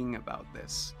speaking about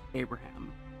this,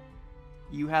 Abraham,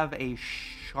 you have a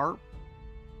sharp,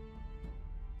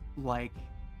 like,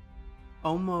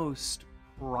 almost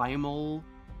primal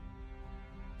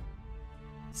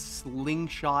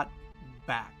slingshot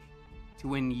back to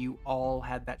when you all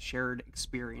had that shared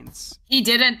experience. He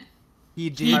didn't. He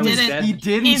didn't. He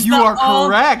didn't. He's you the are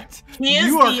correct.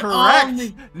 You are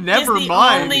correct. Never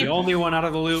mind. The only one out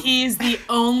of the loop. He's the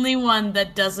only one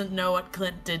that doesn't know what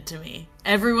Clint did to me.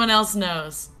 Everyone else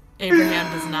knows.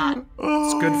 Abraham does not.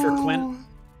 It's good for Clint.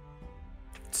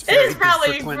 It is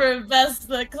probably for best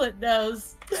that Clint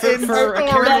knows. For a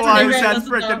character, that's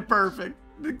freaking perfect.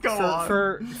 Go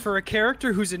on. For a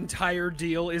character whose entire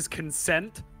deal is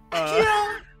consent.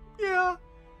 Yeah.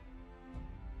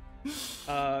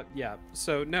 Yeah.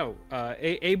 So no,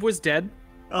 Abe was dead.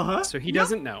 So he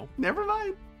doesn't know. Never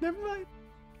mind.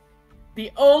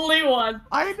 The only one.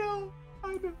 I know.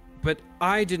 But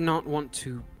I did not want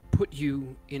to put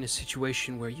you in a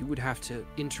situation where you would have to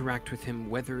interact with him,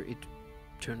 whether it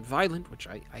turned violent, which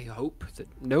I hope that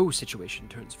no situation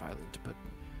turns violent, but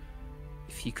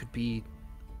if he could be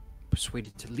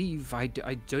persuaded to leave, I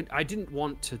didn't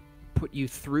want to put you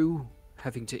through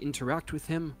having to interact with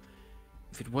him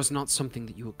if it was not something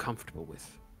that you were comfortable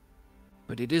with.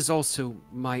 But it is also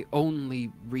my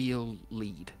only real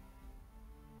lead.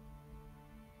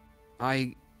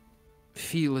 I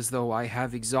feel as though I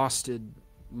have exhausted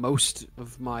most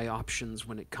of my options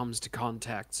when it comes to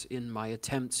contacts in my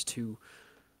attempts to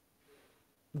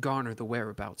garner the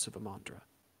whereabouts of Amandra.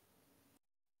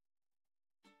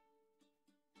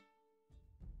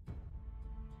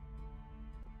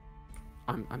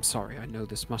 I'm sorry, I know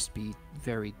this must be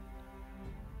very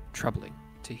troubling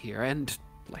to hear, and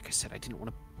like I said, I didn't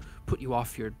want to put you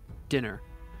off your dinner.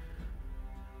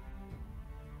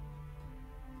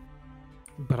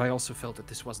 But I also felt that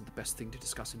this wasn't the best thing to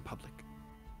discuss in public.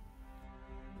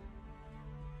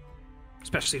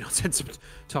 Especially not since I'm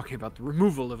talking about the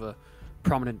removal of a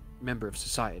prominent member of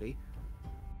society.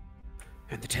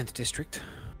 And the 10th District.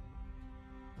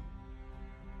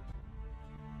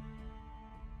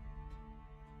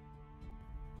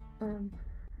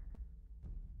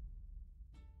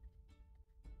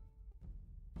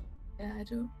 Yeah, I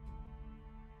don't.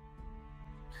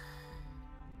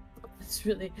 It's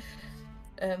really,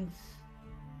 to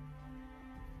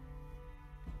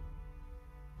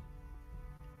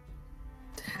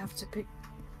have to pick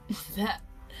that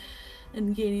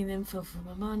and gaining info from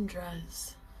Amandra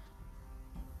is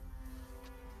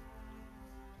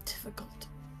difficult.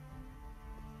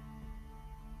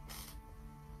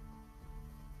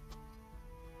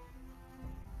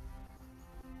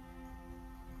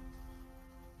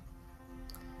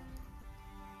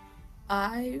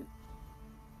 I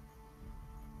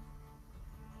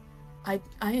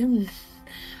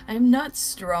am not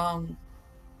strong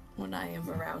when I am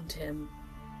around him.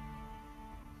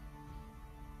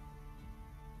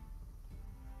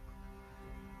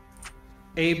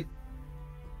 Abe,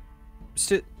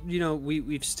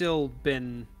 we've still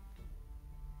been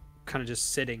kind of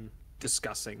just sitting,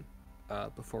 discussing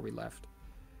before we left.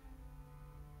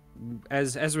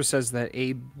 As Ezra says that,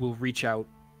 Abe will reach out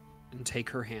and take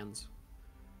her hands.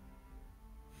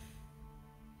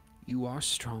 You are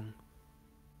strong.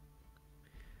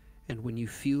 And when you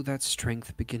feel that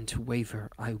strength begin to waver,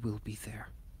 I will be there.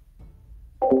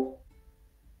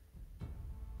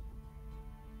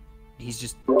 He's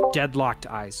just deadlocked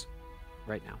eyes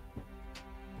right now.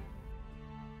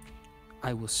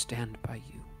 I will stand by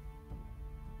you.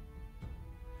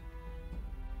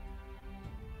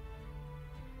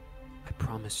 I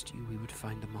promised you we would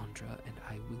find Amandra, and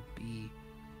I will be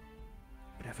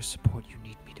whatever support you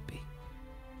need me to be.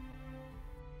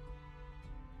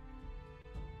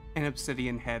 An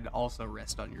obsidian head also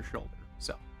rests on your shoulder,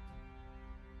 so.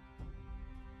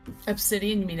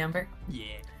 Obsidian, you mean Umber?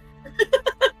 Yeah.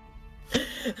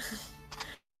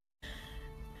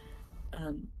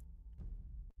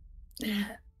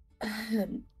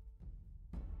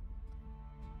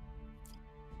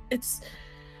 It's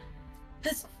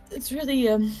really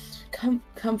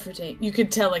comforting. You could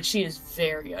tell like she is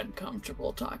very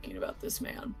uncomfortable talking about this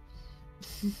man.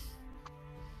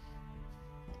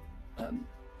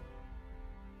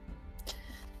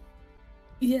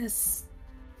 Yes,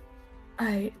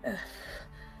 as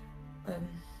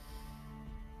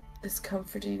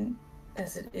comforting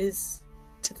as it is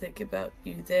to think about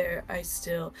you there, I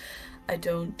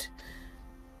don't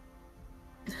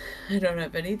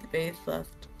have any faith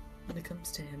left when it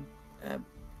comes to him.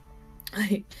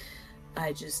 I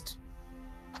just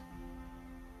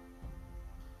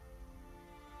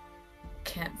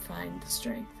can't find the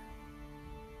strength.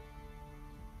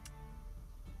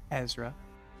 Ezra,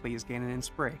 please gain an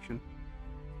inspiration.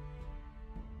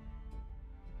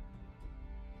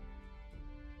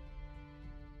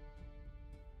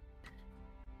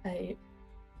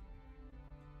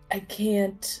 I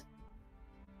can't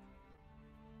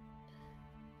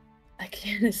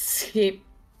escape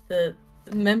the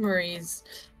memories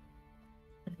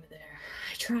over there.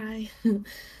 I try,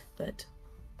 but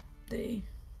they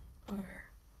are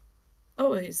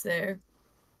always there.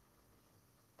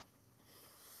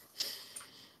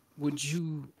 Would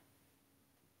you...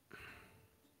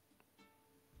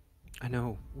 I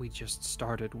know we just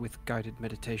started with guided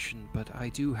meditation, but I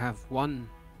do have one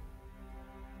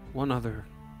other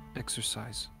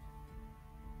exercise.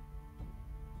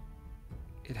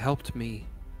 It helped me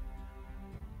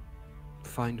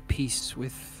find peace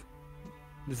with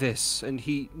this, and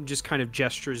he just kind of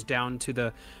gestures down to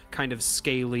the kind of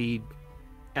scaly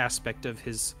aspect of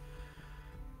his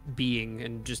being,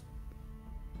 and just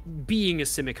being a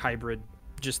Simic hybrid,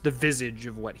 just the visage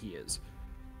of what he is.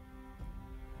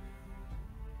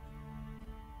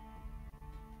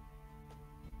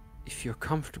 If you're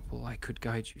comfortable, I could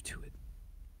guide you to it.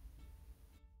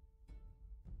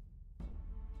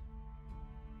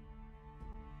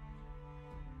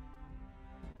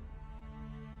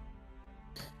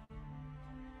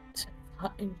 It's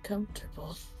not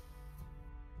uncomfortable.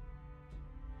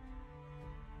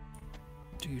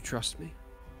 Do you trust me?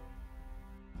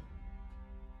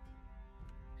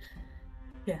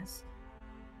 Yes.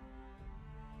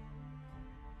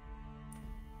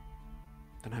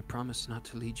 Then I promise not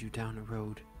to lead you down a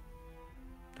road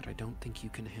that I don't think you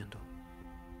can handle.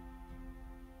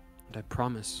 And I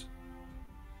promise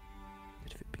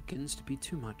that if it begins to be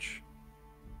too much,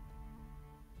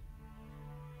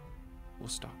 we'll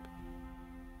stop.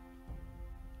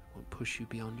 I won't push you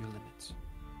beyond your limits.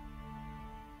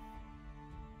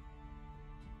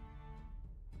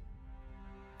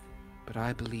 But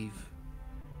I believe.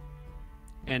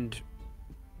 And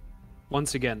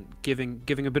once again,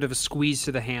 giving a bit of a squeeze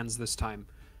to the hands this time.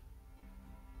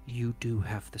 You do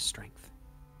have the strength.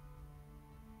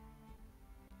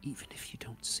 Even if you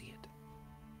don't see it.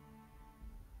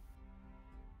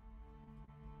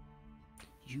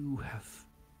 You have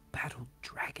battled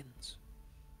dragons.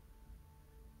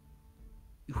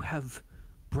 You have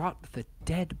brought the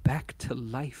dead back to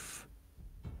life.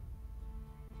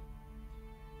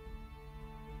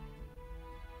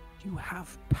 You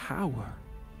have power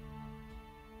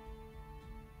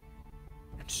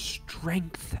and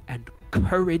strength and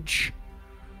courage.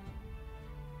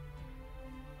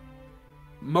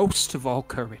 Most of all,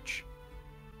 courage.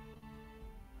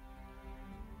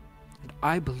 And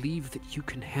I believe that you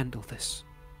can handle this.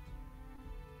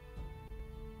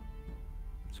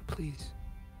 So please,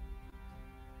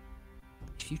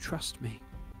 if you trust me,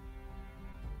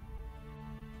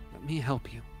 let me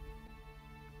help you.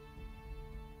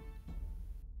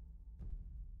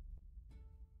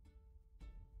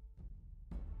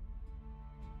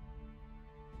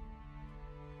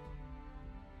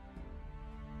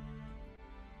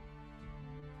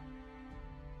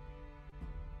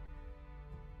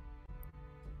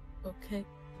 Okay.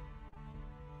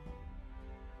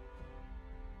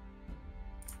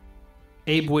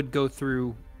 Abe would go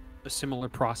through a similar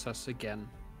process again,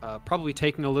 probably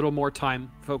taking a little more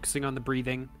time, focusing on the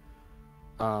breathing,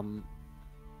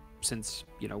 since,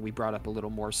 you know, we brought up a little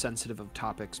more sensitive of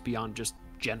topics beyond just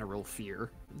general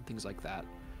fear and things like that.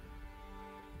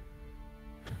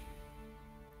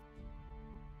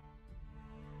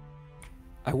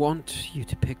 I want you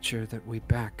to picture that we're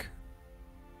back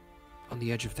on the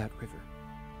edge of that river.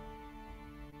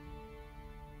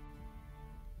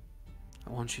 I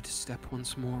want you to step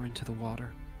once more into the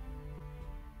water.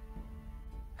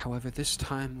 However, this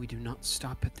time we do not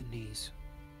stop at the knees.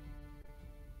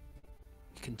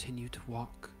 We continue to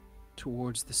walk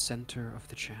towards the center of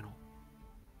the channel.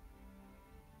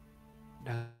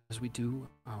 And as we do,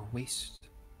 our waist,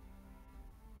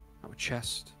 our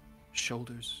chest,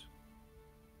 shoulders,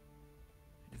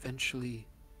 and eventually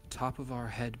the top of our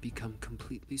head become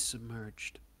completely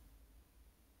submerged.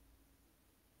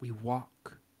 We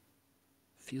walk.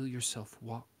 Feel yourself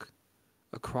walk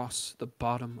across the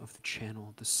bottom of the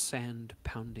channel, the sand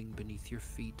pounding beneath your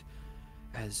feet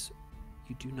as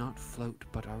you do not float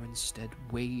but are instead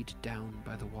weighed down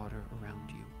by the water around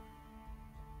you.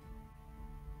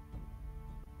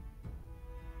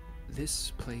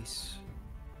 This place,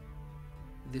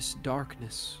 this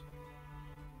darkness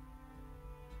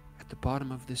at the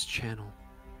bottom of this channel,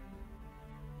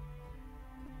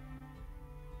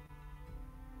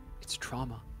 it's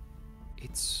trauma.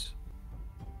 It's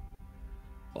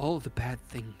all the bad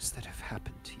things that have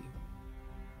happened to you.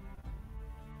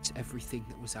 It's everything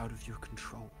that was out of your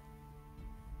control.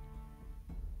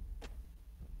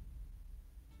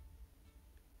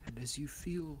 And as you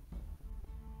feel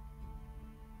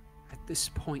at this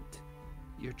point,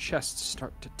 your chest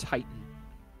start to tighten.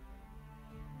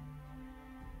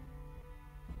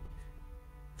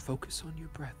 Focus on your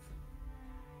breath.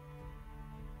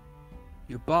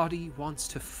 Your body wants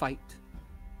to fight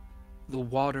the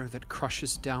water that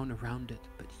crushes down around it,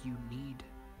 but you need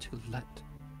to let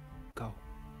go.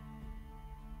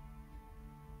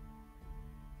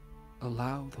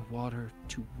 Allow the water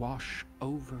to wash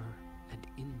over and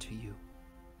into you.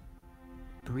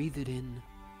 Breathe it in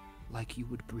like you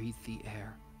would breathe the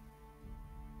air.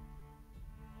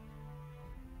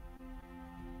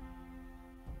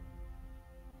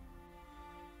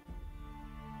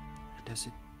 And as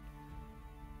it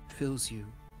fills you,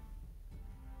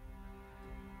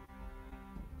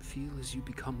 feel as you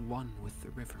become one with the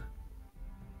river.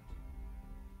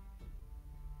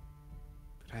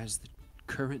 But as the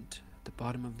current at the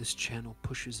bottom of this channel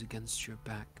pushes against your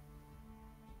back,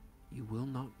 you will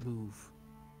not move.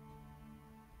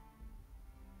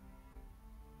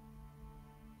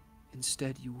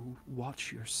 Instead, you will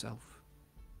watch yourself.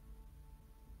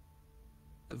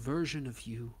 A version of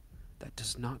you that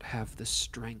does not have the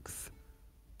strength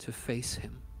to face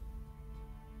him.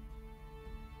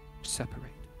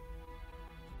 Separate.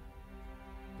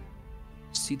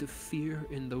 See the fear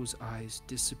in those eyes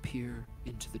disappear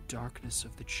into the darkness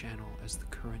of the channel as the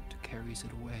current carries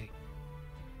it away.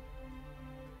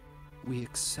 We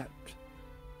accept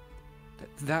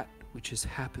that that which has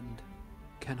happened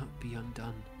cannot be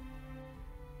undone.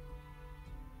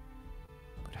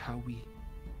 But how we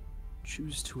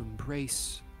choose to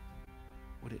embrace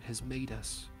what it has made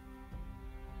us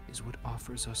is what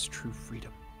offers us true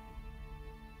freedom.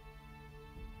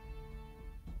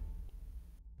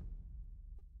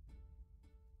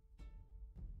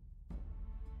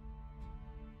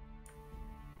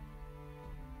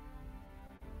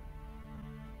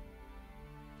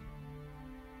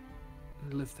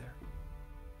 live there.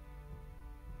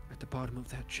 At the bottom of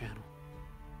that channel.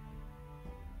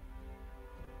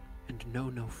 And know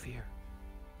no fear.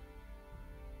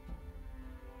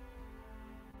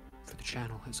 For the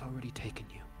channel has already taken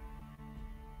you.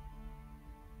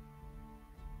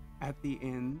 At the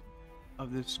end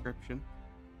of the description,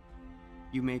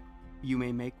 you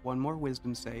may make one more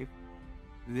wisdom save.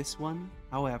 This one,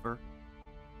 however,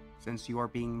 since you are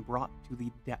being brought to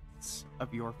the depths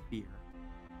of your fear,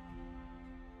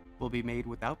 will be made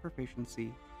without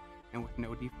proficiency and with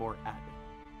no d4 added.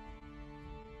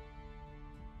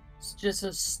 It's just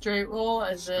a straight roll?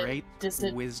 Is Straight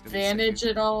it wisdom disadvantage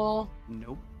save. at all?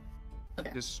 Nope.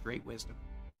 Okay. Just straight wisdom.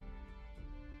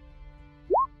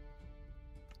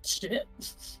 Shit.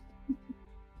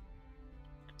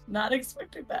 Not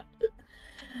expecting that.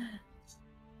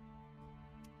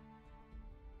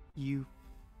 You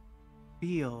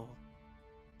feel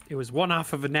It was one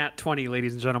off of a nat 20,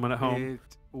 ladies and gentlemen at home.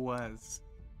 it was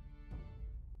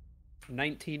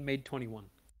 19 made 21.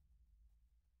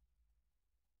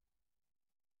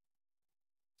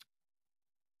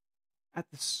 at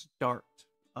the start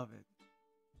of it.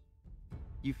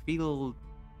 You feel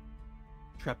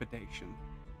trepidation.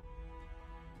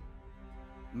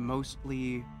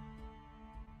 Mostly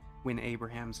when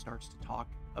Abraham starts to talk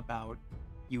about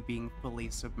you being fully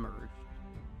submerged.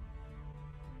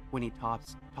 When he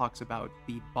talks about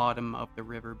the bottom of the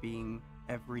river being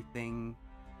everything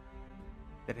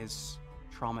that has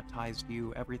traumatized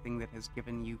you, everything that has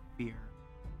given you fear.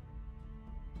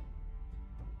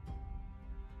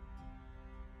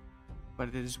 But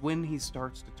it is when he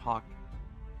starts to talk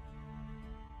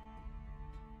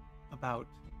about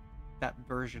that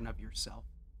version of yourself,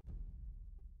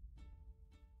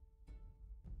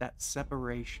 that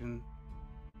separation,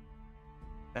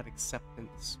 that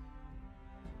acceptance,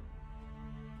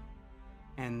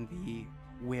 and the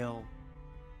will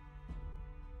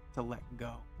to let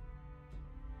go.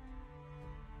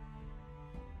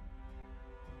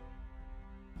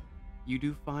 You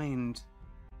do find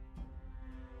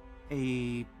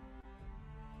a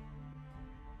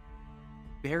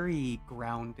very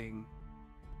grounding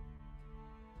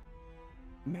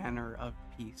manner of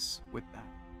peace with that.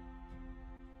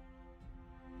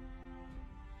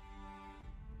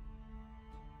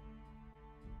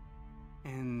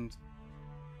 And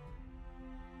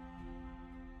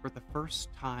for the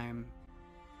first time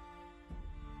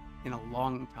in a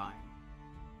long time,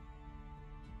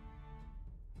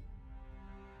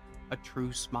 a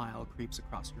true smile creeps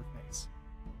across your face.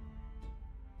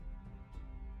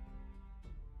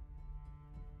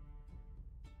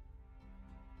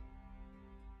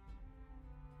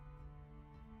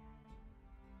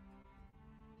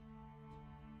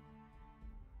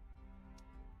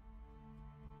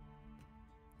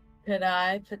 Could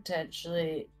I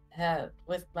potentially have,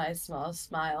 with my small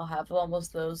smile, have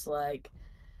almost those like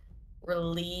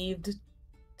relieved,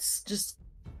 just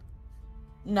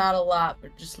not a lot,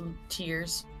 but just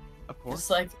tears? Of course. Just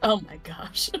like, oh my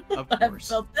gosh, Of I haven't course.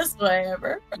 felt this way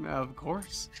ever. Of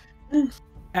course.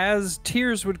 As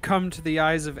tears would come to the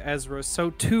eyes of Ezra, so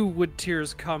too would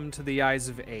tears come to the eyes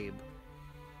of Abe.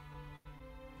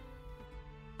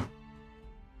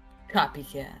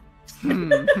 Copycat.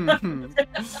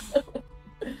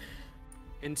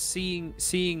 And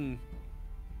seeing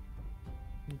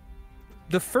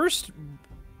the first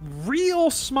real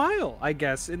smile, I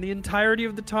guess, in the entirety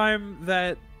of the time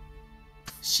that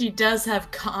She does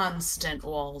have constant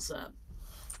walls up.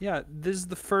 yeah, this is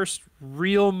the first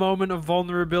real moment of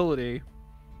vulnerability.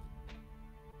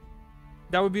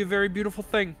 That would be a very beautiful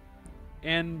thing.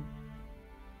 And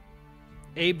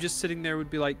Abe just sitting there would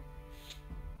be like,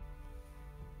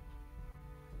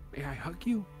 may I hug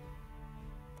you?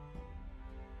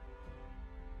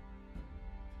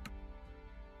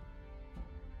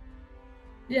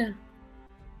 Yeah.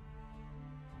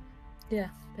 Yeah,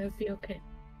 that would be okay.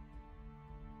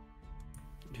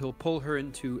 He'll pull her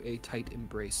into a tight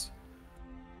embrace.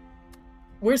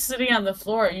 We're sitting on the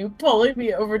floor. Are you pulling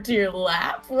me over to your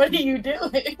lap? What are you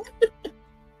doing?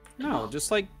 No,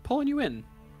 just like pulling you in.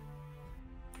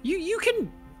 You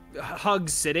can hug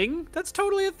sitting. That's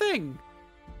totally a thing.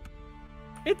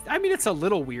 I mean, it's a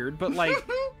little weird, but like,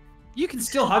 you can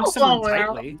still hug someone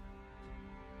tightly.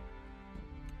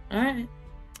 Alright.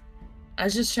 I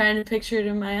was just trying to picture it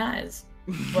in my eyes.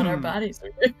 What our bodies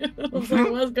are doing. I was like,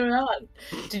 what's going on?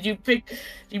 Did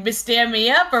you stand me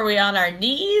up? Are we on our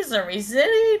knees? Are we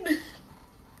sitting?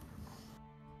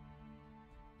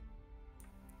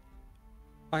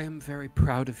 I am very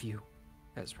proud of you,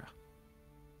 Ezra.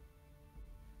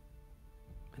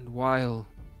 And while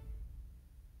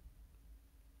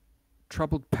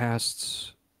troubled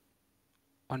pasts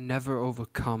are never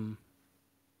overcome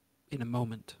in a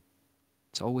moment.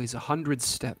 It's always 100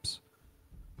 steps.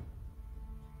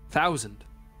 1,000,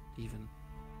 even.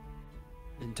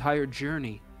 An entire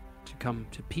journey to come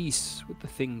to peace with the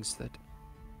things that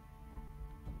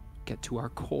get to our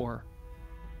core.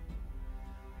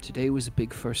 Today was a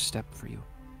big first step for you.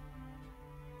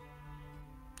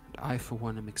 And I, for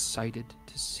one, am excited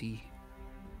to see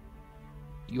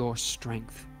your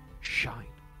strength shine.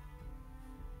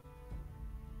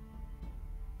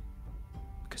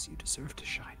 Because you deserve to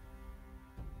shine.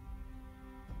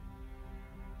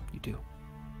 You do.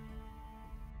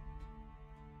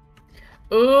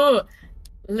 Ooh,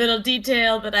 little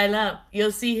detail that I love.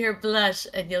 You'll see her blush,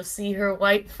 and you'll see her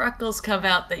white freckles come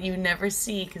out that you never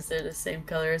see because they're the same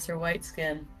color as her white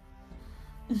skin.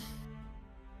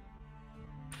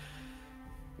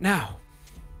 Now,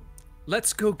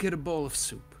 let's go get a bowl of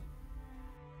soup.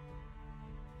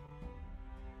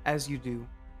 As you do,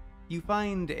 you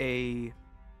find a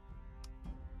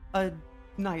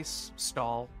nice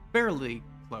stall, fairly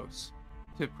close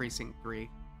to Precinct 3,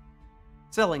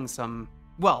 selling some,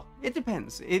 well, it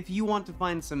depends. If you want to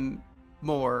find some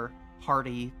more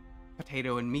hearty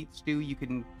potato and meat stew, you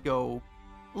can go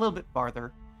a little bit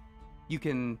farther. You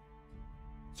can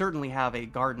certainly have a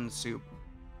garden soup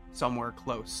somewhere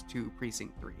close to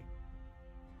Precinct 3.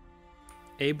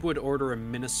 Abe would order a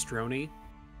minestrone.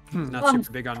 He's not I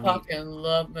super big on meat. fucking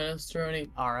love minestrone.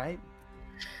 All right.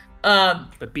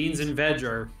 But beans and veg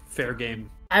are fair game.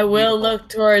 I will look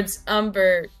towards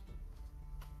Umber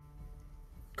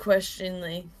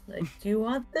questioningly. Like, do you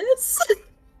want this?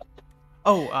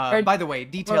 Oh, by the way,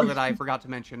 detail that I forgot to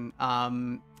mention.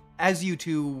 As you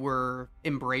two were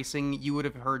embracing, you would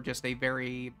have heard just a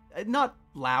very, not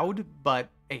loud, but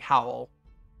a howl.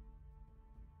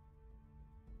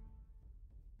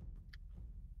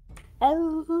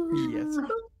 Yes.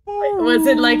 Was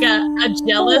it like a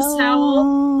jealous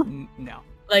howl? No.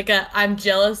 Like a I'm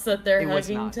jealous that they're It was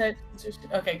hugging not. type?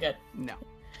 Okay, good. No.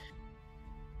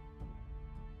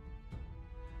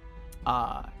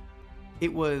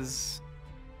 It was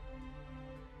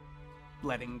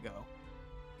letting go.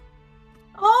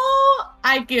 Oh,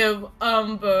 I give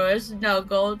Umber a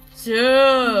snuggle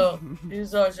too.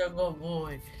 He's such a good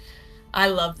boy. I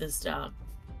love this dog.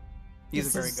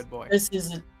 He's a very good boy.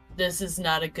 This is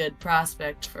not a good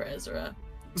prospect for Ezra.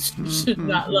 Should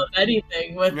not love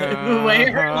anything with the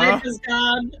way her life is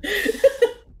gone.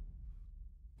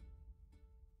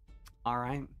 All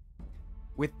right.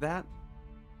 With that,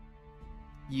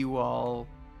 you all.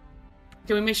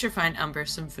 Can we make sure find Umber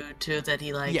some food too that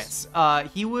he likes? Yes.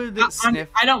 He would sniff.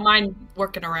 I don't mind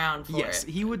working around for Yes, it.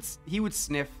 he would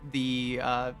sniff the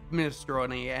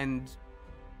minestrone, and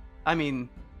I mean,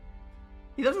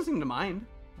 he doesn't seem to mind.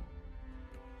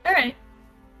 All right.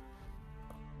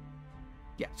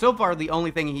 Yeah. So far, the only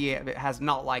thing he has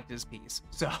not liked is peas.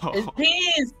 So. It's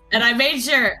peas, and I made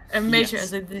sure. I was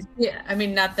Yes. like, yeah. I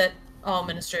mean, not that all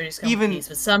minestrones come Even- with peas,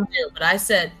 but some do. But I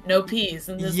said no peas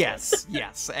in this. Yes,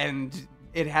 yes, and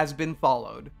it has been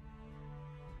followed.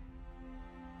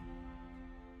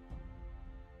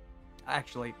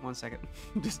 Actually, 1 second,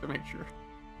 just to make sure.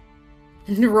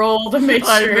 Roll to make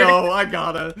sure. I know, I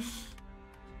gotta.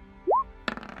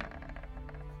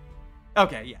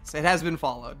 Okay, yes, it has been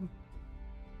followed.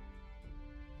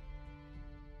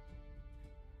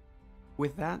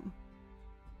 With that,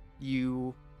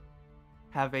 you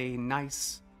have a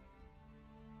nice,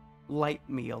 light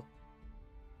meal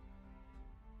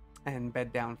and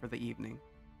bed down for the evening.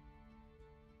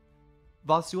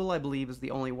 Vasul, I believe, is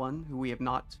the only one who we have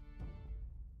not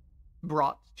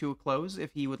brought to a close.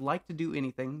 If he would like to do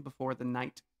anything before the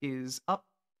night is up,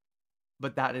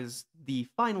 but that is the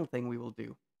final thing we will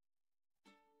do.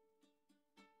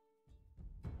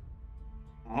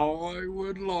 I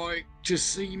would like to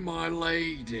see my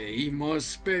lady, my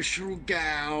special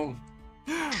gal.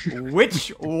 Which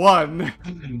one?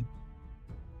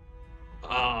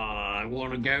 I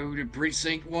want to go to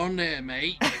Precinct 1 there,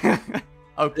 mate.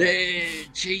 Okay. There,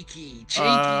 cheeky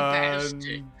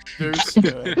bastard.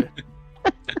 Understood.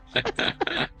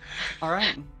 All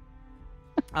right.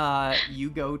 You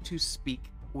go to speak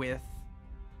with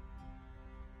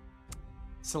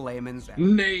Suleiman Zek.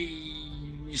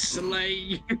 Nay,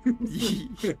 Slay.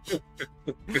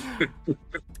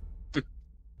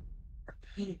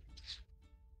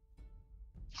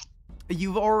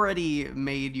 You've already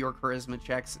made your charisma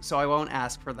checks, so I won't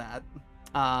ask for that.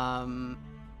 Oh,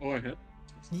 I have.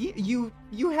 You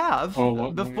have Oh,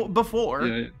 what? before.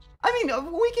 Yeah, yeah. I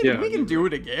mean, we can Yeah. do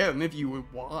it again if you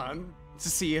would want to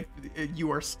see if you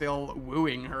are still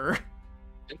wooing her.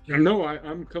 No,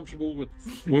 I'm comfortable with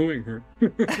wooing her.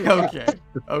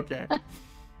 Okay.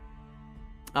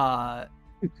 Oh,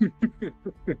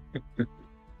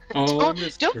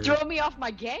 Don't throw me off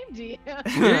my game, DM.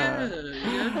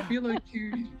 Yeah, I feel like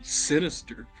you're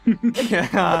sinister.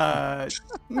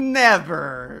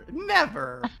 Never.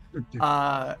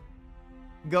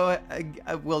 Go.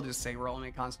 We'll just say roll me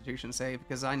a Constitution save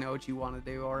because I know what you want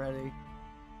to do already.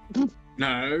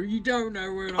 No, you don't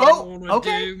know what I want to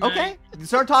do, mate. Okay.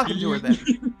 Start talking to her then.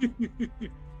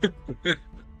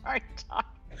 Sorry, Doc.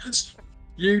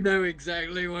 You know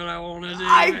exactly what I want to do.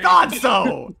 I mate. thought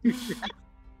so.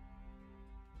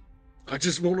 I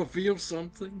just want to feel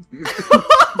something.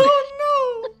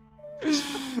 Oh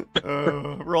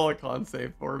no! Roll a con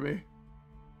save for me.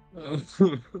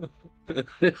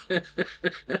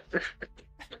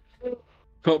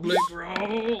 Public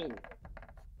roll.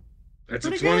 That's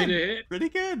Pretty a 20 good. to hit. Pretty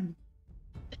good.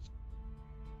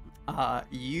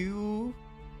 You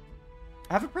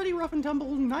have a pretty rough and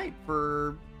tumble night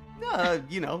for,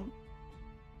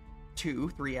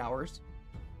 2-3 hours.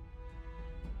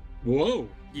 Whoa.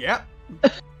 Yep.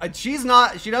 She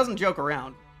doesn't joke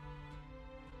around.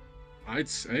 I'd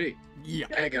say. Yeah.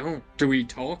 Hang on. Do we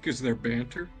talk? Is there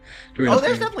banter? Do we Oh, have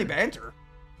there's banter? definitely banter.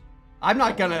 I'm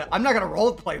not gonna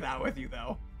role play that with you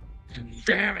though.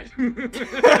 Damn it.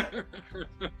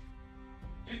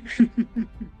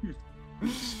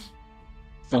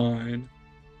 Fine.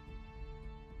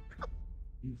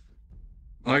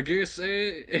 I guess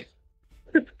Is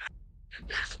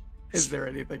there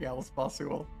anything else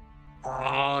possible?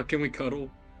 can we cuddle?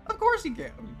 Of course you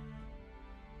can.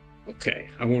 Okay,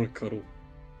 I want to cuddle.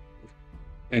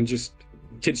 And just,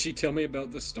 can she tell me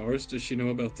about the stars? Does she know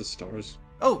about the stars?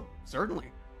 Oh, certainly.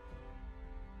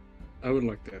 I would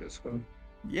like that as well.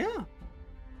 Yeah.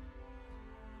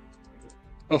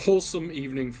 A wholesome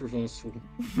evening for Vossful.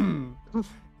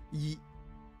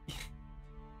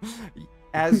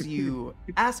 As you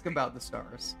ask about the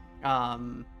stars,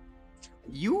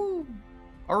 you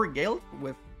are regaled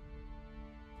with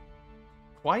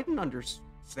quite an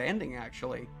understanding,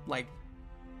 actually. Like,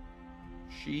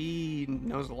 she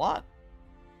knows a lot.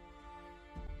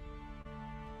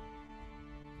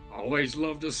 Always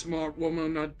loved a smart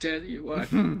woman, I tell you what.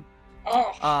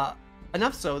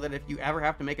 Enough so that if you ever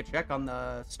have to make a check on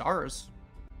the stars,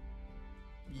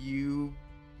 you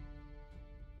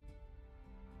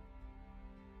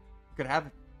could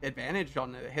have advantage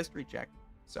on the history check.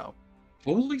 So,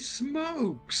 Holy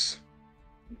smokes!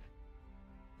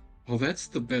 Well, that's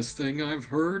the best thing I've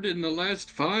heard in the last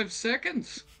 5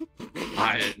 seconds.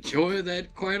 I enjoy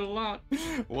that quite a lot.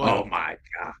 well, Oh my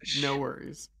gosh. no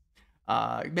worries.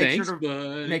 Thanks,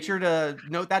 bud. Make sure to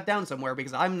note that down somewhere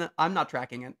because I'm not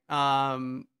tracking it.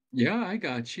 Yeah, I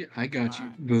got you.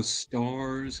 The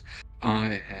stars,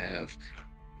 I have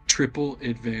triple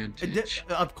advantage.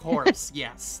 Of course,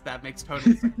 yes, that makes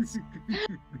total sense.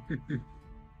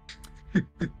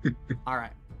 All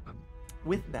right.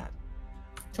 With that,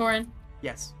 Torin,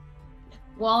 yes.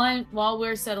 while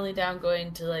we're settling down,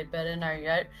 going to like bed in our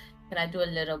yurt, can I do a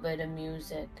little bit of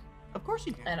music? Of course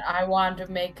you can. And I want to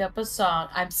make up a song.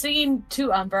 I'm singing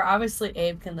to Umber. Obviously,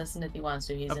 Abe can listen if he wants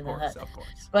to. He's in the hut. Of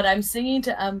course. But I'm singing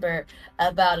to Umber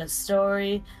about a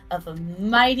story of a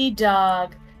mighty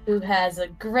dog who has a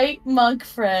great monk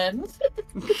friend.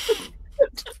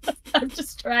 I'm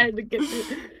just trying to get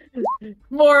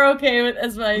more okay with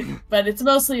as my, but it's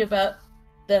mostly about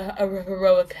a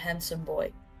heroic, handsome boy.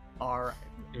 All right.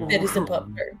 That is a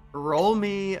pupper. Roll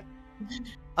me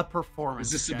a performance.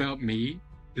 Is this check. about me?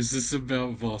 Is this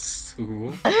about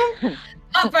Vossful?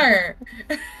 Pupper!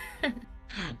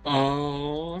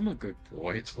 Oh, I'm a good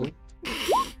boy.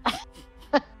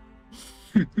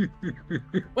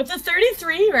 With a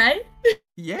 33, right?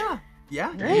 Yeah.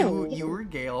 Ooh. You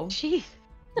regale Jeez.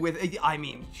 with. I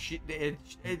mean,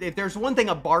 if there's one thing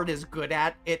a bard is good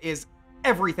at, it is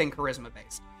everything charisma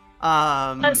based.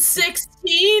 A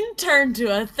 16 turned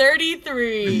to a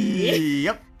 33.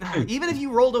 Yep. Even if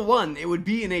you rolled a 1, it would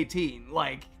be an 18.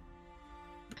 Like.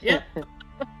 Yep.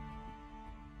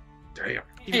 Damn.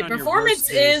 Hey, performance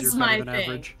is my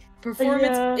thing.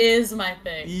 Performance is my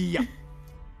thing. Yep.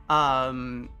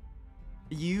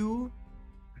 You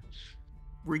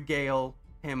regale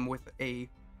him with a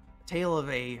tale of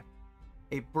a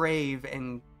brave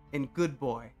and good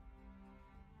boy,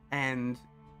 and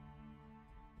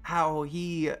how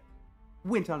he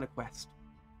went on a quest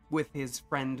with his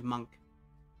friend Monk.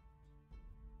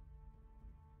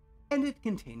 And it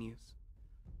continues.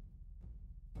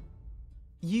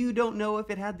 You don't know if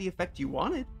it had the effect you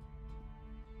wanted,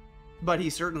 but he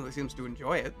certainly seems to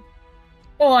enjoy it.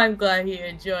 Oh, I'm glad he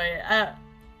enjoyed it.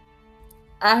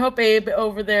 I hope Abe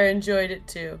over there enjoyed it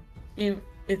too, if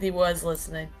he was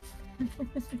listening.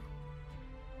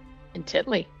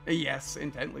 Intently. Yes,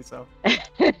 intently so.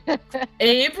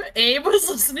 Abe was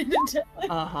listening intently.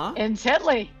 Uh-huh.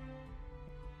 Intently.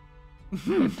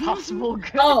 Impossible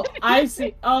good. Oh, I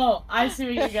see. Oh, I see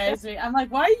what you guys mean. I'm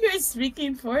like, why are you guys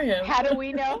speaking for him? How do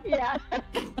we know? Yeah.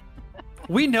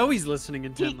 We know he's listening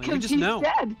intently. We just know.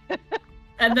 Dead.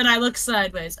 And then I look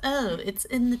sideways. Oh, it's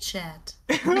in the chat.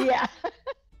 Yeah.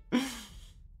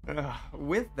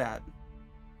 With that,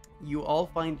 you all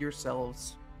find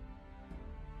yourselves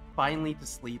finally to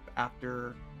sleep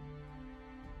after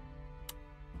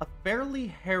a fairly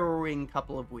harrowing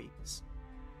couple of weeks.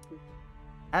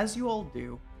 As you all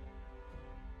do,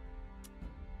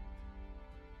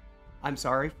 I'm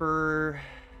sorry for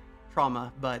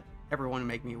trauma, but everyone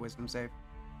make me a wisdom save.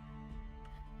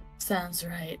 Sounds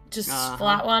right. Just Uh-huh.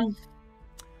 flat one.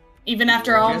 Even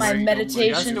after all my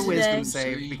meditation just a today. wisdom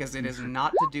save, because it is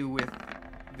not to do with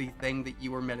the thing that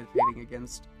you were meditating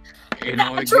against. And I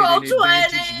get Natural an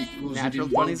advantage 20! because Natural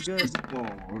it 20 is involves good.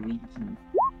 spawn.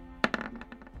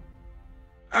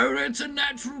 Oh, that's a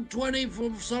natural 20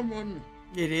 from someone.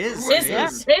 It is.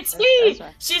 It's me. That's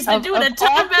right. She's been Of doing a all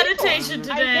ton of people. meditation I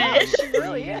today. know, she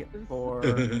really is.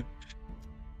 4.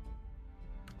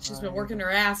 She's been working her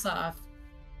ass off.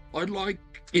 I'd like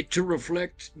it to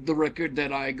reflect the record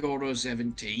that I got a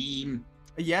 17.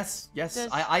 Yes, Does-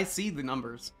 I see the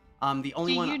numbers. The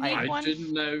only Do one you need I one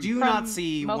didn't know. do from not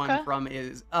see Mocha? one from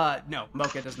is no,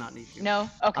 Mocha does not need you. No.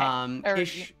 Okay. Or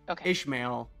okay.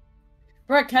 Ishmael.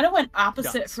 Bro, it kind of went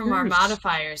opposite Does. from our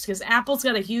modifiers because Apple's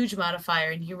got a huge modifier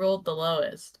and he rolled the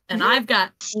lowest, and I've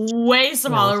got way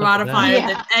smaller what's up with that?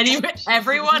 modifier than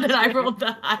everyone, and I rolled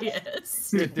the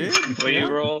highest. It did. Will Yeah.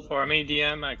 you roll for me,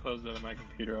 DM? I closed my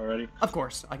computer already. Of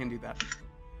course, I can do that.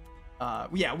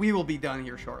 Yeah, we will be done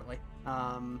here shortly.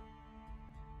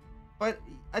 But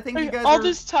I think you guys All are...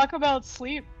 this talk about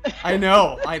sleep. I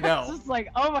know. It's just like,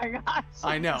 oh my gosh.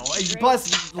 I know. Great.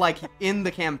 Plus, like, in the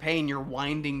campaign, you're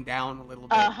winding down a little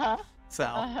bit. Uh-huh.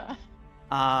 So,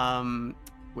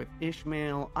 with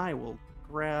Ishmael, I will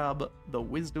grab the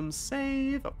wisdom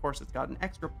save. Of course, it's got an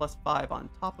extra +5 on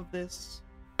top of this.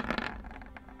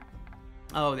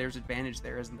 Oh, there's advantage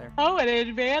there, isn't there? Oh, an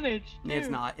advantage. It's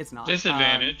too. not. It's not.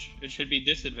 Disadvantage. It should be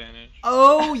disadvantage.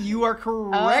 Oh, you are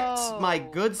correct, Oh, my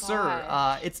good sir.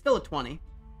 gosh. It's still a 20.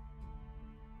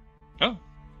 Oh.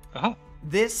 Uh-huh.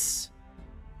 This,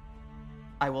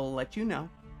 I will let you know,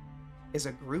 is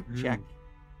a group check.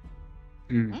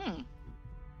 Mm.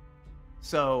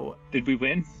 So Did we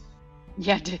win?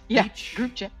 Yeah. Yeah. each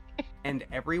Group check. and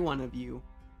every one of you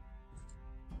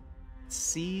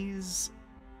sees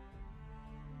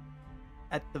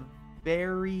at the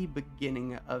very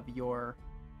beginning of your...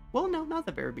 Well, no, not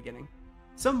the very beginning.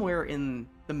 Somewhere in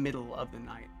the middle of the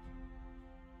night.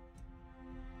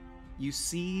 You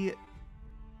see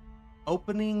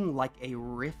opening like a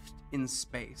rift in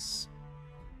space.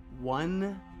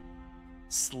 One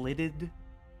slitted,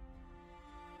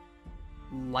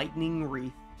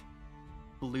 lightning-wreathed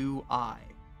blue eye.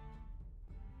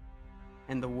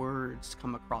 And the words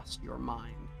come across your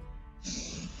mind.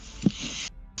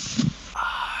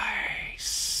 I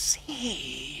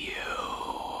see you.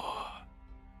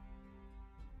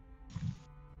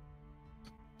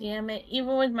 Damn it,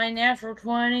 even with my natural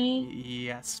 20.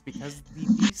 Yes, because the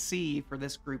DC for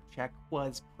this group check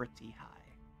was pretty high.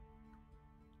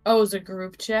 Oh, it was a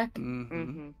group check?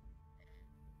 Mm-hmm.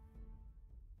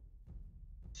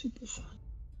 Super fun.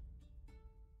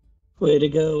 Way to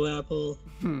go, Apple.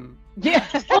 Yeah.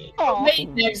 Wait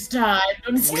next time.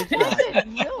 I'm just With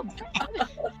kidding. that,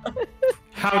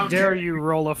 How dare you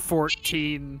roll a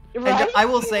 14? and I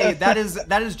will say that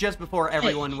is just before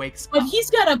everyone wakes But up. he's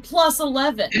got a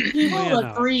 +11. He Yeah, rolled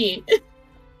no. a 3.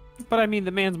 But I mean,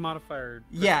 the man's modifier.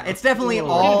 Yeah, it's definitely Whoa.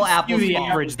 all Skew Apple's the fault.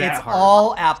 average that It's hard.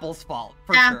 all Apple's fault,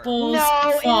 for sure. Apple's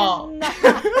No, fault. it is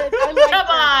not. I like Come that.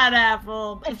 on,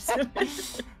 Apple.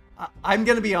 I'm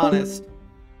gonna be honest.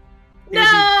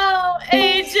 No,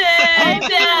 AJ,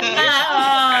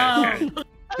 no.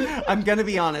 I'm gonna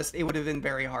be honest. It would have been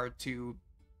very hard to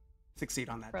succeed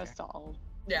on that For us check. to all.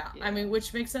 Yeah, I mean,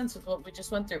 which makes sense with what we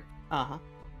just went through. Uh-huh.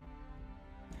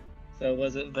 So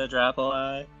was it the Drapple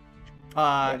Eye?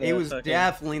 It was fucking-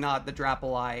 definitely not the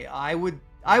Drapple Eye. I would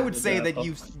The say that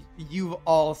Drapple. you've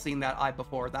all seen that eye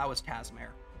before. That was Casimir.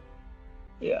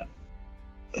 Yeah.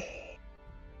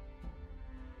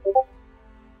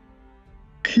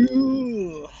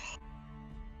 Cool.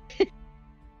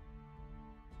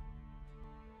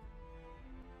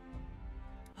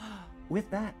 With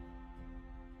that,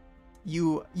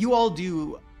 you all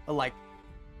do like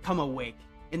come awake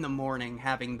in the morning,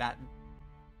 having that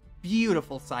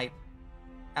beautiful sight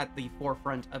at the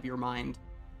forefront of your mind.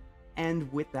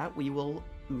 And with that, we will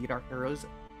meet our heroes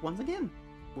once again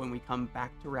when we come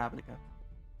back to Ravnica.